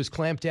they do is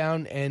clamp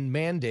down and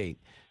mandate.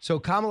 So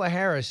Kamala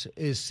Harris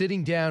is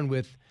sitting down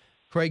with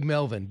Craig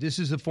Melvin. This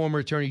is the former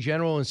attorney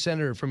general and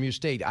senator from your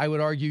state. I would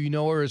argue you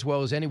know her as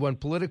well as anyone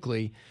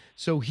politically.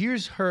 So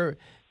here's her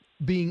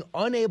being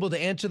unable to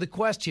answer the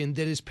question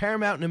that is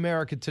paramount in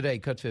America today.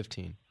 Cut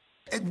 15.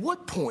 At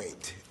what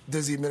point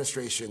does the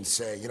administration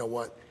say, you know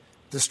what,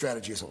 this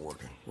strategy isn't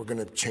working, we're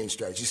going to change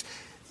strategies?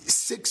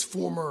 6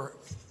 former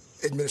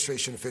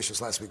administration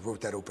officials last week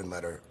wrote that open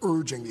letter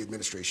urging the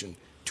administration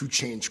to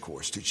change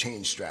course, to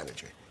change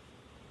strategy.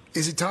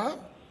 Is it time?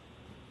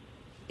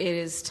 It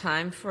is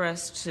time for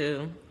us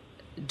to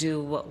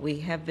do what we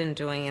have been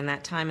doing, and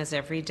that time is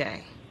every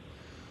day.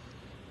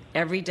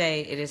 Every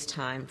day it is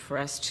time for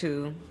us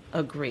to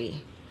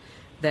agree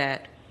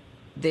that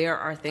there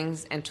are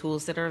things and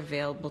tools that are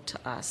available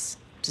to us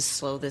to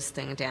slow this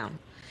thing down.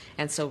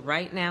 And so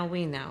right now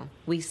we know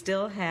we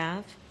still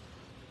have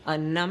a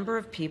number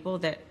of people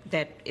that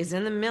is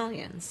in the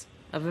millions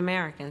of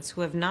Americans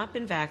who have not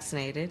been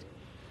vaccinated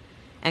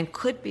and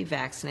could be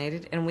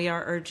vaccinated, and we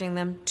are urging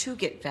them to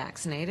get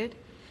vaccinated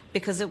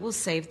because it will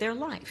save their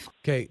life.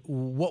 Okay,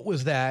 what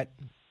was that?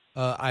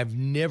 I've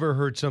never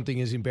heard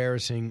something as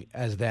embarrassing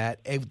as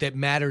that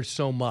matters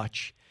so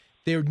much.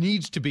 There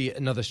needs to be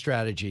another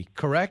strategy,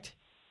 correct?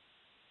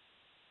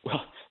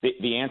 Well,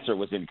 the answer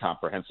was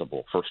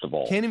incomprehensible, first of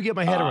all. Can't even get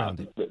my head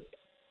around it.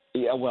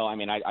 Yeah, well, I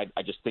mean, I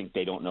just think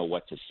they don't know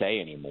what to say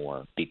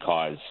anymore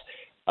because,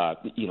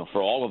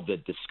 for all of the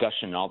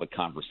discussion and all the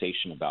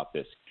conversation about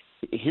this,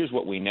 here's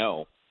what we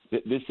know.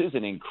 This is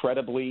an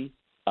incredibly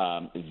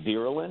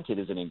virulent, it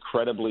is an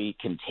incredibly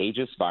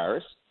contagious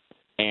virus.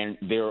 And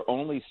there are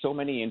only so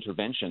many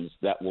interventions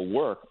that will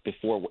work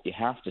before what you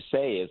have to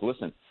say is,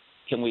 listen,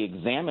 can we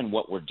examine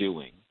what we're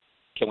doing?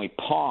 Can we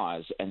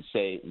pause and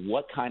say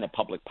what kind of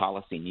public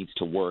policy needs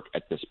to work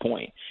at this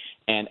point?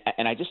 And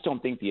I just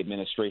don't think the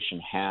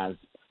administration has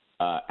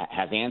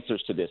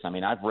answers to this. I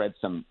mean, I've read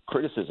some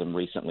criticism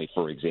recently,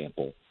 for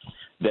example,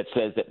 that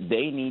says that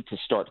they need to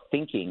start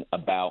thinking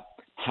about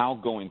how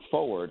going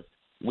forward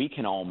we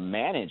can all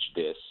manage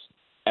this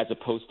as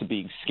opposed to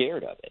being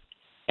scared of it.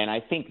 And I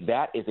think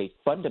that is a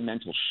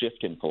fundamental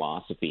shift in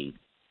philosophy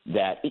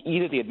that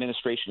either the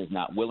administration is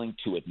not willing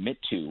to admit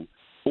to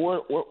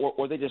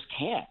or they just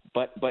can't.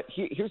 But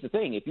here's the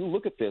thing. If you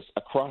look at this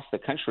across the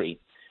country,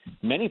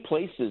 many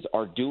places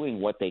are doing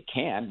what they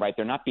can, right?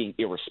 They're not being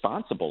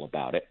irresponsible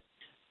about it.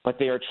 but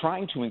they are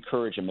trying to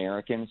encourage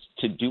Americans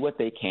to do what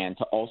they can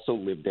to also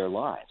live their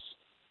lives.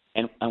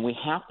 And we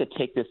have to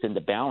take this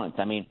into balance.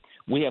 I mean,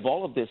 we have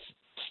all of this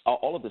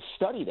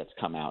study that's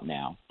come out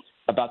now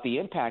about the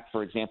impact,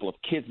 for example, of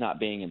kids not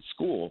being in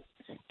school.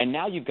 And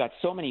now you've got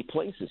so many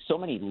places, so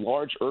many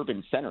large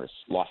urban centers,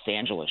 Los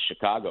Angeles,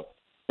 Chicago,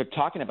 they're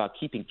talking about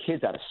keeping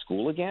kids out of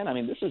school again. I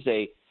mean, this is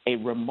a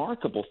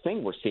remarkable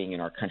thing we're seeing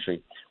in our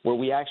country where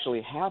we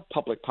actually have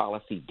public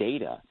policy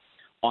data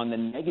on the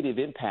negative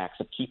impacts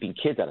of keeping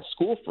kids out of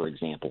school, for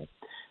example.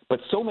 But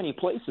so many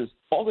places,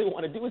 all they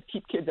want to do is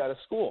keep kids out of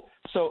school.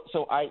 So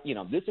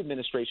this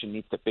administration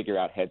needs to figure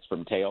out heads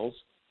from tails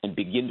and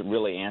begin to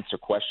really answer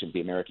questions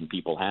the American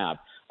people have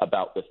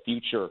about the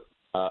future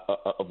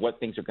of what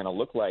things are going to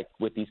look like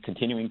with these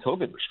continuing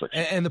COVID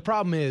restrictions. And the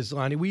problem is,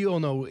 Lonnie, we all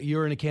know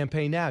you're in a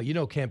campaign now. You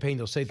know, campaign,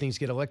 they'll say things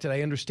get elected.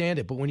 I understand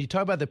it. But when you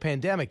talk about the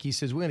pandemic, he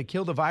says we're going to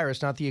kill the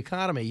virus, not the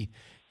economy.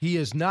 He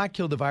has not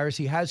killed the virus.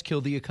 He has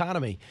killed the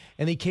economy.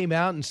 And he came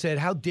out and said,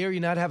 how dare you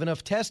not have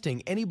enough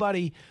testing?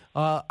 Anybody,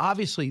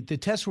 obviously, the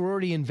tests were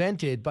already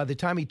invented by the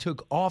time he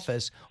took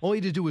office. All he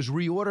had to do was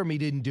reorder them. He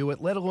didn't do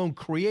it, let alone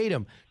create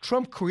them.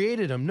 Trump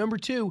created them. Number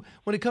two,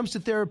 when it comes to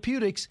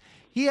therapeutics,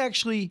 he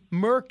actually,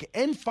 Merck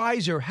and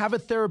Pfizer have a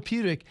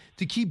therapeutic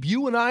to keep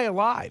you and I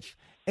alive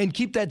and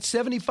keep that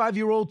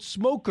 75-year-old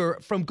smoker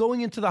from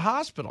going into the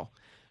hospital.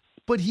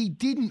 But he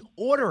didn't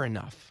order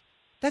enough.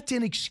 That's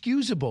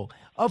inexcusable.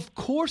 Of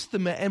course,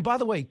 and by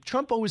the way,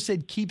 Trump always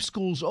said keep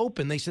schools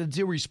open. They said it's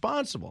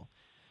irresponsible.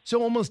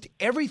 So almost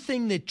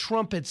everything that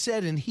Trump had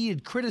said and he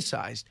had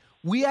criticized,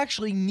 we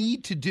actually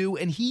need to do,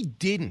 and he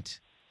didn't.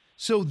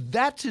 So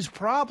that's his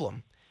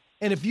problem.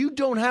 And if you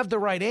don't have the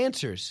right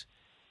answers,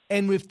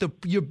 and if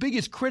your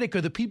biggest critic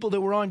are the people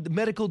that were on the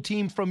medical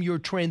team from your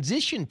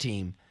transition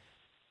team,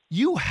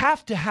 you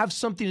have to have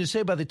something to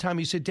say by the time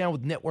you sit down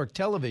with network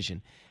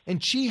television.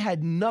 And she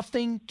had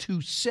nothing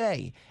to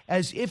say,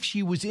 as if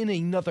she was in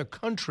another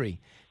country.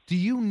 Do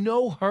you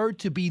know her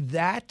to be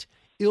that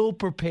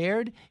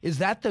ill-prepared? Is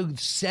that the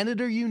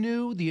senator you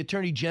knew, the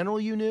attorney general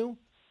you knew?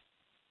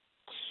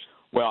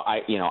 Well,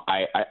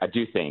 I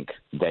do think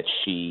that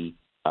she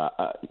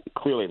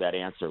clearly that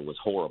answer was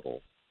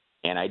horrible.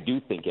 And I do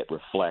think it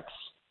reflects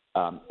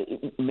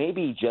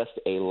maybe just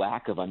a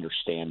lack of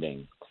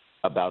understanding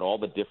about all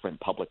the different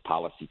public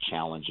policy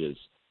challenges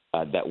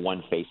that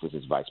one faces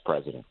as vice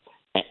president.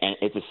 And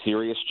it's a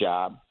serious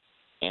job,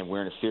 and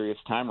we're in a serious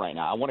time right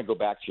now. I want to go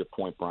back to your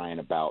point, Brian,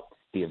 about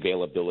the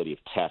availability of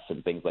tests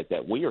and things like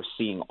that. We are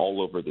seeing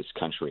all over this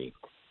country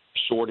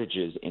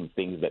shortages in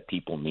things that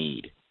people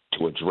need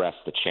to address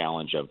the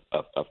challenge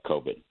of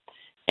COVID.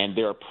 And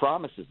there are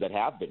promises that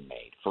have been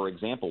made. For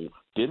example,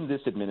 didn't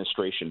this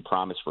administration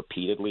promise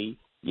repeatedly,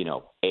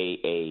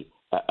 a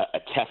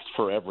test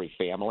for every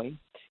family?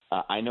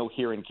 I know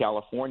here in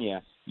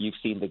California, you've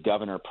seen the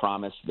governor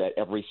promise that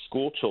every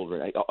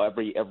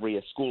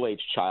every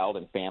school-age child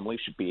and family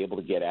should be able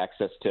to get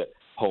access to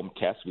home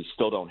tests. We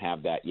still don't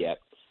have that yet.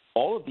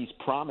 All of these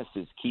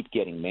promises keep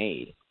getting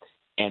made,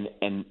 and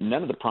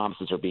none of the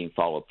promises are being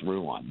followed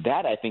through on.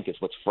 That, I think, is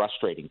what's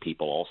frustrating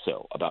people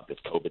also about this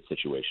COVID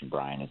situation,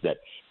 Brian, is that,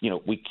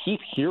 we keep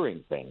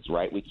hearing things,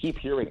 right? We keep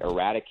hearing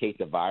eradicate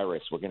the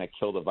virus. We're going to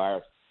kill the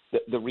virus.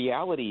 The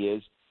reality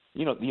is,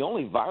 the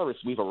only virus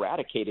we've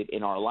eradicated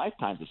in our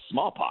lifetimes is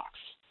smallpox,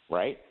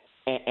 right?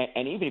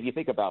 And even if you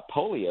think about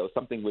polio,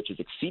 something which is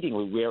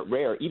exceedingly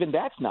rare, even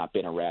that's not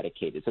been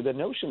eradicated. So the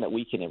notion that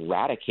we can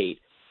eradicate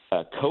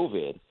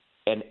COVID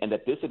and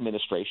that this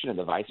administration and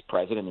the vice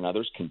president and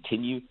others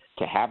continue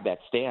to have that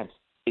stance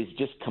is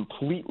just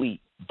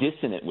completely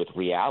dissonant with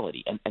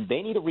reality. And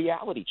they need a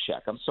reality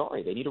check. I'm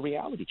sorry. They need a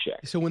reality check.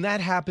 So when that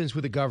happens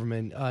with the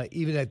government,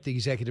 even at the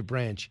executive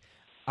branch,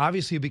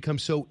 obviously, it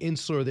becomes so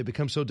insular, they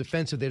become so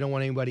defensive, they don't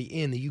want anybody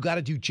in, that you got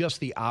to do just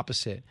the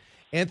opposite.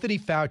 Anthony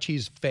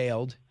Fauci's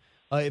failed.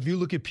 If you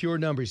look at pure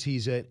numbers,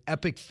 he's an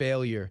epic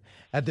failure.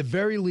 At the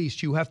very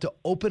least, you have to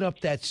open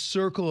up that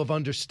circle of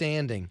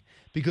understanding,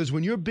 because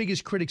when your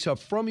biggest critics are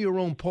from your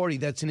own party,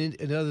 that's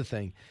another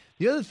thing.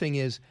 The other thing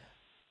is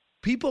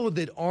people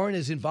that aren't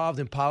as involved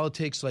in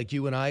politics like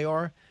you and I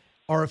are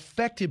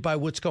affected by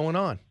what's going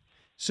on.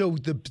 So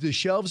the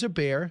shelves are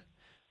bare.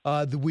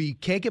 We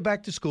can't get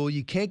back to school.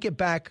 You can't get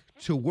back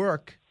to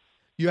work.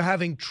 You're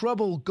having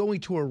trouble going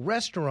to a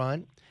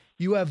restaurant.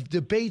 You have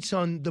debates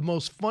on the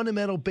most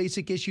fundamental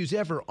basic issues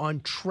ever,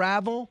 on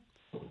travel,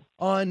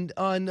 on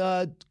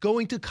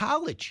going to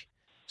college.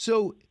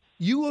 So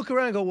you look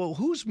around and go, well,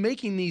 who's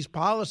making these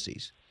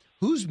policies?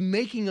 Who's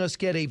making us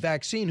get a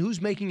vaccine? Who's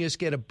making us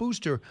get a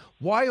booster?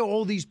 Why are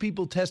all these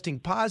people testing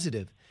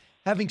positive?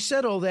 Having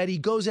said all that, he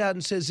goes out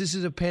and says this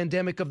is a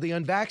pandemic of the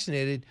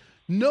unvaccinated,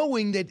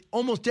 knowing that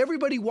almost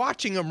everybody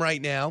watching him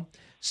right now,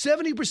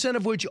 70%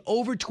 of which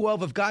over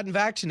 12 have gotten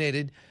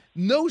vaccinated,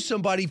 know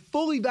somebody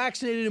fully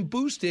vaccinated and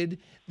boosted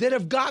that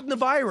have gotten the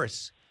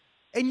virus.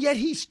 And yet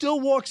he still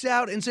walks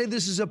out and say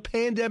this is a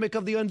pandemic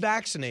of the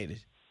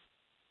unvaccinated.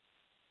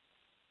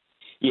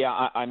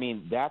 Yeah, I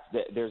mean,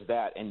 there's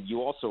that. And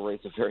you also raise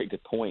a very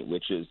good point,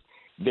 which is,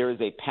 there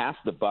is a pass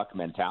the buck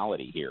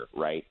mentality here,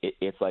 right?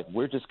 It's like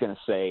we're just going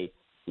to say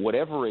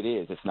whatever it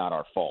is, it's not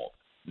our fault.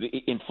 This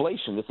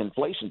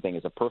inflation thing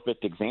is a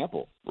perfect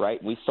example,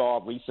 right? We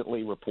saw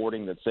recently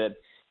reporting that said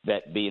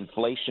that the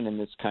inflation in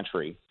this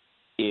country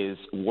is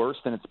worse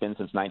than it's been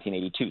since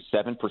 1982,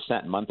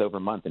 7% month over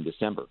month in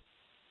December.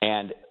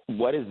 And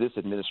what is this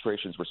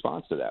administration's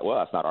response to that? Well,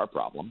 that's not our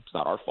problem. It's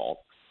not our fault.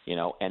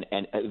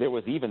 And there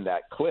was even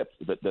that clip,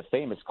 the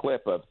famous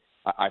clip of,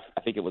 I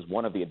think it was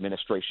one of the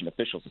administration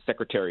officials, the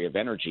Secretary of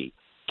Energy,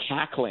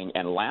 cackling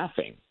and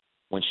laughing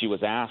when she was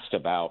asked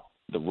about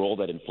the role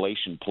that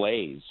inflation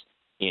plays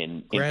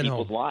in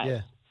people's lives.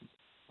 Yeah.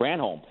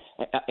 Granholm.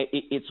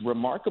 It's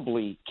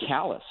remarkably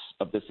callous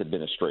of this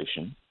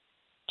administration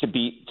to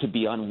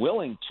be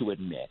unwilling to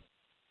admit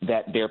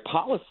that their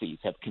policies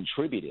have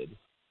contributed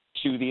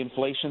to the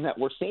inflation that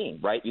we're seeing,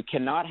 right? You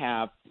cannot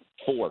have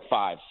 $4,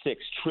 $5, $6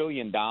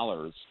 trillion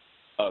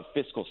of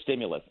fiscal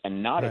stimulus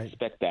and not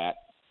expect that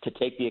to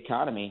take the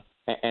economy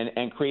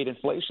and create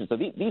inflation. So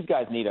these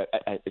guys need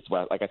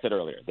like I said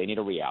earlier, they need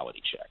a reality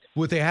check.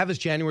 What they have is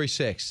January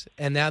 6th,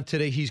 and now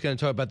today he's going to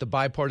talk about the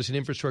bipartisan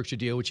infrastructure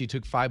deal, which he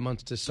took 5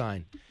 months to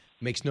sign.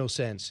 Makes no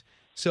sense.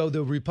 So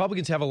the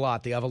Republicans have a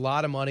lot. They have a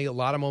lot of money, a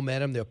lot of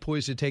momentum. They're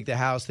poised to take the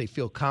House. They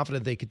feel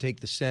confident they could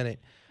take the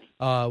Senate.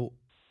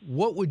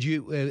 What would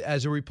you,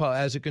 as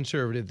a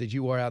conservative that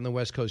you are out on the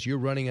West Coast, you're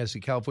running as the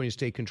California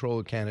State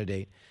Controller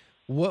candidate,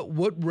 what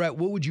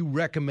would you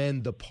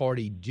recommend the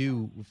party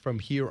do from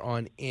here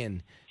on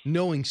in,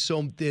 knowing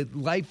that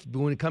life,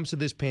 when it comes to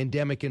this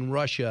pandemic in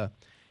Russia,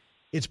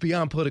 it's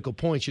beyond political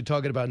points. You're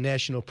talking about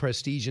national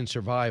prestige and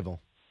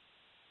survival.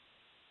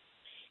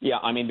 Yeah,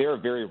 I mean, there are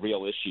very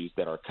real issues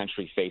that our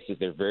country faces.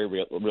 There are very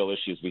real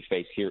issues we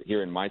face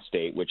here in my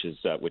state, which is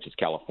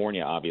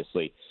California,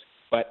 obviously.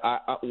 But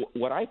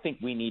what I think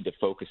we need to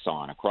focus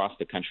on across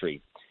the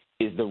country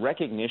is the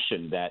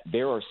recognition that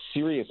there are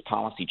serious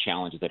policy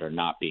challenges that are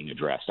not being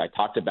addressed. I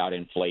talked about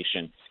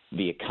inflation,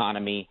 the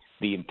economy,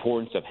 the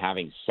importance of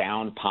having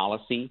sound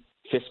policy,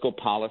 fiscal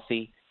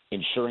policy,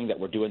 ensuring that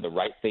we're doing the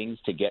right things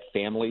to get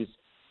families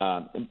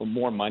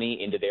more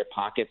money into their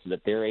pockets so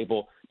that they're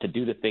able to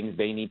do the things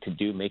they need to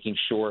do, making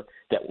sure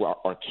that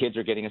our kids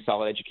are getting a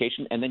solid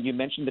education. And then you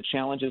mentioned the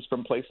challenges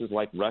from places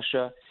like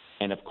Russia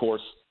and, of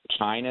course,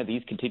 China.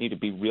 These continue to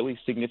be really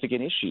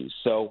significant issues.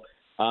 So,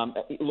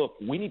 look,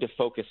 we need to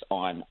focus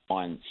on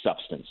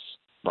substance,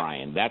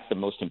 Brian. That's the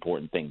most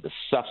important thing, the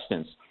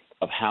substance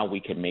of how we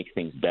can make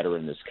things better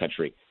in this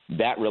country.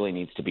 That really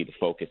needs to be the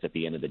focus at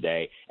the end of the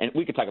day. And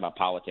we could talk about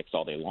politics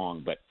all day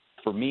long, but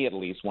for me, at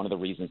least, one of the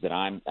reasons that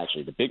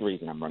the big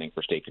reason I'm running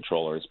for state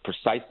controller is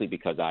precisely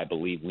because I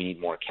believe we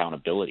need more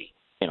accountability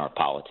in our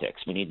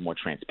politics. We need more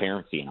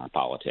transparency in our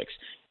politics.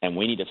 And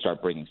we need to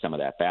start bringing some of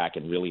that back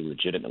and really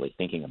legitimately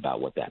thinking about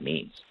what that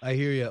means. I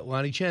hear you.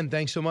 Lonnie Chen,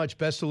 thanks so much.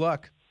 Best of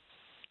luck.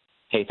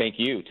 Hey, thank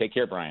you. Take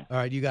care, Brian. All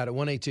right, you got it.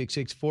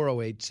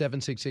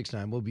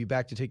 1-866-408-7669. We'll be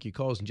back to take your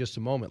calls in just a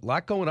moment. A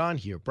lot going on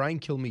here. Brian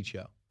Kilmeade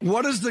Show.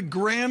 What is the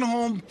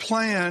Granholm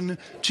plan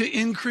to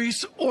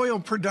increase oil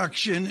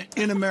production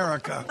in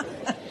America?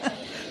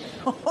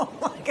 Oh,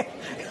 my God.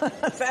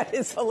 That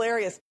is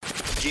hilarious.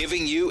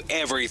 Giving you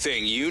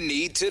everything you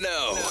need to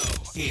know.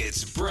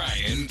 It's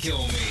Brian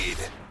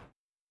Kilmeade.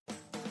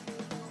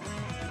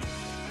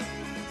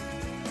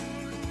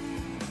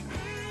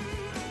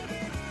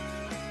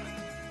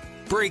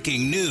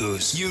 Breaking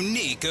news,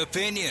 unique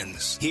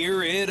opinions.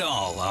 Hear it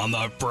all on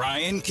the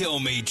Brian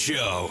Kilmeade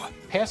Show.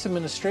 Past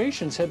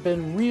administrations have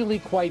been really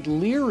quite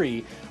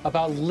leery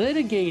about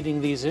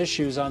litigating these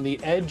issues on the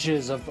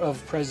edges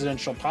of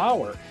presidential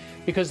power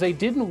because they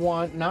didn't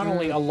want not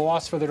only a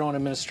loss for their own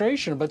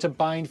administration, but to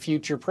bind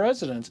future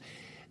presidents.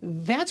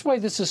 That's why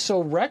this is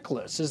so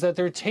reckless, is that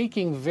they're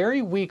taking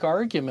very weak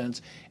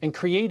arguments and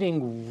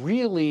creating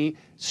really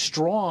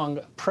strong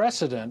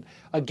precedent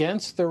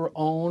against their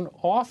own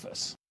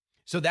office.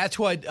 So that's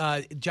what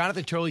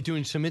Jonathan Turley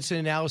doing some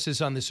incident analysis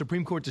on the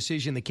Supreme Court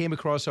decision that came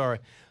across our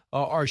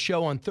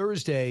show on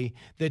Thursday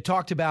that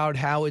talked about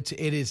how it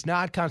is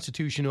not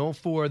constitutional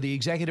for the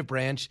executive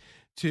branch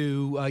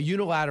to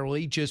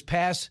unilaterally just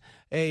pass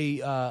a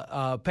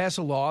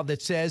law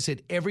that says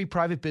that every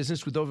private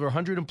business with over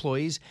 100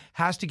 employees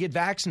has to get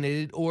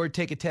vaccinated or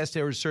take a test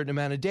every certain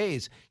amount of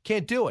days.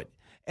 Can't do it.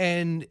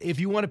 And if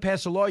you want to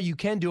pass a law, you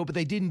can do it, but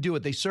they didn't do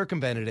it. They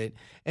circumvented it.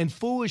 And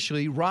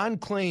foolishly, Ron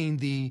Klain,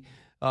 the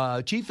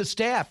chief of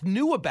staff,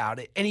 knew about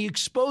it, and he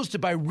exposed it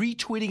by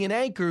retweeting an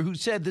anchor who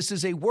said this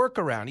is a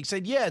workaround. He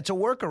said, yeah, it's a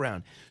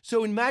workaround.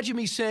 So imagine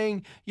me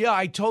saying, yeah,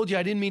 I told you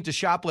I didn't mean to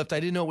shoplift.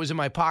 I didn't know it was in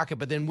my pocket,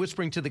 but then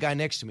whispering to the guy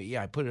next to me,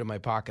 yeah, I put it in my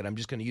pocket. I'm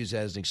just going to use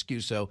that as an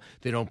excuse so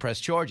they don't press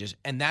charges.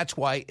 And that's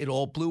why it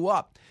all blew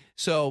up.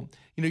 So,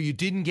 you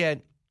didn't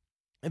get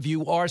if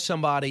you are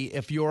somebody,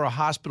 if you're a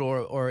hospital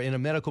or in a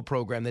medical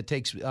program that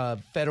takes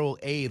federal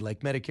aid like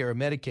Medicare or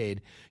Medicaid,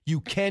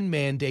 you can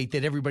mandate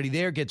that everybody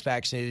there gets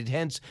vaccinated.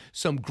 Hence,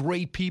 some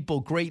great people,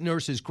 great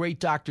nurses, great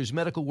doctors,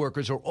 medical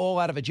workers are all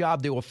out of a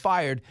job. They were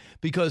fired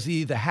because they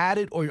either had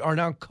it or are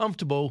not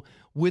comfortable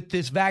with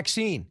this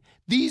vaccine.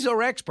 These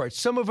are experts.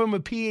 Some of them are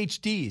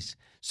PhDs.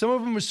 Some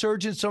of them are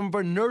surgeons. Some of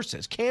them are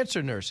nurses,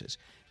 cancer nurses.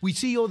 We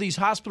see all these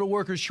hospital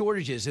worker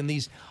shortages and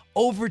these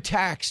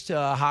overtaxed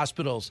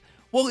hospitals.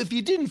 Well, if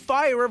you didn't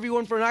fire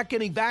everyone for not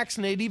getting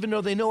vaccinated, even though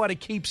they know how to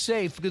keep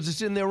safe because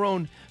it's in their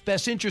own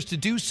best interest to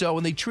do so,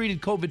 and they treated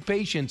COVID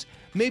patients,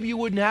 maybe you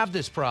wouldn't have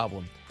this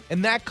problem.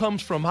 And that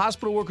comes from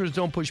hospital workers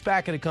don't push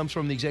back, and it comes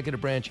from the executive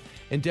branch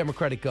and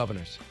Democratic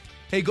governors.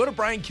 Hey, go to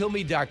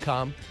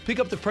BrianKilmeade.com, pick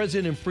up The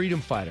President and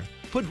Freedom Fighter.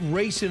 Put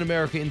race in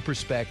America in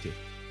perspective.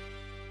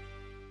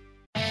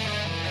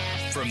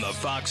 From the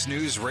Fox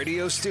News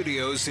radio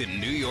studios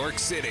in New York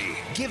City,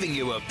 giving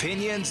you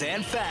opinions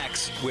and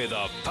facts with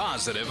a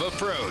positive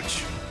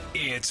approach.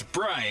 It's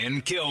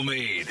Brian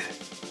Kilmeade.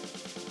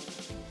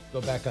 Go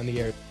back on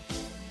the air.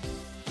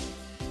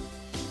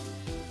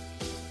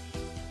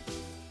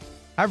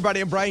 Hi, everybody.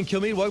 I'm Brian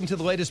Kilmeade. Welcome to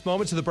the latest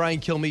moments of the Brian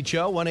Kilmeade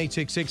Show.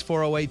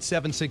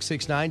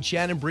 1-866-408-7669.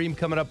 Shannon Bream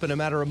coming up in a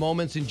matter of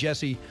moments, and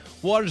Jesse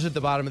Waters at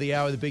the bottom of the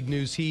hour. The big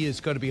news, he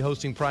is going to be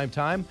hosting Prime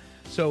Time.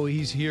 So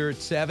he's here at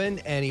 7,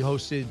 and he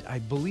hosted, I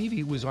believe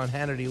he was on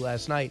Hannity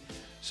last night.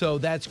 So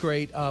that's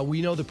great.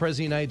 We know the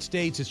President of the United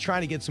States is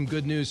trying to get some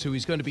good news, so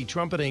he's going to be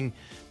trumpeting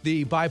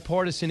the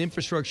bipartisan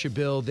infrastructure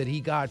bill that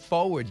he got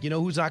forward. You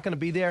know who's not going to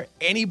be there?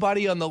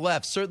 Anybody on the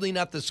left, certainly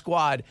not the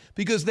squad,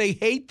 because they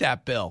hate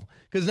that bill,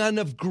 because not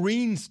enough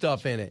green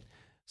stuff in it.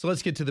 So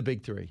let's get to the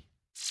big three.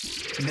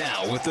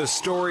 Now, with the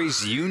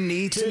stories you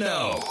need to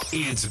know,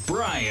 it's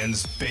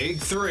Brian's Big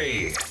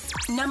Three.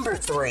 Number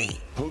 3.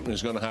 Putin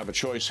is going to have a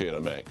choice here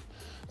to make.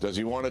 Does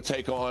he want to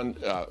take on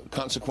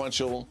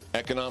consequential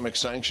economic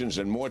sanctions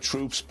and more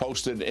troops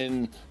posted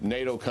in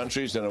NATO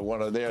countries than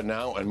what are there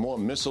now, and more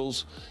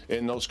missiles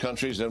in those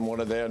countries than what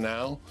are there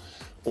now?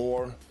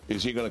 Or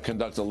is he going to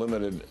conduct a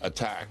limited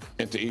attack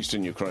into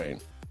eastern Ukraine?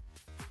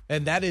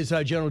 And that is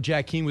General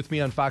Jack Keane with me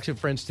on Fox and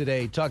Friends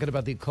today, talking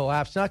about the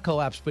not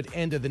collapse, but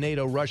end of the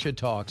NATO-Russia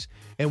talks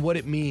and what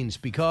it means,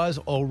 because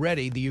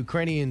already the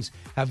Ukrainians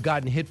have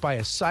gotten hit by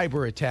a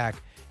cyber attack.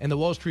 And the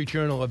Wall Street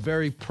Journal, a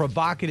very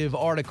provocative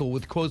article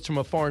with quotes from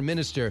a foreign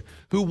minister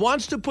who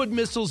wants to put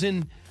missiles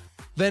in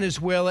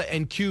Venezuela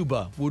and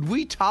Cuba. Would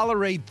we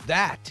tolerate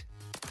that?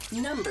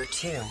 Number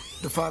 2.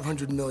 The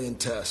 500 million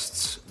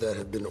tests that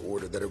have been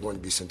ordered that are going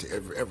to be sent to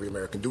every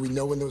American, do we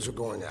know when those are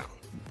going out?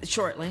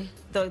 Shortly.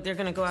 They're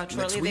going to go out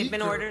shortly. Next week,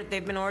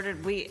 They've been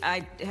ordered.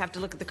 I have to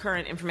look at the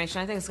current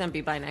information. I think it's going to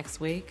be by next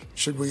week.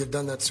 Should we have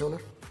done that sooner?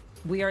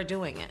 We are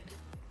doing it.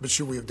 But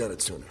should we have done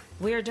it sooner?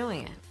 We are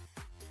doing it.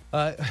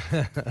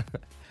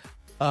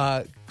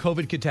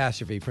 COVID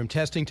catastrophe, from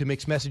testing to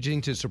mixed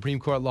messaging to Supreme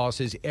Court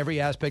losses, every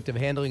aspect of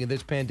handling of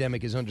this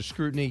pandemic is under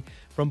scrutiny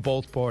from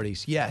both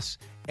parties. Yes,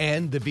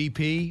 and the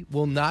VP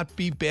will not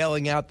be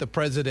bailing out the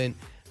president.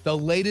 The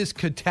latest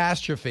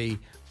catastrophe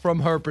from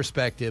her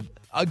perspective,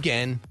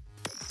 again.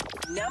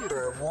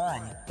 Number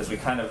 1. As we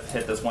kind of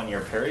hit this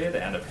 1-year period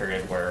and a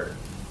period where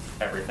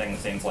everything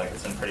seems like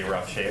it's in pretty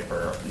rough shape,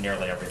 or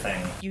nearly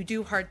everything. You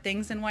do hard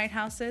things in White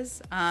Houses.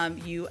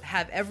 You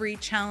have every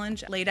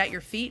challenge laid at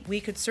your feet.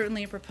 We could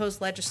certainly propose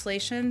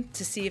legislation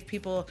to see if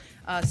people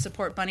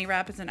support bunny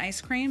rabbits and ice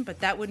cream, but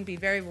that wouldn't be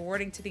very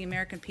rewarding to the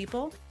American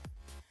people.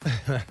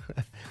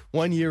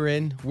 1 year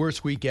in,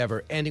 worst week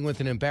ever, ending with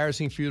an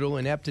embarrassing, futile,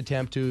 inept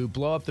attempt to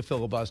blow up the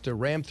filibuster,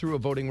 ram through a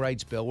voting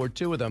rights bill, or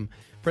two of them.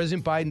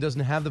 President Biden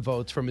doesn't have the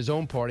votes from his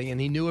own party,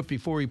 and he knew it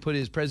before he put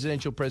his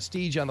presidential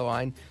prestige on the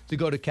line to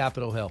go to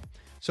Capitol Hill.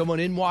 Someone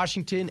in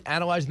Washington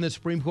analyzing the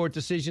Supreme Court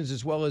decisions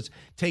as well as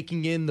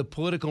taking in the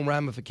political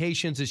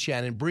ramifications is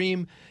Shannon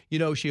Bream. You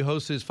know, she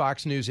hosts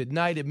Fox News at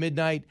night, at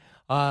midnight,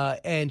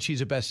 and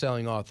she's a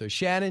best-selling author.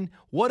 Shannon,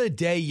 what a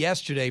day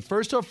yesterday.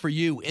 First off, for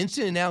you,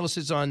 instant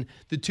analysis on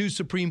the two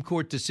Supreme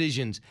Court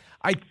decisions.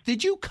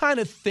 Did you kind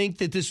of think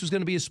that this was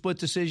going to be a split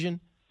decision?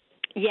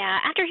 Yeah,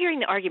 after hearing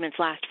the arguments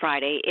last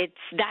Friday,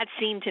 that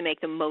seemed to make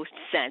the most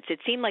sense. It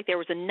seemed like there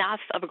was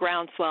enough of a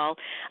groundswell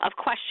of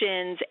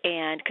questions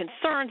and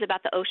concerns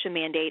about the OSHA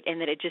mandate,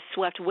 and that it just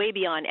swept way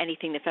beyond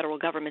anything the federal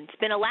government's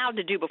been allowed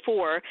to do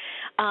before,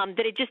 that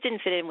it just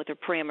didn't fit in with the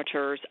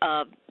parameters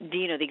of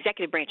the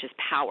executive branch's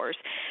powers.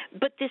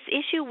 But this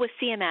issue with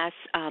CMS,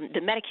 the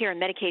Medicare and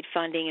Medicaid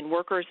funding, and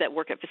workers that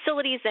work at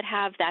facilities that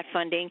have that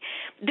funding,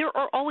 there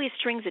are always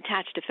strings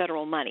attached to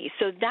federal money.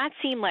 So that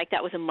seemed like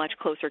that was a much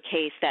closer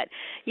case that,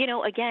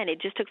 again, it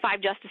just took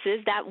 5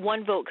 justices. That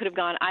one vote could have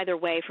gone either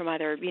way from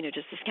either,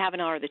 Justice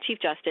Kavanaugh or the Chief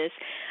Justice.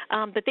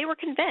 But they were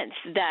convinced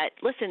that,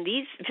 listen,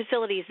 these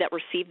facilities that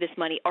receive this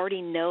money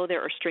already know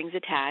there are strings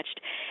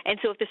attached. And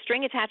so if the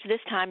string attached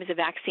this time is a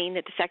vaccine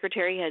that the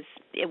Secretary has,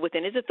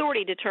 within his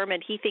authority,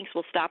 determined he thinks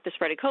will stop the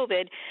spread of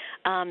COVID,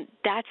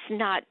 that's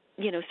not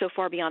so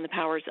far beyond the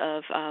powers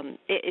of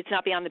it's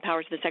not beyond the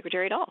powers of the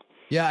secretary at all.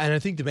 Yeah, and I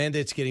think the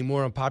mandate's getting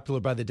more unpopular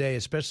by the day,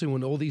 especially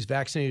when all these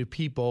vaccinated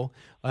people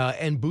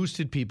and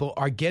boosted people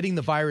are getting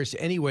the virus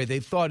anyway. They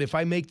thought, if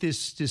I make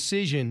this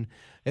decision,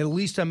 at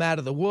least I'm out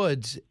of the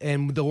woods.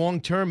 And the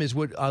long term is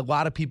what a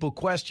lot of people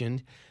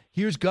questioned.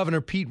 Here's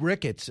Governor Pete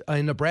Ricketts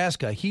in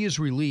Nebraska. He is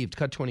relieved.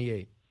 Cut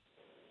 28.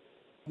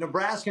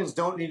 Nebraskans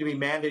don't need to be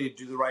mandated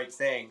to do the right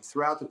thing.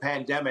 Throughout the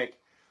pandemic,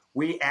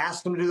 we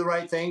asked them to do the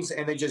right things,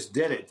 and they just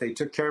did it. They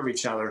took care of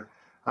each other.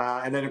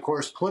 And then, of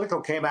course, Politico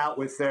came out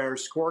with their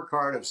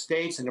scorecard of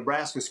states, and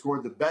Nebraska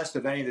scored the best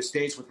of any of the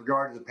states with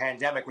regard to the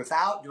pandemic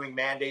without doing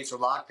mandates or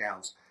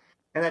lockdowns.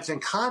 And that's in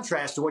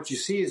contrast to what you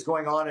see is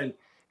going on in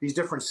these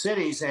different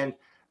cities. And,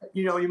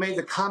 you made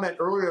the comment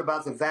earlier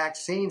about the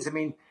vaccines. I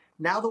mean,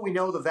 now that we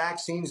know the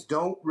vaccines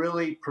don't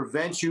really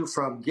prevent you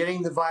from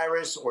getting the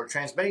virus or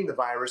transmitting the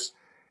virus,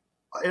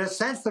 in a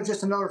sense, they're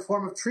just another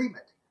form of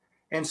treatment.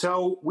 And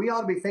so we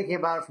ought to be thinking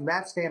about it from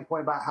that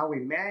standpoint about how we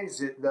manage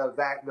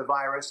the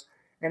virus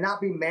and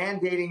not be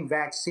mandating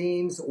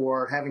vaccines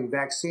or having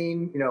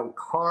vaccine,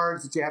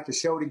 cards that you have to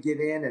show to get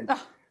in and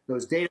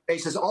those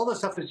databases. All this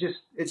stuff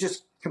it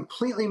just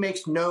completely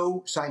makes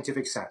no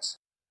scientific sense.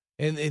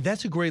 And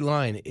that's a great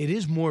line. It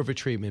is more of a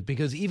treatment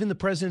because even the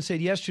president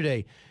said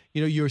yesterday,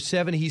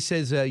 he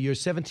says you're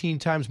 17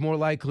 times more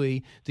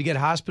likely to get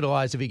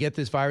hospitalized if you get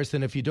this virus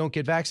than if you don't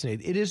get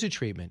vaccinated. It is a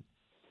treatment.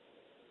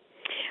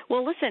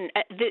 Well, listen,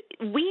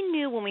 we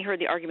knew when we heard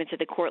the arguments at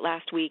the court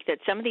last week that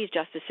some of these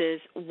justices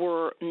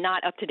were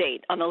not up to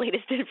date on the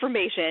latest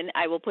information,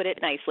 I will put it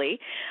nicely,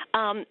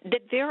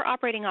 that they're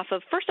operating off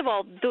of, first of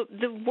all,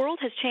 the world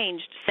has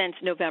changed since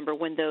November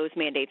when those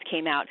mandates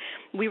came out.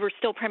 We were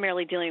still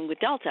primarily dealing with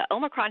Delta.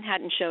 Omicron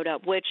hadn't showed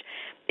up, which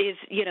is,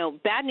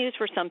 bad news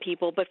for some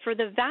people, but for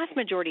the vast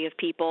majority of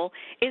people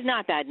is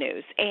not bad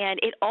news. And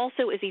it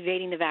also is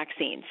evading the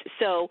vaccines.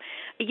 So,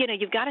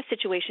 you've got a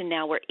situation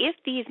now where if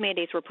these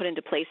mandates were put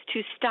into place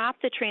to stop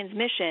the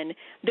transmission,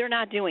 they're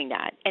not doing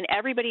that. And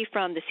everybody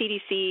from the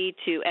CDC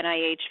to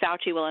NIH,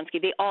 Fauci, Walensky,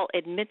 they all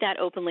admit that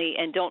openly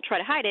and don't try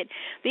to hide it.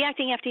 The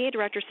acting FDA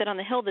director said on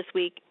the Hill this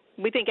week,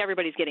 we think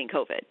everybody's getting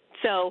COVID.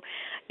 So,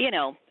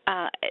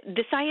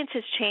 the science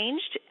has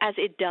changed. As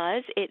it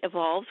does, it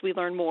evolves. We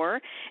learn more.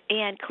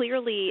 And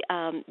clearly,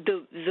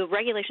 the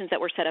regulations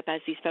that were set up as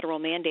these federal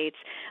mandates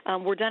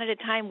were done at a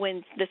time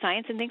when the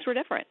science and things were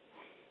different.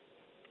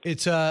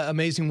 It's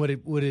amazing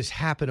what has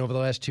happened over the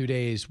last 2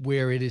 days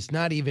where it is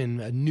not even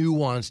a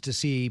nuance to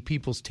see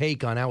people's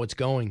take on how it's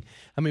going.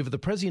 I mean, for the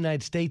President of the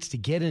United States to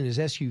get in his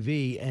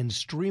SUV and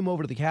stream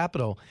over to the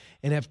Capitol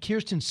and have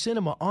Kyrsten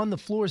Sinema on the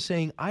floor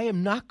saying, I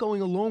am not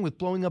going along with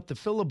blowing up the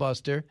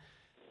filibuster.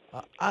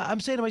 I'm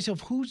saying to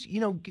myself,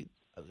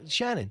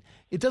 Shannon,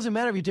 it doesn't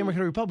matter if you're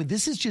Democrat or Republican.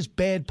 This is just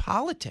bad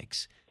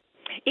politics.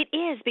 It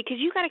is, because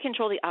you've got to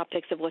control the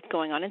optics of what's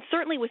going on, and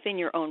certainly within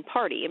your own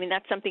party. I mean,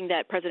 that's something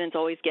that presidents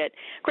always get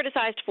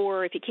criticized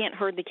for, if you can't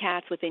herd the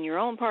cats within your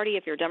own party,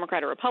 if you're a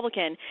Democrat or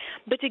Republican.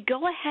 But to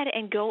go ahead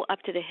and go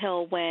up to the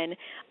Hill when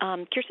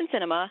Kyrsten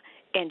Sinema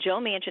and Joe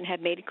Manchin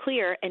had made it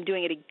clear, and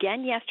doing it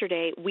again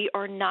yesterday, we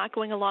are not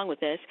going along with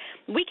this.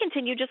 We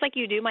continue, just like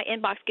you do. My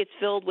inbox gets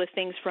filled with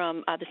things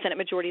from the Senate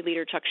Majority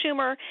Leader Chuck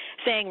Schumer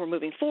saying we're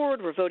moving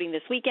forward, we're voting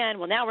this weekend.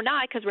 Well, now we're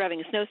not because we're having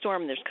a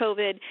snowstorm and there's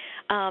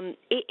COVID.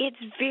 It's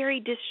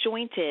very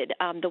disjointed.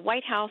 The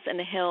White House and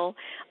the Hill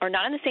are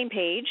not on the same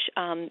page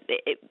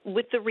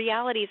with the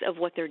realities of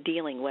what they're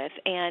dealing with.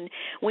 And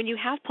when you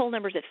have poll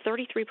numbers at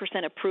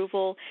 33%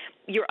 approval,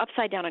 you're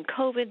upside down on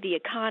COVID, the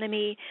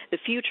economy, the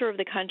future of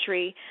the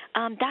country.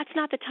 That's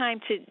not the time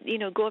to,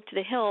 go up to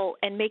the Hill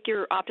and make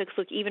your optics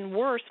look even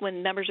worse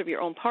when members of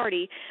your own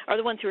party are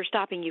the ones who are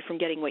stopping you from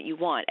getting what you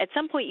want. At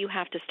some point, you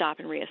have to stop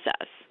and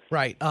reassess.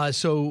 Right.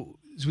 So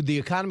the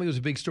economy was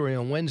a big story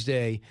on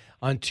Wednesday.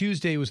 On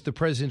Tuesday was the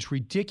president's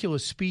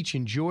ridiculous speech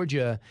in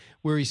Georgia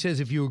where he says,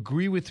 if you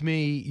agree with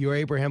me, you're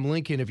Abraham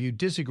Lincoln. If you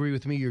disagree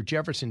with me, you're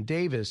Jefferson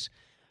Davis.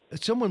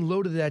 Someone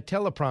loaded that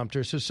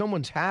teleprompter, so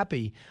someone's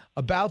happy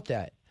about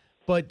that.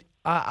 But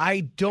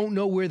I don't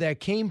know where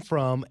that came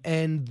from,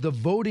 and the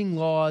voting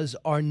laws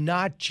are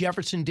not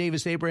Jefferson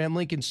Davis, Abraham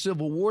Lincoln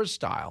Civil War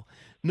style.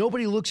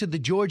 Nobody looks at the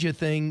Georgia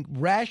thing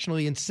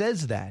rationally and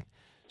says that.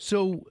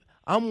 So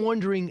I'm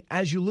wondering,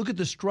 as you look at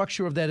the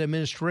structure of that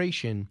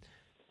administration,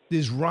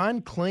 is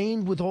Ron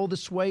Klain with all the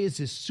sway? Is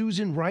this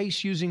Susan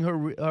Rice using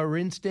her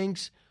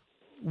instincts?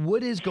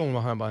 What is going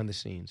on behind the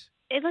scenes?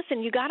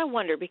 Listen, you got to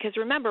wonder, because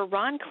remember,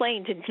 Ron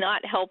Klain did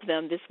not help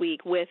them this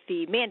week with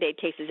the mandate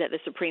cases at the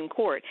Supreme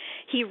Court.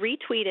 He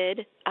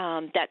retweeted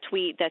that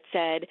tweet that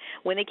said,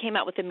 when they came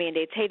out with the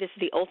mandates, hey, this is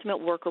the ultimate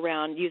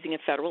workaround using a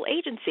federal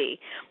agency.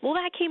 Well,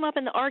 that came up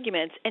in the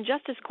arguments, and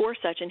Justice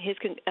Gorsuch in his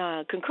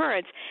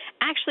concurrence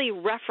actually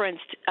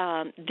referenced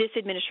this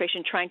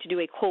administration trying to do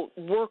a, quote,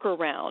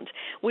 workaround,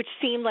 which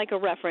seemed like a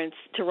reference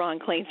to Ron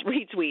Klain's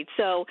retweet.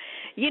 So,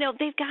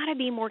 they've got to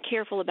be more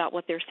careful about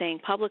what they're saying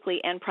publicly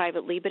and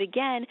privately. But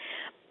again,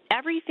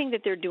 everything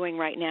that they're doing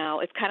right now,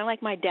 it's kind of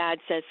like my dad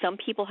says, some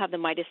people have the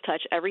Midas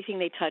touch. Everything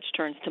they touch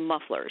turns to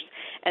mufflers.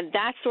 And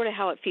that's sort of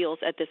how it feels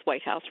at this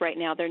White House right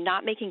now. They're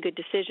not making good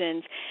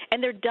decisions,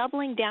 and they're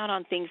doubling down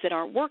on things that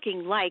aren't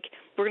working, like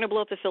we're going to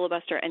blow up the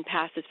filibuster and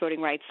pass this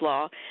voting rights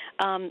law.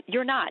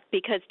 You're not,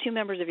 because 2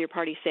 members of your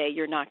party say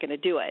you're not going to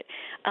do it.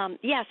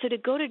 So to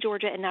go to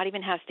Georgia and not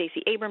even have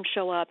Stacey Abrams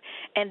show up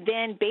and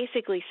then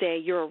basically say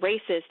you're a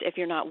racist if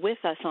you're not with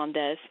us on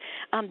this,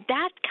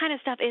 that kind of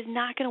stuff is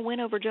not going to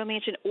win over Joe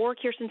Manchin or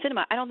Kyrsten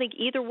Sinema. I don't think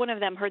either one of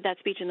them heard that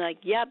speech and like,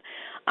 yep,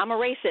 I'm a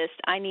racist.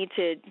 I need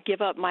to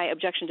give up my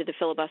objection to the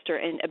filibuster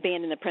and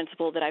abandon the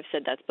principle that I've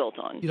said that's built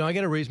on. You know, I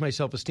got to raise my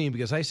self-esteem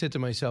because I said to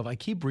myself, I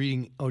keep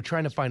reading or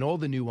trying to find all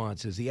the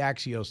nuances, the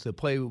axios, the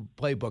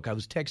playbook. I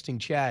was texting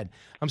Chad.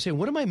 I'm saying,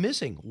 what am I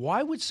missing?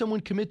 Why would someone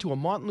commit to a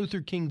Martin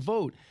Luther King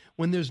vote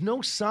when there's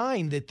no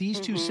sign that these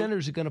 2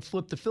 senators are going to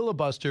flip the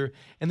filibuster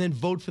and then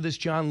vote for this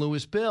John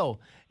Lewis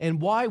bill?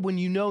 And why, when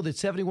you know that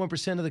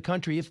 71% of the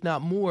country, if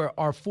not more,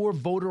 are for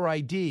voter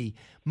ID,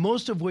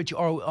 most of which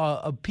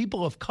are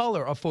people of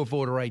color are for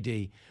voter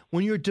ID,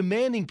 when you're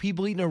demanding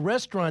people eat in a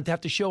restaurant to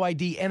have to show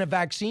ID and a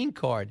vaccine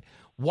card,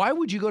 why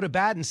would you go to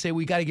bat and say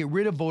we got to get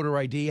rid of voter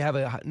ID, have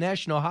a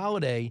national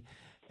holiday,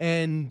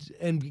 and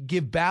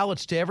give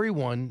ballots to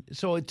everyone?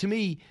 So to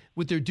me,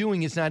 what they're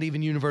doing is not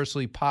even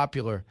universally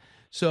popular.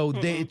 So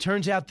it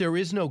turns out there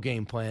is no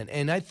game plan.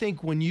 And I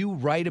think when you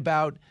write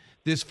about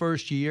this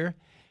first year,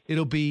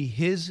 it'll be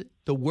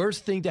the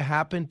worst thing to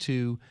happen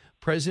to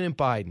President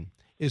Biden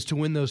is to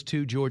win those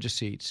 2 Georgia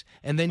seats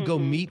and then go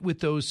meet with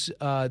those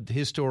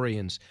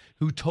historians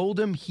who told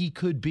him he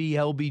could be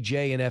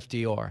LBJ and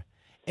FDR.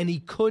 And he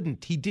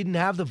couldn't. He didn't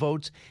have the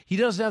votes. He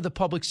doesn't have the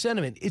public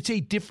sentiment. It's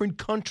a different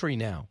country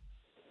now.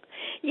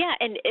 Yeah,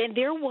 and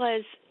there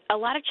was a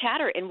lot of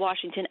chatter in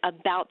Washington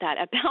about that,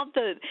 about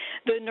the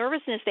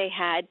nervousness they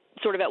had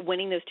sort of at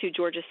winning those 2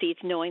 Georgia seats,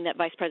 knowing that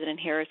Vice President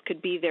Harris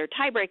could be their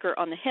tiebreaker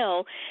on the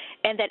Hill,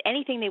 and that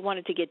anything they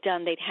wanted to get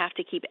done, they'd have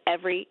to keep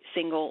every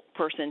single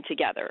person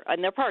together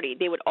in their party.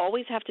 They would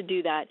always have to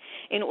do that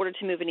in order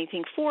to move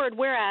anything forward,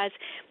 whereas,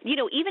 you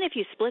know, even if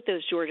you split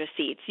those Georgia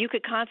seats, you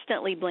could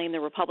constantly blame the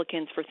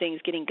Republicans for things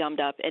getting gummed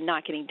up and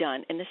not getting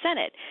done in the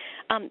Senate.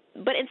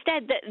 But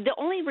instead, the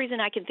only reason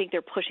I can think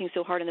they're pushing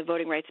so hard in the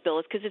voting rights bill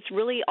is because it's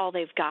really all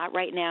they've got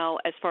right now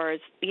as far as,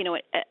 you know,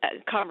 a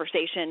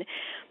conversation.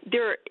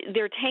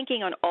 They're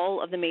tanking on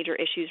all of the major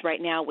issues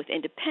right now with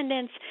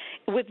independents,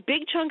 with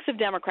big chunks of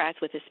Democrats,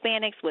 with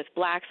Hispanics, with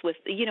blacks, with,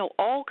 you know,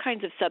 all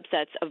kinds of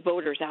subsets of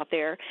voters out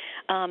there.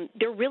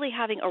 They're really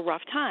having a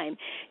rough time.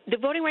 The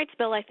voting rights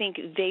bill, I think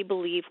they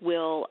believe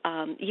will,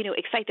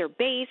 excite their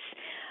base.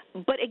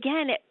 But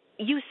again,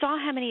 you saw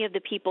how many of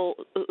the people,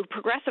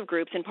 progressive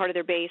groups and part of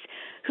their base,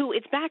 who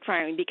it's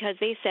backfiring because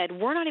they said,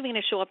 we're not even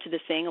going to show up to this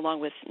thing,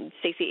 along with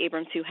Stacey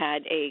Abrams, who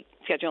had a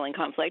scheduling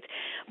conflict.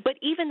 But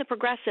even the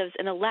progressives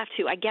and the left,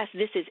 who I guess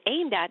this is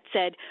aimed at,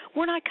 said,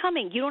 we're not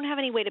coming. You don't have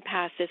any way to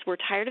pass this. We're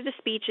tired of the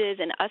speeches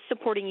and us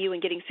supporting you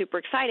and getting super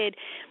excited,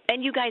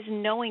 and you guys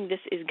knowing this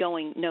is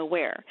going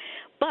nowhere.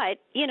 But,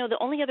 you know, the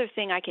only other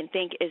thing I can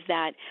think is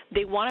that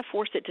they want to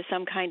force it to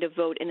some kind of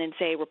vote and then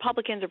say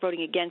Republicans are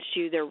voting against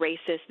you, they're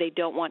racist, they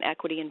don't want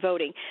equity in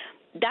voting.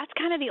 That's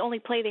kind of the only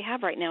play they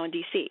have right now in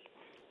D.C.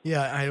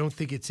 Yeah, I don't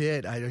think it's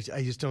it. I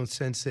just don't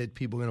sense that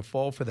people are going to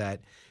fall for that.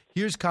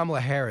 Here's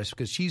Kamala Harris,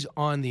 because she's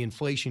on the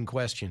inflation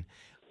question.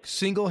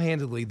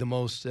 Single-handedly, the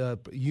most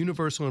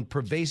universal and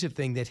pervasive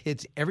thing that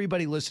hits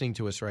everybody listening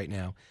to us right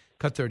now.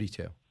 Cut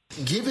 32.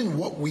 Given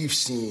what we've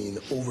seen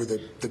over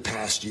the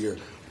past year,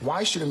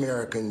 why should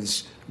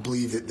Americans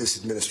believe that this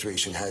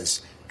administration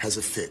has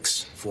a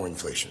fix for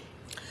inflation?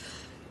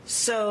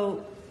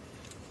 So,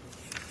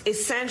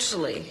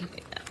 essentially,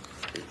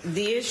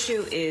 the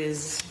issue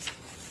is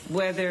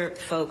whether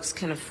folks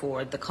can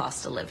afford the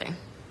cost of living.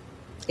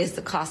 Is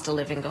the cost of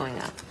living going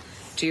up?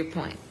 To your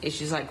point,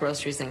 issues like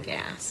groceries and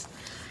gas.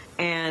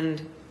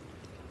 And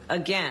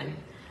again,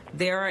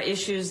 there are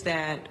issues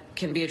that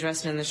can be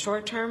addressed in the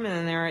short term, and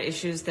then there are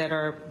issues that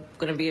are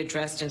going to be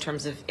addressed in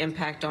terms of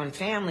impact on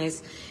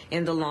families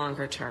in the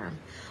longer term.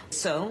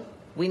 So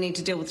we need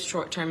to deal with the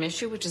short-term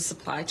issue, which is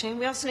supply chain.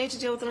 We also need to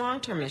deal with the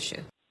long-term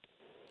issue.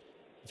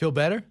 Feel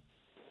better?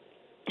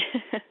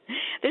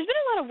 There's been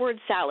a lot of word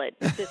salad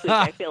this week,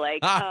 I feel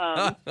like.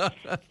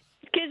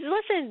 Because,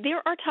 listen,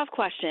 there are tough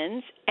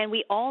questions, and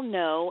we all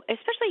know,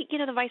 especially, you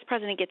know, the vice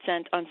president gets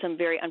sent on some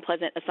very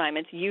unpleasant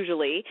assignments,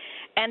 usually,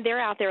 and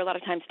they're out there a lot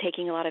of times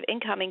taking a lot of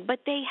incoming, but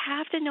they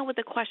have to know what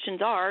the questions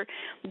are,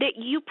 that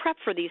you prep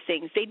for these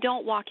things. They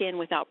don't walk in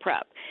without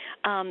prep.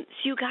 So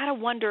you got to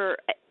wonder,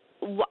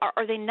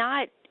 are they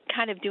not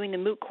kind of doing the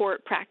moot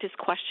court practice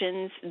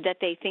questions that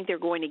they think they're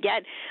going to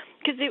get?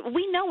 Because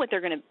we know what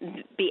they're going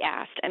to be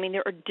asked. I mean,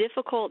 there are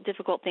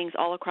difficult things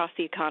all across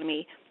the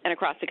economy and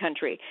across the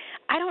country.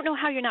 I don't know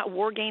how you're not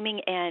wargaming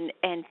and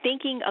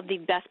thinking of the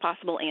best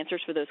possible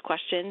answers for those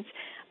questions,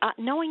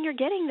 knowing you're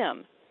getting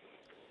them.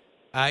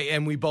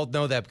 And we both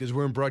know that because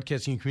we're in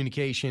broadcasting and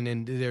communication,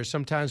 and there's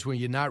sometimes when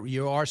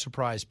you are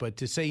surprised, but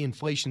to say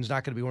inflation is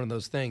not going to be one of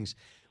those things.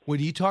 When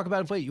you talk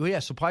about inflation, yeah,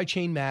 supply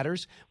chain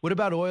matters. What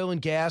about oil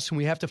and gas? And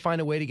we have to find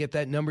a way to get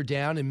that number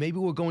down. And maybe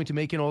we're going to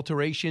make an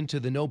alteration to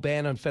the no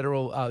ban on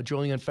federal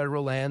drilling on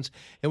federal lands.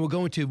 And we're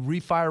going to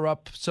refire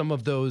up some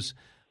of those,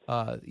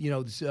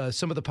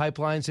 some of the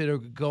pipelines that are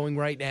going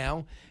right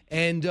now.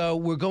 And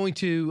we're going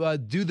to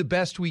do the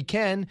best we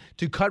can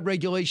to cut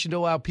regulation to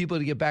allow people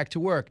to get back to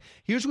work.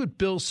 Here's what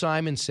Bill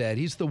Simon said.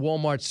 He's the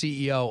Walmart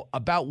CEO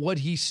about what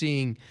he's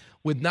seeing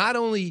with not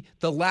only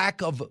the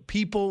lack of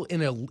people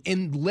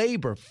in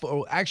labor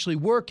for actually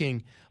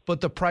working,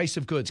 but the price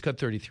of goods. Cut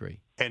 33.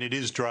 And it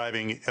is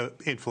driving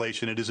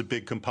inflation. It is a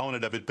big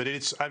component of it. But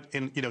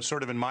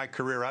sort of in my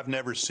career, I've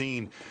never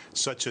seen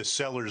such a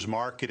seller's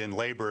market in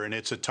labor. And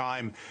it's a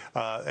time,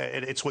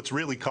 it's what's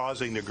really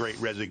causing the great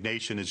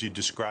resignation, as you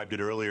described it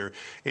earlier.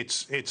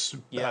 It's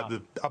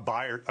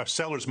a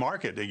seller's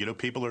market.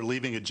 People are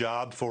leaving a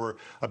job for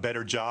a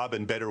better job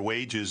and better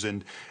wages,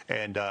 and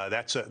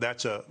that's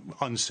a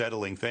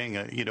unsettling thing.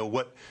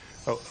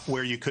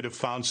 Where you could have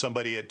found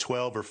somebody at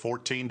 $12 or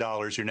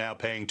 $14, you're now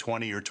paying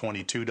 $20 or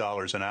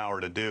 $22 an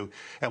hour to do.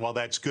 And while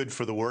that's good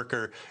for the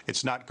worker,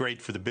 it's not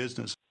great for the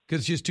business.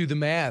 Because just do the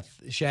math,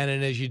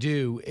 Shannon, as you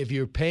do. If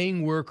you're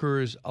paying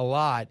workers a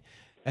lot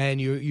and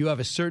you have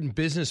a certain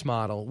business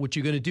model, what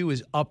you're going to do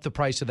is up the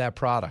price of that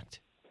product,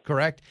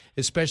 correct?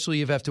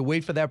 Especially if you have to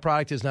wait for that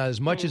product. It's not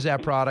as much as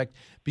that product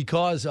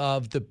because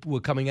of we're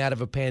coming out of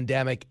a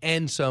pandemic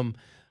and some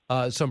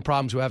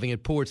problems we're having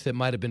at ports that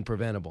might have been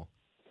preventable.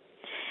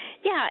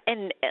 Yeah,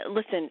 and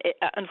listen,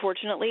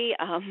 unfortunately,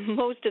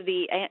 most of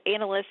the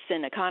analysts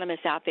and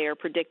economists out there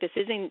predict this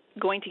isn't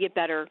going to get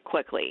better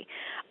quickly.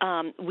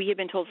 We have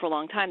been told for a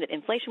long time that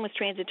inflation was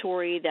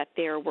transitory, that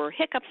there were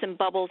hiccups and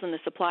bubbles in the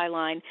supply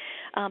line,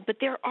 but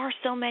there are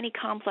so many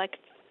complex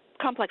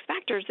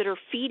factors that are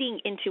feeding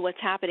into what's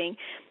happening.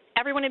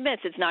 Everyone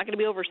admits it's not going to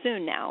be over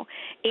soon now.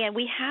 And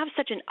we have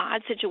such an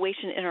odd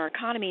situation in our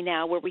economy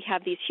now where we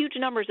have these huge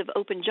numbers of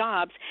open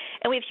jobs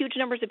and we have huge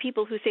numbers of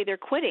people who say they're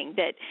quitting,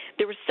 that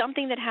there was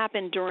something that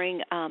happened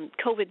during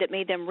COVID that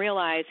made them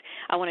realize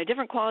I want a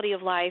different quality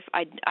of life.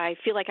 I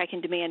feel like I can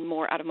demand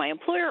more out of my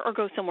employer or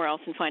go somewhere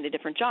else and find a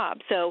different job.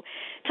 So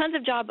tons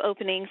of job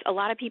openings, a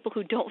lot of people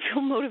who don't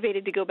feel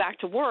motivated to go back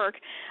to work.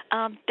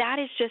 That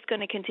is just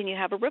going to continue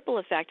to have a ripple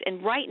effect.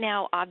 And right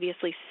now,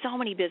 obviously, so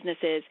many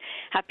businesses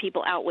have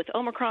people out with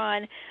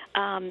Omicron,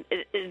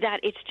 that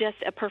it's just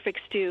a perfect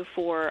stew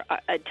for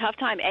a tough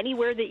time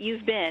anywhere that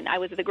you've been. I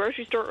was at the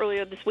grocery store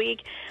earlier this week.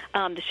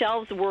 The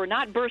shelves were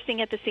not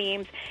bursting at the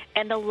seams,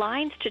 and the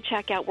lines to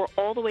check out were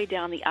all the way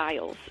down the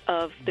aisles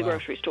of the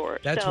grocery store.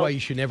 That's why you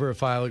should never have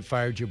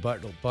fired your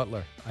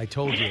butler. I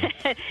told you.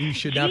 You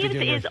should not be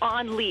doing that. Is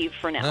on leave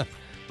for now.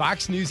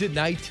 Fox News at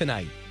Night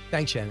tonight.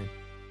 Thanks, Shannon.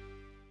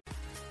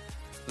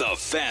 The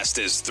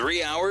fastest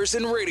 3 hours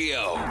in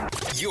radio.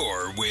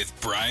 You're with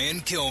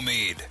Brian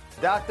Kilmeade.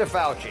 Dr.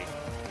 Fauci,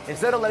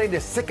 instead of letting the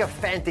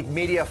sycophantic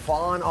media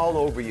fawn all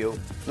over you,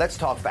 let's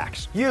talk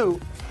facts.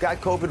 You got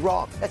COVID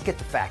wrong. Let's get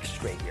the facts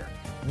straight here.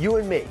 You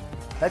and me,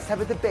 let's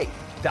have a debate,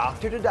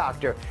 doctor to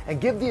doctor,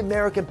 and give the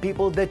American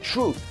people the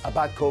truth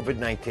about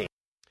COVID-19.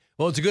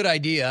 Well, it's a good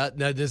idea.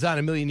 Now, there's not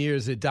a million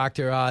years that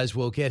Dr. Oz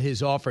will get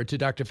his offer to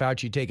Dr.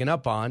 Fauci taken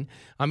up on.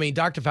 I mean,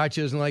 Dr.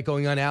 Fauci doesn't like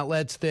going on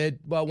outlets that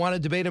want to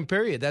debate him,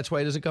 period. That's why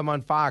he doesn't come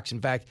on Fox. In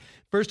fact,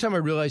 first time I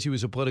realized he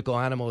was a political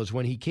animal is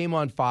when he came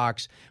on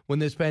Fox when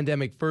this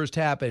pandemic first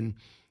happened.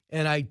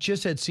 And I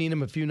just had seen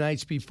him a few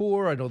nights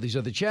before on all these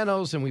other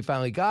channels, and we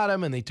finally got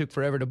him, and they took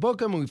forever to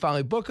book him, and we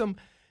finally booked him.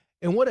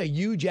 And what a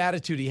huge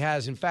attitude he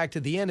has. In fact,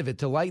 at the end of it,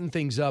 to lighten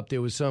things up,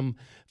 there was some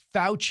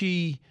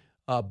Fauci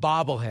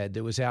bobblehead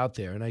that was out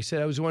there. And I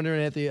said, I was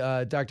wondering at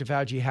the Dr.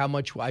 Fauci how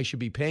much I should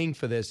be paying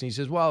for this. And he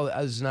says, well,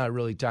 this is not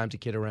really time to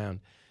kid around.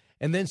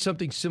 And then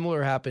something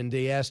similar happened.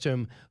 They asked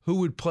him who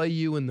would play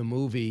you in the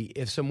movie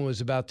if someone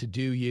was about to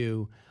do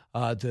you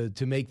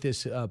to make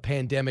this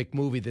pandemic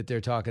movie that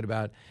they're talking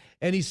about.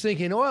 And he's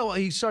thinking, oh,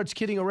 he starts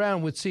kidding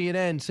around with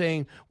CNN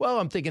saying, well,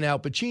 I'm thinking Al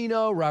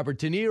Pacino, Robert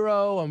De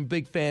Niro. I'm a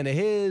big fan of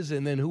his.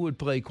 And then who would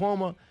play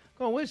Cuomo?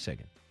 Oh, wait a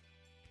second.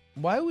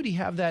 Why would he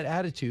have that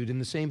attitude in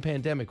the same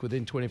pandemic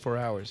within 24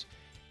 hours?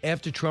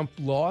 After Trump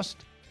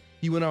lost,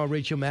 he went on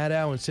Rachel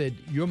Maddow and said,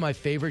 you're my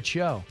favorite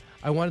show.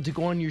 I wanted to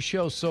go on your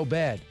show so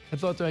bad. I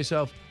thought to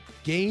myself,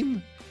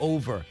 game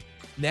over.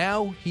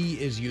 Now he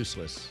is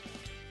useless.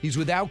 He's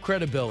without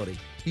credibility.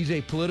 He's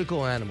a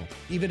political animal,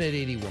 even at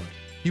 81.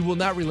 He will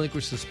not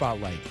relinquish the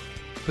spotlight.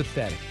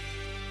 Pathetic.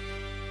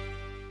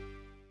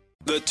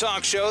 The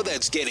talk show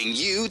that's getting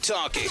you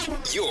talking.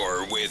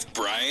 You're with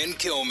Brian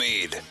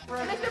Kilmeade.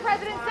 Mr.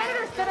 President,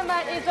 Senator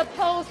Sinema is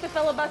opposed to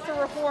filibuster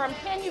reform.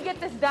 Can you get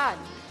this done?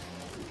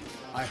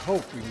 I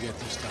hope we can get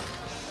this done.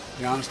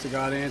 The honest to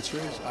God answer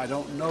is I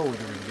don't know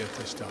whether we can get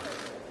this done.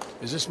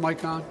 Is this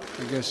mic on?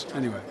 I guess.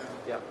 Anyway.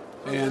 Yeah.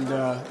 And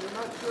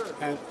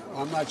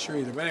I'm not sure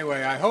either. But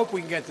anyway, I hope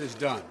we can get this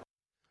done.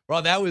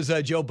 Well, that was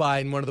Joe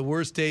Biden, one of the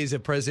worst days a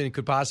president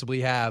could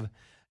possibly have.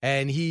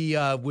 And he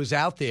was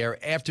out there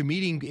after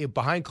meeting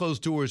behind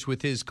closed doors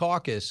with his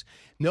caucus,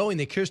 knowing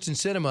that Kyrsten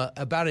Sinema,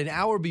 about an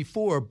hour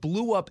before,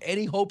 blew up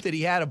any hope that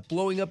he had of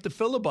blowing up the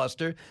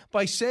filibuster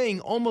by saying,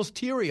 almost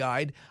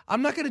teary-eyed,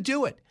 I'm not going to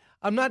do it.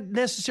 I'm not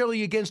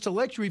necessarily against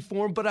election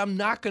reform, but I'm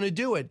not going to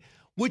do it,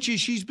 which is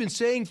she's been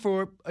saying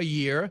for a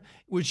year,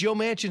 which Joe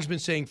Manchin's been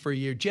saying for a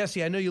year.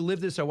 Jesse, I know you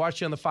lived this. I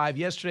watched you on The Five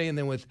yesterday and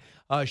then with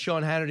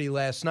Sean Hannity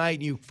last night,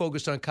 and you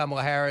focused on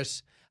Kamala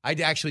Harris. I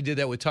actually did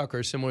that with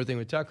Tucker, similar thing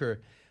with Tucker.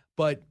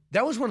 But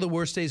that was one of the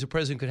worst days a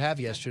president could have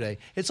yesterday.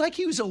 It's like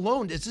he was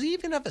alone. Does he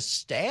even have a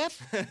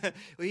staff? Well,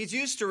 he's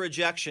used to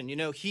rejection. You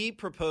know, he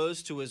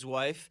proposed to his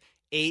wife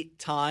 8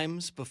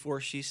 times before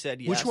she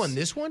said yes. Which one?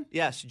 This one?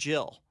 Yes,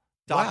 Jill.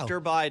 Wow.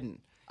 Dr. Biden.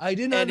 I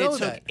did not know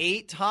that. And it took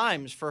 8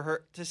 times for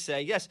her to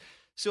say yes.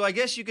 So I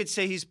guess you could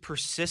say he's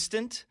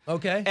persistent.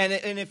 Okay.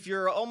 And if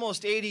you're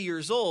almost 80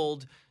 years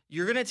old,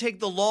 you're going to take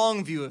the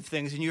long view of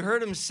things. And you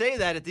heard him say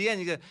that at the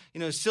end. You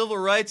go, civil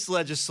rights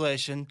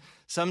legislation,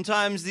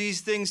 sometimes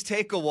these things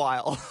take a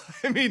while.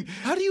 I mean,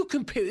 how do you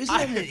compare? Isn't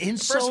that an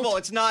insult? First of all,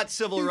 it's not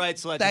civil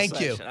rights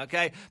legislation. Thank you.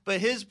 Okay.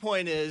 But his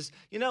point is,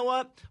 you know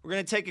what? We're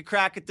going to take a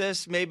crack at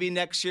this. Maybe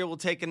next year we'll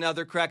take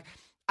another crack.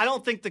 I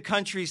don't think the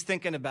country's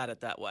thinking about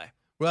it that way.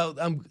 Well,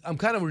 I'm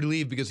kind of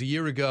relieved because a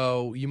year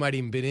ago, you might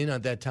even been in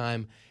at that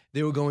time,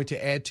 they were going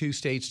to add 2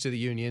 states to the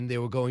union. They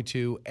were going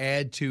to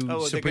add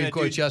 2 Supreme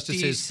Court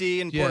justices. D.C.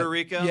 and Puerto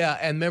Rico? Yeah,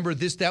 and remember,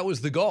 that was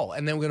the goal.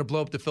 And then we're going to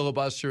blow up the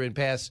filibuster and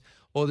pass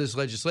all this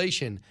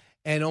legislation.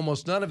 And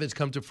almost none of it's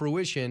come to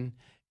fruition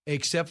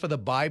except for the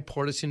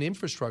bipartisan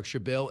infrastructure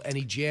bill. And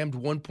he jammed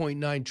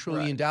 $1.9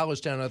 trillion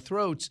down our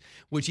throats,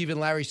 which even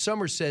Larry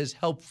Summers says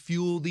helped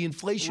fuel the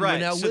inflation we're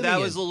now living in. So that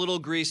was a little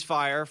grease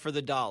fire for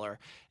the dollar.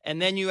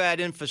 And then you add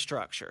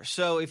infrastructure.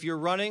 So if you're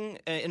running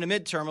in a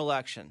midterm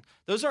election,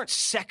 those aren't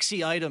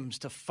sexy items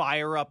to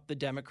fire up the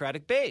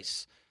Democratic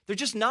base. They're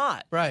just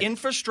not. Right.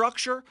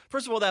 Infrastructure,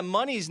 first of all, that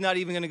money's not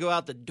even going to go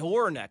out the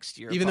door next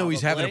year. Even though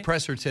he's having a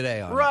presser today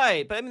on it.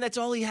 Right. But, I mean, that's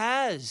all he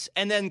has.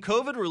 And then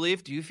COVID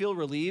relief. Do you feel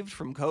relieved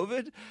from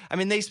COVID? I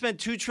mean, they spent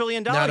 $2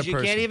 trillion. You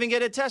can't even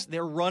get a test.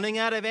 They're running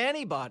out of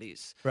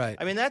antibodies. Right.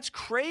 I mean, that's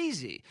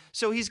crazy.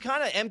 So he's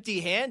kind of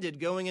empty-handed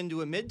going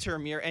into a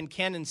midterm year and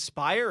can't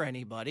inspire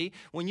anybody.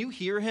 When you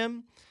hear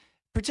him,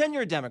 pretend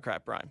you're a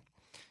Democrat, Brian.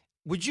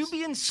 Would you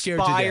be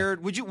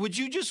inspired? Would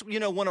you just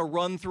want to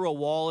run through a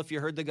wall if you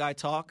heard the guy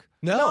talk?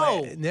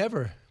 No,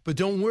 never. But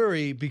don't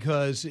worry,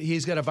 because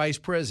he's got a vice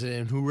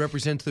president who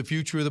represents the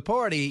future of the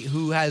party,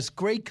 who has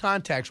great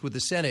contacts with the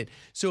Senate.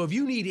 So if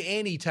you need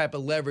any type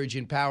of leverage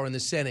and power in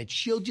the Senate,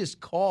 she'll just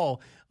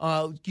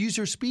use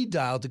her speed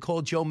dial to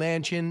call Joe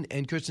Manchin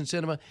and Kyrsten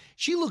Sinema.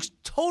 She looks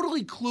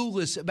totally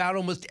clueless about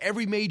almost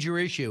every major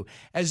issue,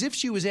 as if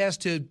she was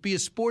asked to be a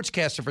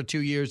sportscaster for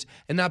 2 years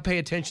and not pay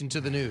attention to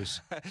the news.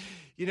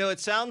 It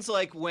sounds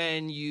like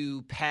when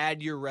you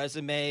pad your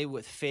resume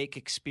with fake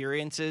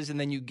experiences and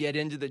then you get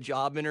into the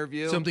job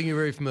interview. Something you're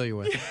very familiar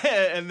with.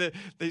 And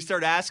they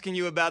start asking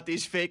you about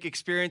these fake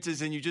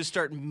experiences and you just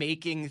start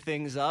making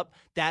things up.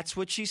 That's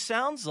what she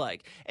sounds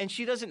like. And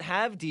she doesn't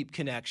have deep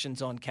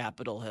connections on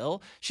Capitol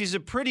Hill. She's a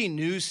pretty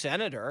new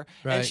senator.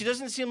 Right. And she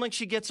doesn't seem like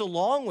she gets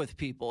along with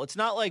people. It's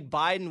not like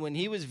Biden when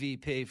he was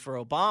VP for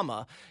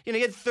Obama.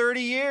 He had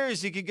 30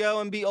 years. He could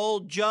go and be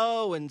old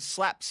Joe and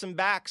slap some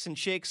backs and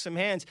shake some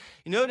hands.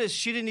 You notice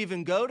she didn't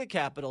even go to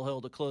Capitol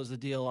Hill to close the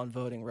deal on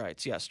voting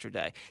rights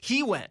yesterday.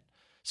 He went.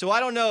 So I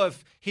don't know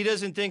if he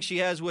doesn't think she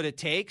has what it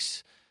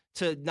takes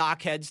to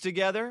knock heads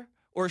together,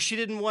 or she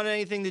didn't want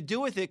anything to do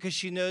with it because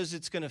she knows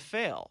it's going to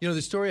fail.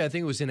 The story, I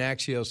think it was in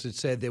Axios, that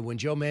said that when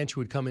Joe Manchin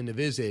would come in to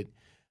visit,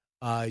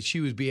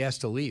 she would be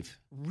asked to leave.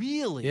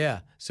 Really? Yeah.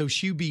 So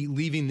she'd be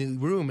leaving the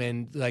room,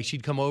 and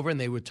she'd come over and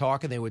they would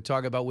talk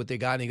about what they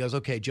got, and he goes,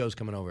 okay, Joe's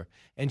coming over.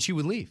 And she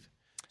would leave.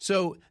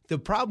 So the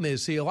problem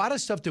is, a lot of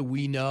stuff that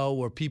we know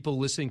or people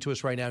listening to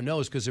us right now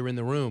knows because they're in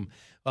the room.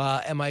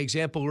 And my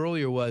example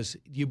earlier was,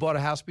 you bought a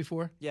house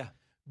before? Yeah.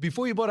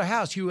 Before you bought a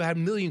house, you had a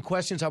million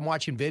questions. I'm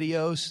watching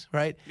videos,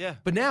 right? Yeah.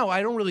 But now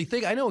I don't really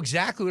think. I know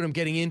exactly what I'm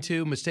getting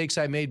into, mistakes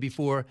I made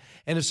before.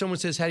 And if someone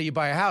says, how do you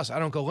buy a house? I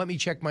don't go, let me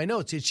check my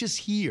notes. It's just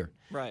here.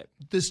 Right.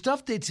 The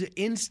stuff that's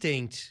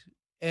instinct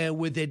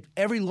with it,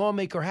 every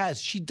lawmaker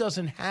has, she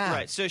doesn't have.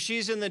 Right. So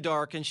she's in the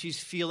dark and she's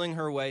feeling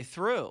her way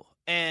through.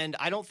 And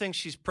I don't think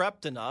she's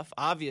prepped enough,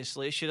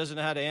 obviously. She doesn't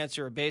know how to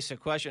answer a basic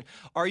question.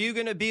 Are you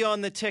going to be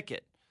on the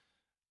ticket?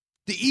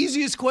 The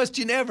easiest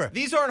question ever.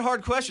 These aren't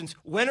hard questions.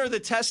 When are the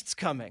tests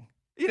coming?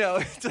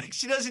 It's like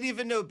she doesn't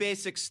even know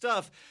basic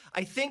stuff.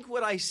 I think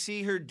what I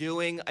see her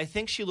doing, I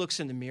think she looks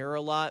in the mirror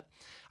a lot.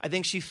 I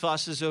think she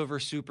fusses over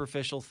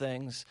superficial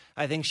things.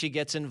 I think she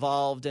gets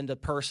involved into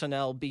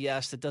personnel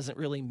BS that doesn't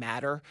really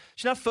matter.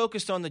 She's not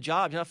focused on the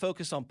job. She's not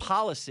focused on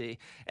policy.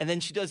 And then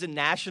she does a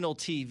national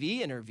TV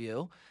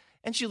interview.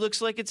 and she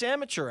looks like it's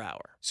amateur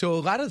hour. So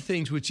a lot of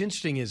things, what's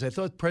interesting is I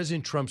thought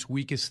President Trump's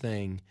weakest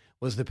thing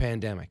was the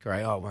pandemic,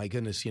 right? Oh, my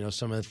goodness,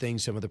 some of the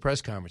things, some of the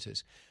press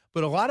conferences.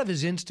 But a lot of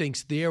his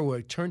instincts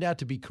there turned out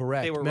to be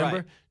correct. They were Remember?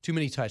 right.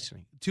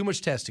 Too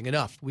much testing,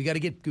 enough. We got to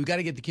get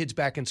the kids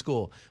back in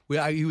school.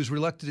 He was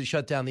reluctant to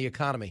shut down the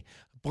economy.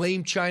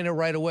 Blame China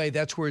right away.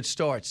 That's where it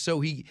starts.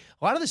 So a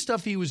lot of the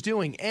stuff he was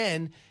doing,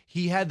 and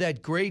he had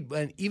that great,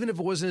 and even if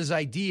it wasn't his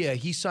idea,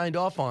 he signed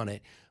off on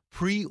it,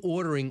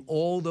 pre-ordering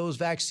all those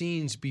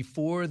vaccines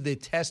before the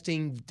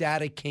testing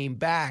data came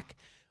back.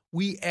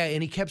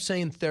 And he kept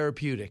saying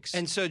therapeutics.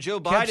 And so Joe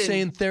Biden kept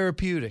saying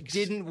therapeutics.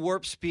 Didn't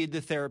warp speed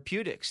the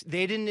therapeutics.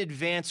 They didn't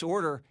advance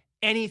order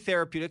any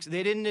therapeutics.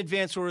 They didn't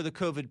advance order the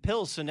COVID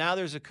pills. So now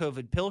there's a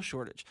COVID pill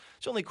shortage.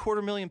 It's only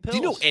 250,000 pills.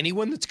 Do you know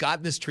anyone that's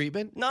gotten this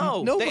treatment?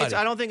 No. Nobody.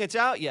 I don't think it's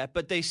out yet,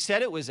 but they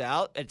said it was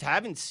out. I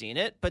haven't seen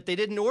it, but they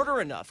didn't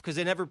order enough because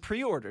they never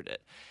pre-ordered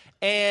it.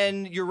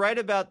 And you're right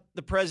about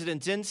the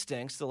president's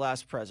instincts, the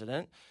last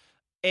president.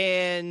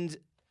 And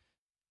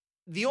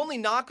the only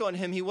knock on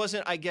him, he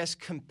wasn't, I guess,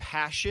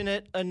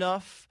 compassionate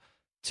enough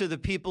to the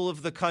people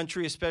of the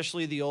country,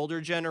 especially the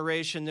older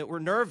generation that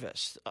were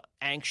nervous,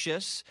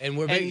 anxious, and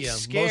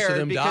scared most of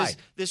them because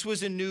died. This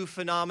was a new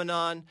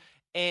phenomenon.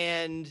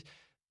 And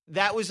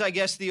that was, I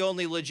guess, the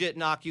only legit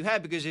knock you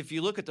had, because if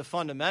you look at the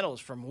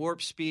fundamentals from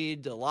warp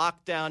speed to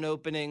lockdown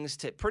openings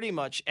to pretty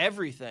much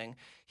everything,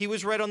 he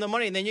was right on the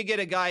money. And then you get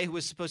a guy who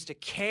was supposed to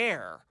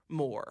care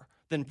more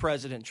than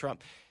President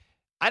Trump.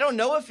 I don't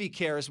know if he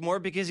cares more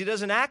because he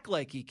doesn't act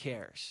like he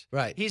cares.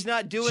 Right. He's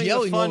not doing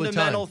the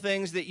fundamental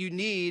things that you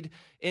need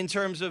in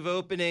terms of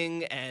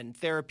opening and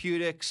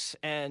therapeutics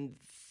and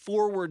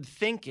forward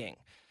thinking.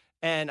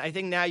 And I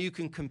think now you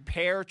can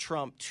compare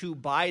Trump to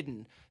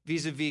Biden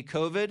vis-a-vis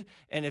COVID.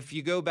 And if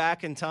you go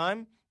back in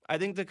time, I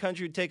think the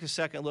country would take a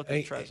second look at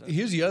the president.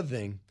 Here's the other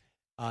thing.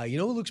 You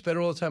know who looks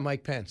better all the time?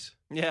 Mike Pence.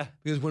 Yeah.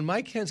 Because when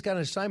Mike Pence got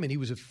an assignment, he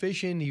was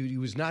efficient. He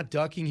was not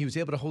ducking. He was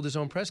able to hold his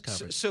own press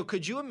conference. So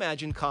could you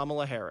imagine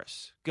Kamala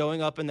Harris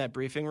going up in that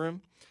briefing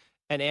room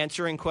and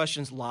answering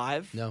questions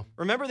live? No.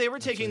 Remember, they were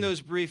taking those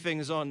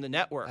briefings on the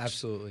networks.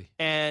 Absolutely.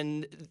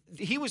 And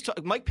he was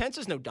Mike Pence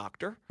is no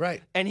doctor.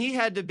 Right. And he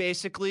had to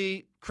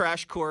basically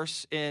crash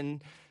course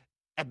in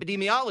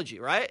epidemiology,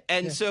 right?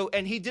 And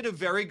and he did a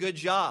very good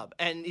job,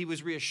 and he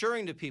was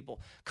reassuring to people.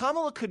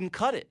 Kamala couldn't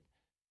cut it.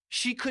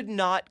 She could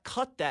not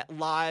cut that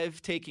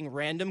live, taking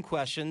random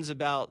questions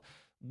about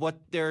what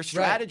their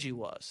strategy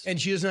was. And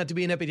she doesn't have to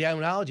be an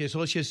epidemiologist.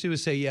 All she has to do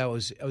is say, I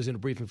was in a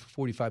briefing for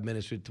 45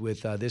 minutes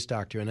with this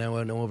doctor, and then I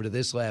went over to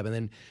this lab, and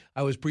then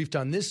I was briefed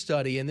on this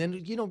study, and then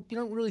you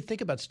don't really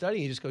think about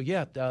studying. You just go,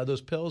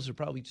 those pills are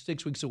probably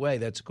 6 weeks away.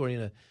 That's according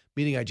to a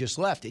meeting I just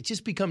left. It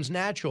just becomes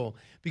natural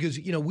because,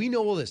 we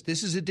know all this.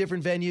 This is a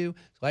different venue,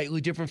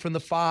 slightly different from the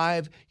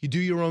 5. You do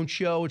your own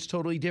show. It's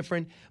totally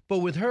different. But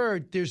with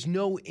her, there's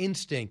no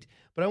instinct.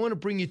 But I want to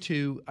bring you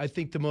to, I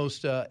think, the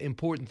most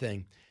important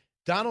thing.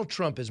 Donald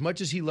Trump, as much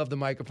as he loved the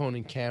microphone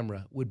and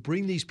camera, would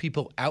bring these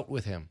people out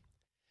with him.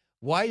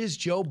 Why does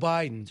Joe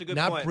Biden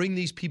not bring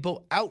these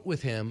people out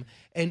with him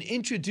and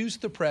introduce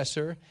the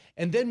presser?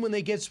 And then when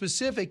they get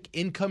specific,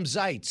 in comes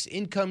Zeitz,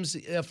 in comes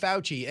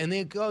Fauci, and then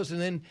it goes. And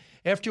then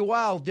after a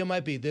while,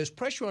 there's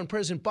pressure on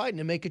President Biden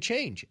to make a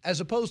change,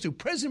 as opposed to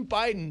President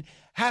Biden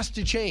has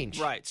to change.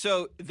 Right.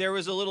 So there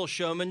was a little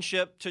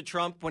showmanship to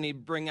Trump when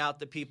he'd bring out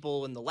the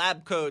people in the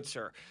lab coats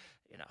or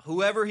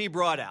whoever he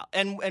brought out.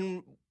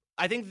 And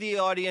I think the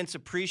audience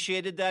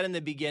appreciated that in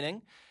the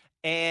beginning.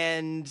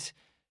 And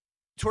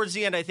towards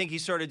the end, I think he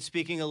started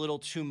speaking a little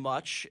too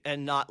much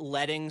and not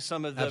letting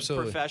some of the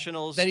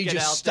professionals then he get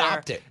just out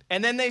stopped there. it.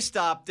 And then they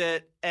stopped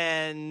it,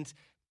 and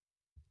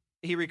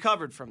he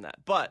recovered from that.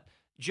 But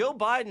Joe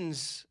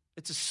Biden's,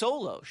 it's a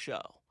solo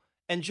show.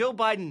 And Joe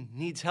Biden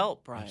needs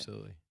help, Brian.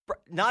 Absolutely.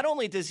 Not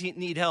only does he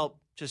need help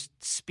just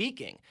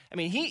speaking, I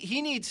mean,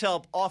 he needs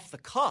help off the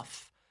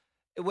cuff.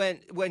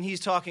 When he's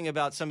talking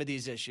about some of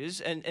these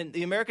issues, and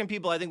the American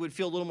people, I think, would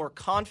feel a little more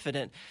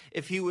confident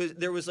if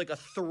there was like a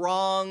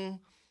throng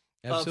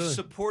of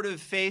supportive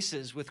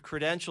faces with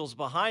credentials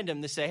behind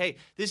him to say, hey,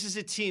 this is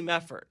a team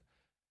effort.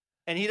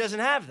 And he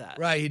doesn't have that.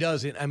 Right, he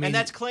doesn't. I mean, and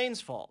that's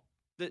Klain's fault,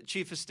 the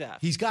chief of staff.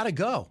 He's got to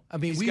go. I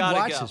mean, we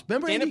watched this.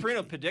 Remember, Dana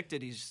Perino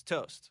predicted he's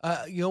toast.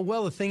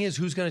 Well, the thing is,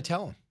 who's going to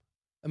tell him?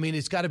 I mean,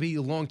 it's got to be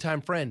a longtime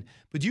friend.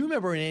 But do you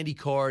remember when Andy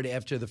Card,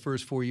 after the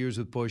first 4 years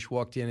with Bush,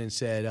 walked in and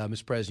said,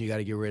 Mr. President, you got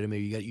to get rid of me.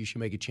 You should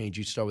make a change.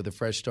 You start with a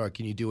fresh start.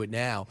 Can you do it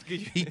now?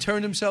 He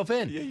turned himself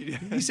in.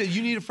 He said,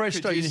 you need a fresh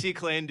start. Did you see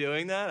Klain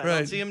doing that? I Right.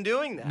 don't see him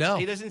doing that. No.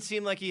 He doesn't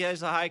seem like he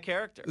has a high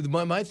character.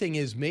 My thing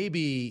is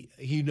maybe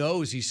he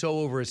knows he's so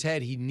over his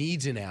head, he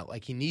needs an out.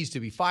 Like he needs to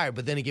be fired.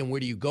 But then again,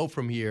 where do you go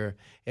from here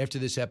after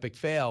this epic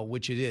fail,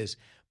 which it is?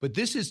 But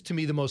this is, to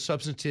me, the most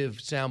substantive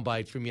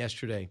soundbite from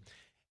yesterday.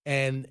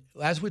 And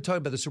as we're talking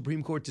about the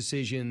Supreme Court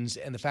decisions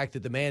and the fact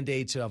that the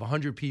mandates of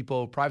 100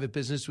 people, private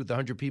business with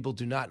 100 people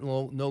do not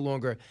no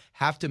longer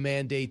have to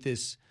mandate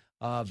this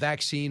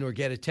vaccine or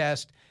get a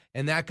test,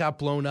 and that got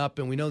blown up,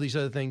 and we know these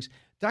other things.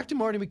 Dr.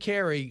 Marty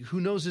McCary, who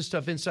knows this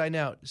stuff inside and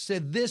out,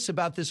 said this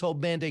about this whole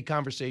mandate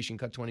conversation,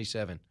 Cut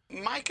 27.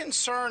 My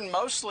concern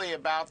mostly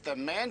about the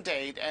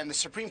mandate and the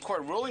Supreme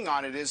Court ruling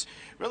on it is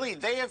really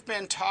they have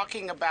been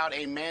talking about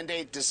a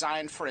mandate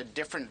designed for a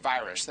different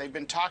virus. They've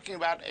been talking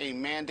about a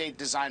mandate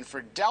designed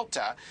for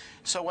Delta.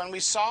 So when we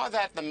saw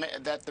that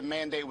the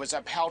mandate was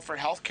upheld for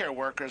healthcare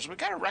workers, we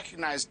got to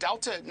recognize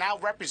Delta now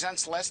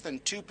represents less than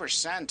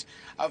 2%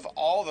 of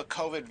all the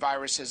COVID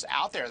viruses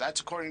out there. That's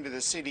according to the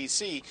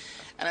CDC.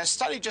 And a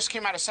study just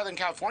came out of Southern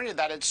California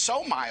that it's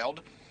so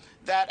mild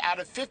that out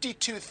of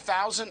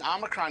 52,000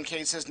 Omicron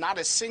cases, not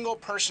a single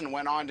person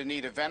went on to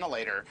need a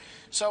ventilator.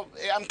 So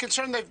I'm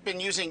concerned they've been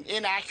using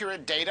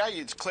inaccurate data.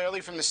 It's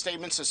clearly from the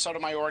statements of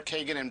Sotomayor,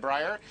 Kagan, and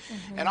Breyer.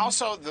 And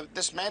also,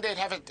 this mandate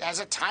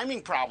has a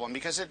timing problem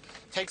because it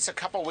takes a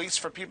couple weeks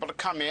for people to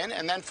come in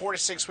and then 4 to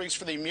 6 weeks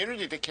for the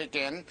immunity to kick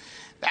in.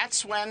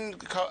 That's when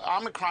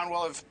Omicron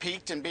will have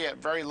peaked and be at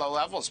very low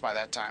levels by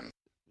that time.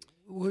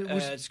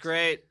 It's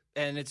great.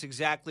 And it's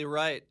exactly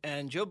right.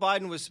 And Joe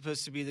Biden was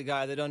supposed to be the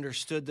guy that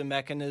understood the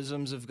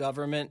mechanisms of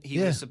government. He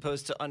was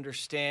supposed to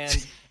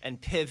understand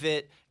and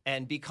pivot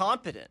and be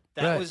competent.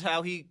 That was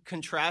how he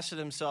contrasted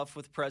himself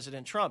with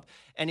President Trump.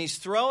 And he's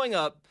throwing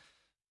up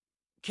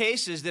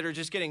cases that are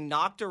just getting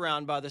knocked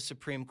around by the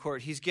Supreme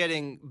Court. He's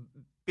getting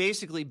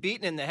basically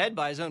beaten in the head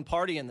by his own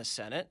party in the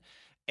Senate.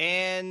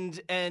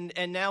 And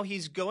now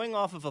he's going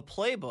off of a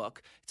playbook.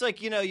 It's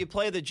like, you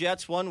play the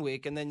Jets one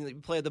week and then you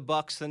play the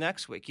Bucs the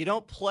next week. You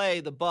don't play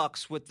the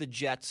Bucs with the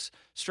Jets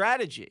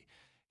strategy.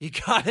 You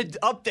got to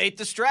update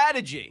the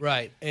strategy.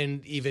 Right.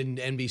 And even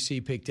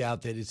NBC picked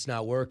out that it's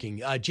not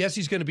working.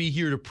 Jesse's going to be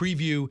here to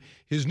preview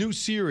his new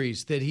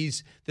series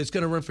that's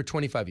going to run for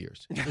 25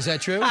 years. Is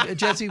that true,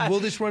 Jesse? Will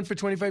this run for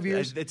 25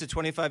 years? It's a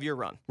 25-year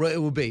run. Right, it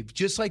will be.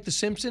 Just like The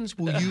Simpsons,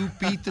 will you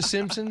beat The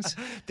Simpsons?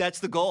 That's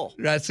the goal.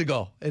 That's the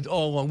goal. It's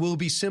all along. Will it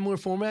be similar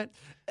format?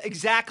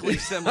 Exactly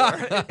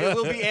similar. It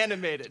will be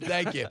animated.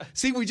 Thank you.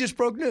 See, we just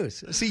broke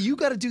news. See, you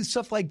got to do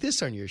stuff like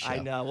this on your show. I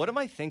know. What am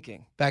I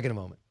thinking? Back in a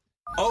moment.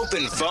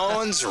 Open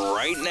phones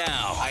right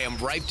now. I am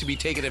ripe to be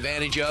taken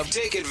advantage of.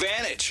 Take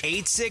advantage.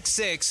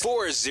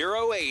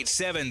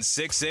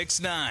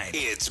 866-408-7669.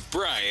 It's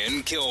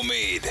Brian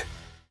Kilmeade.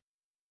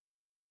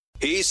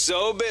 He's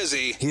so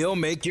busy, he'll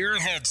make your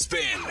head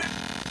spin.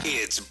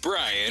 It's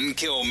Brian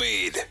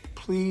Kilmeade.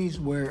 Please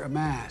wear a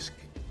mask.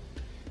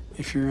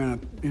 If you're in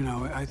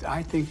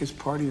I think it's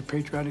part of your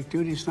patriotic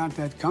duty. It's not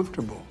that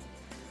comfortable.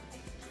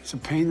 It's a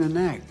pain in the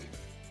neck.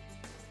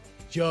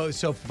 Joe,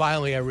 so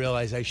finally I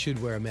realized I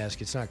should wear a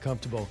mask. It's not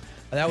comfortable.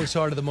 That was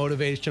sort of the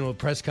motivational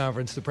press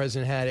conference the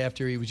president had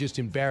after he was just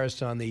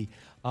embarrassed on the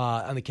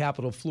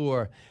Capitol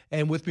floor.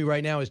 And with me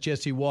right now is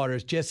Jesse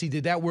Waters. Jesse,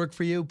 did that work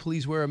for you?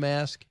 Please wear a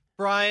mask.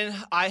 Brian,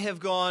 I have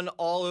gone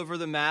all over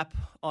the map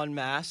on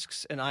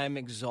masks, and I am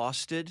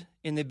exhausted.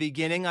 In the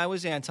beginning, I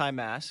was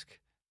anti-mask,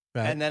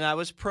 and then I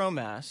was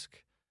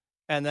pro-mask,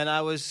 and then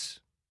I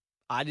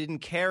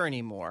didn't care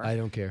anymore. I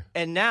don't care.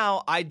 And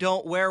now I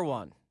don't wear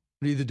one.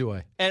 Neither do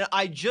I. And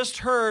I just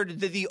heard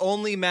that the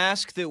only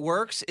mask that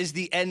works is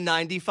the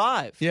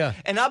N95. Yeah.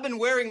 And I've been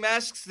wearing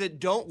masks that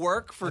don't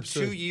work for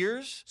 2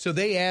 years. So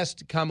they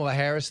asked Kamala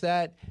Harris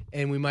that,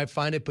 and we might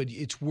find it, but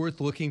it's worth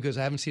looking because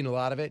I haven't seen a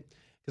lot of it.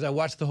 Because I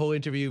watched the whole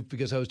interview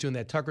because I was doing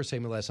that Tucker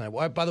segment last night.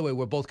 Well, by the way,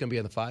 we're both going to be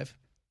on the 5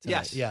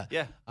 tonight. Yes.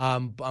 Yeah.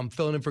 I'm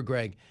filling in for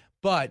Greg.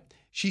 But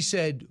she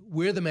said,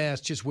 wear the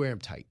mask, just wear them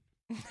tight.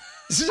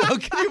 So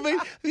can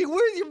you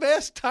wear your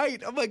mask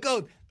tight? I'm like,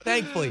 oh,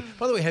 thankfully.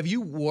 By the way, have you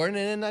worn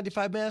an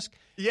N95 mask?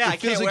 Yeah, I can't wear it. It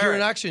feels like you're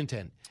an oxygen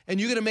tent. And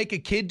you're going to make a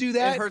kid do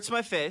that? It hurts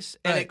my face,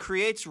 and it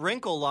creates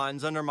wrinkle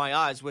lines under my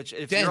eyes, which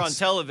if you're on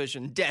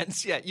television,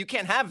 dense, you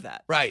can't have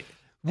that. Right.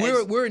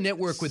 We're a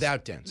network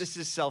without dents. This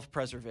is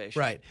self-preservation.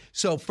 Right.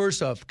 So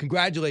first off,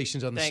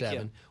 congratulations on the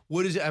 7. You.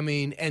 What is it? I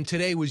mean, and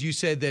today you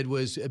said that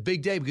was a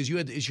big day because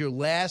it's your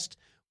last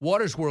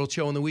Waters World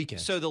show on the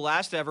weekend. So the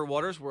last ever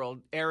Waters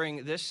World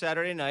airing this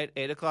Saturday night,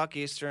 8 o'clock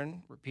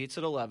Eastern, repeats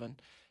at 11.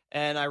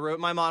 And I wrote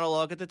my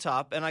monologue at the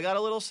top, and I got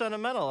a little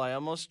sentimental. I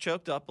almost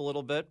choked up a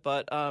little bit,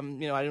 but I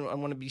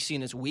want to be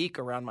seen as weak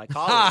around my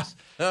colleagues.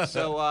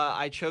 So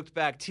I choked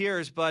back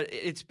tears. But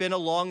it's been a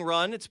long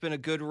run. It's been a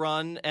good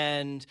run,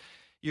 and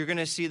you're going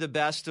to see the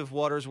best of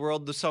Waters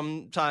World.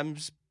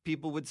 Sometimes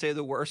people would say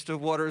the worst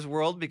of Waters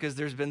World because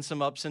there's been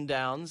some ups and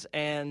downs.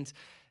 And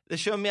the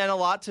show meant a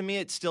lot to me.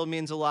 It still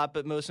means a lot,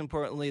 but most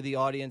importantly, the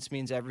audience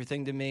means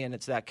everything to me, and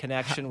it's that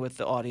connection with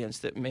the audience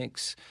that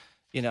makes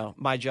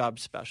my job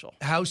special.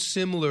 How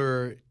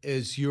similar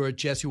is your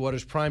Jesse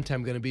Waters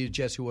Primetime going to be to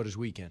Jesse Waters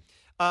Weekend?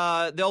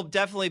 There'll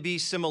definitely be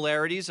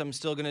similarities. I'm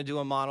still going to do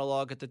a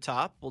monologue at the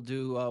top. We'll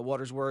do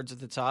Waters Words at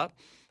the top.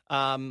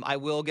 I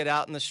will get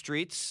out in the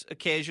streets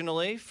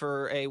occasionally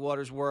for a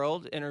Waters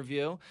World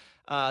interview.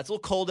 It's a little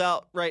cold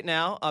out right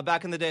now.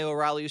 Back in the day,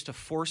 O'Reilly used to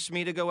force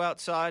me to go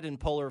outside in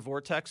polar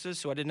vortexes,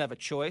 so I didn't have a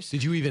choice.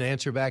 Did you even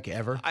answer back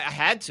ever? I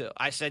had to.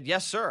 I said,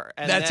 yes, sir.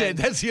 And that's it.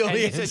 That's the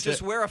only answer. He said,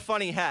 just wear a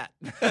funny hat.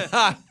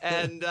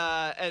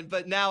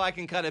 But now I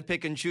can kind of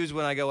pick and choose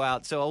when I go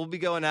out. So I'll be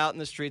going out in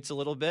the streets a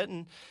little bit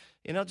and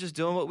just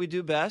doing what we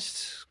do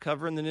best,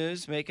 covering the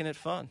news, making it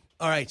fun.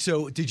 All right.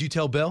 So did you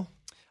tell Bill?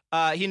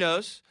 He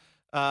knows.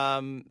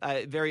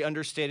 Very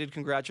understated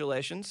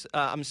congratulations.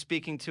 I'm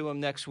speaking to him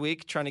next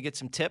week, trying to get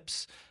some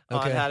tips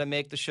on how to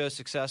make the show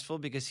successful,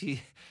 because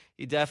he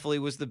definitely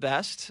was the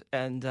best,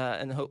 and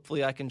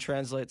hopefully I can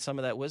translate some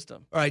of that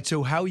wisdom. All right,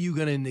 so how are you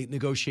going to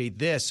negotiate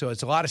this? So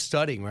it's a lot of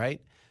studying,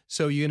 right?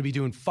 So you're going to be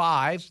doing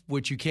 5,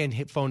 which you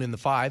can't phone in the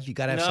 5. You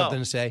got to have something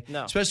to say,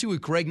 especially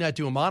with Greg not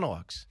doing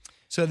monologues.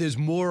 So there's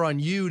more on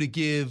you to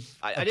give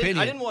opinion.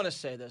 I didn't want to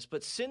say this,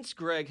 but since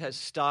Greg has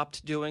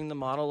stopped doing the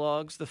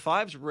monologues, the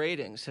 5's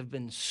ratings have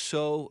been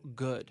so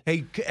good.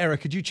 Hey,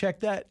 Eric, could you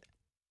check that?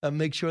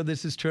 Make sure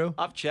this is true?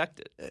 I've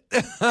checked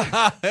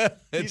it.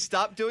 He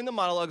stopped doing the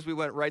monologues. We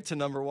went right to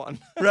number 1.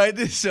 Right.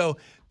 So,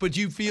 but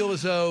you feel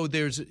as though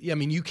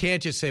you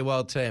can't just say,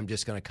 well, today I'm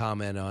just going to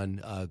comment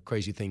on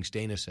crazy things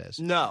Dana says.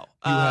 No.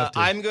 You have to.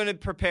 I'm going to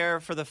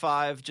prepare for the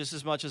 5 just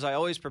as much as I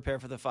always prepare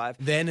for the 5.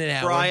 Then an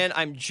hour. Brian,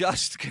 I'm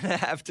just going to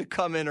have to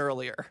come in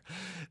earlier.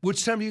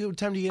 Which time do you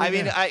get in? I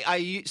mean,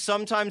 I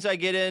sometimes I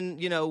get in,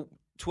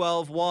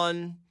 12,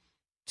 1,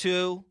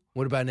 2.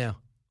 What about now?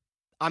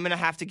 I'm going to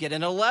have to get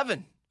in at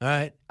 11. All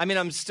right. I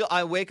mean,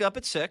 I wake up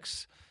at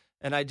 6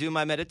 and I do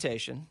my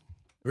meditation.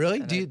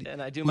 Really?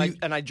 And I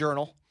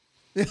journal.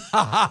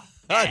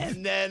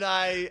 And then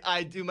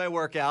I do my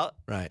workout.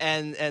 Right.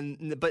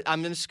 But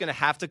I'm just going to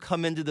have to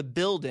come into the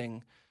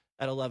building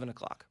at 11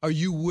 o'clock. Are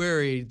you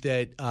worried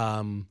that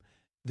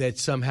that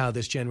somehow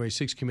this January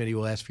 6th committee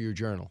will ask for your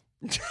journal?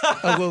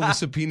 Will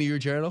subpoena your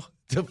journal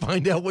to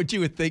find out what you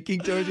were thinking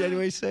during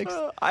January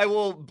 6th? I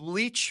will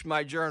bleach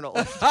my journal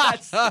if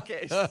that's the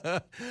case.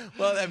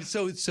 Well,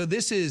 so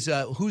this is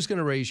who's going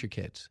to raise your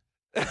kids?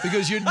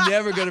 Because you're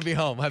never going to be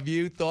home. Have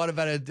you thought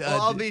about it?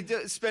 Well, I'll be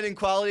spending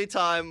quality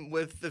time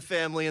with the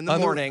family in the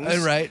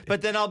mornings. Right.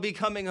 But then I'll be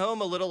coming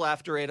home a little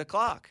after 8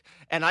 o'clock.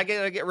 And I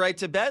got to get right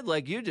to bed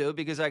like you do,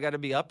 because I got to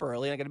be up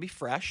early and I got to be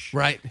fresh.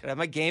 Right. I have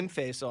my game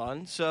face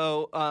on.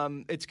 So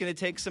it's going to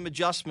take some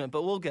adjustment,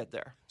 but we'll get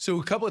there. So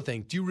a couple of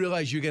things. Do you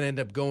realize you're going to end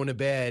up going to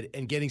bed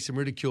and getting some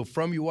ridicule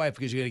from your wife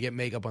because you're going to get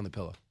makeup on the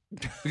pillow?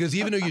 Because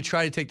even though you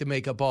try to take the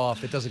makeup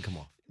off, it doesn't come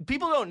off.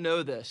 People don't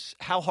know this,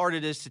 how hard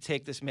it is to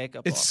take this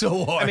makeup off. It's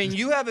so hard. I mean,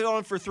 you have it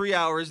on for 3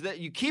 hours, that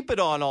you keep it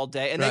on all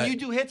day, and then you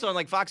do hits on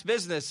like Fox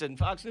Business and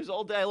Fox News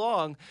all day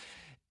long.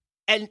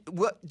 And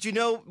do you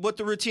know what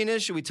the routine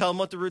is? Should we tell them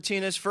what the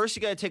routine is? First,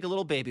 you got to take a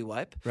little baby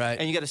wipe, right?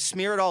 And you got to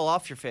smear it all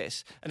off your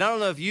face. And I don't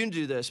know if you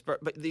do this,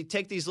 but you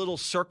take these little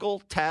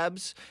circle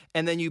tabs,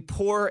 and then you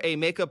pour a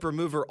makeup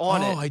remover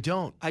on it. Oh, I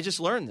don't. I just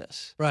learned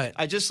this. Right.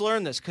 I just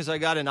learned this because I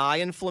got an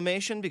eye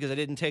inflammation because I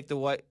didn't take the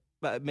white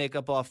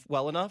makeup off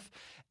well enough.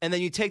 And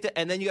then you take that,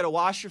 and then you got to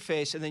wash your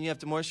face, and then you have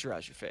to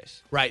moisturize your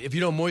face. Right. If you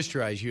don't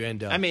moisturize, you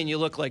end up. I mean, you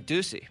look like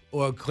Ducey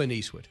or Clint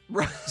Eastwood.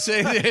 Right.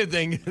 Same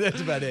thing.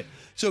 That's about it.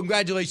 So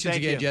congratulations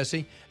again,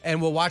 Jesse.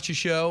 And we'll watch your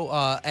show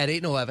at 8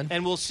 and 11.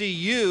 And we'll see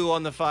you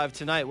on the 5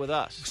 tonight with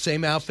us.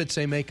 Same outfit,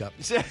 same makeup.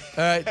 All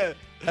right. All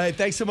right.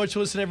 Thanks so much for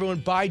listening, everyone.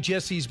 Buy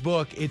Jesse's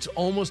book. It's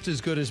almost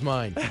as good as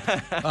mine.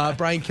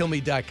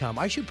 BrianKilmeade.com.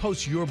 I should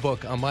post your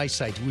book on my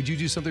site. Would you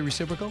do something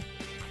reciprocal?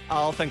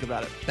 I'll think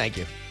about it. Thank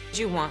you.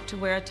 You want to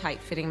wear a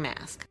tight-fitting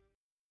mask.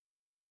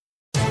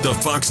 The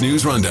Fox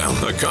News Rundown,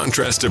 a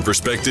contrast of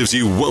perspectives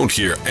you won't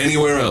hear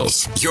anywhere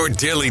else. Your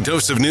daily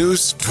dose of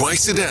news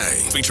twice a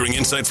day, featuring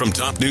insight from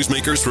top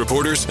newsmakers,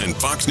 reporters, and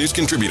Fox News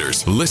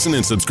contributors. Listen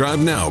and subscribe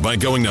now by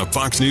going to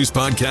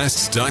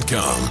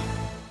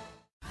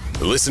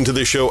foxnewspodcasts.com. Listen to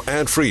the show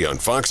ad-free on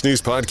Fox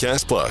News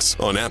Podcast Plus,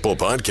 on Apple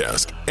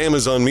Podcast,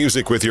 Amazon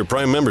Music with your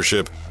Prime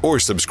membership, or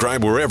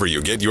subscribe wherever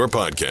you get your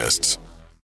podcasts.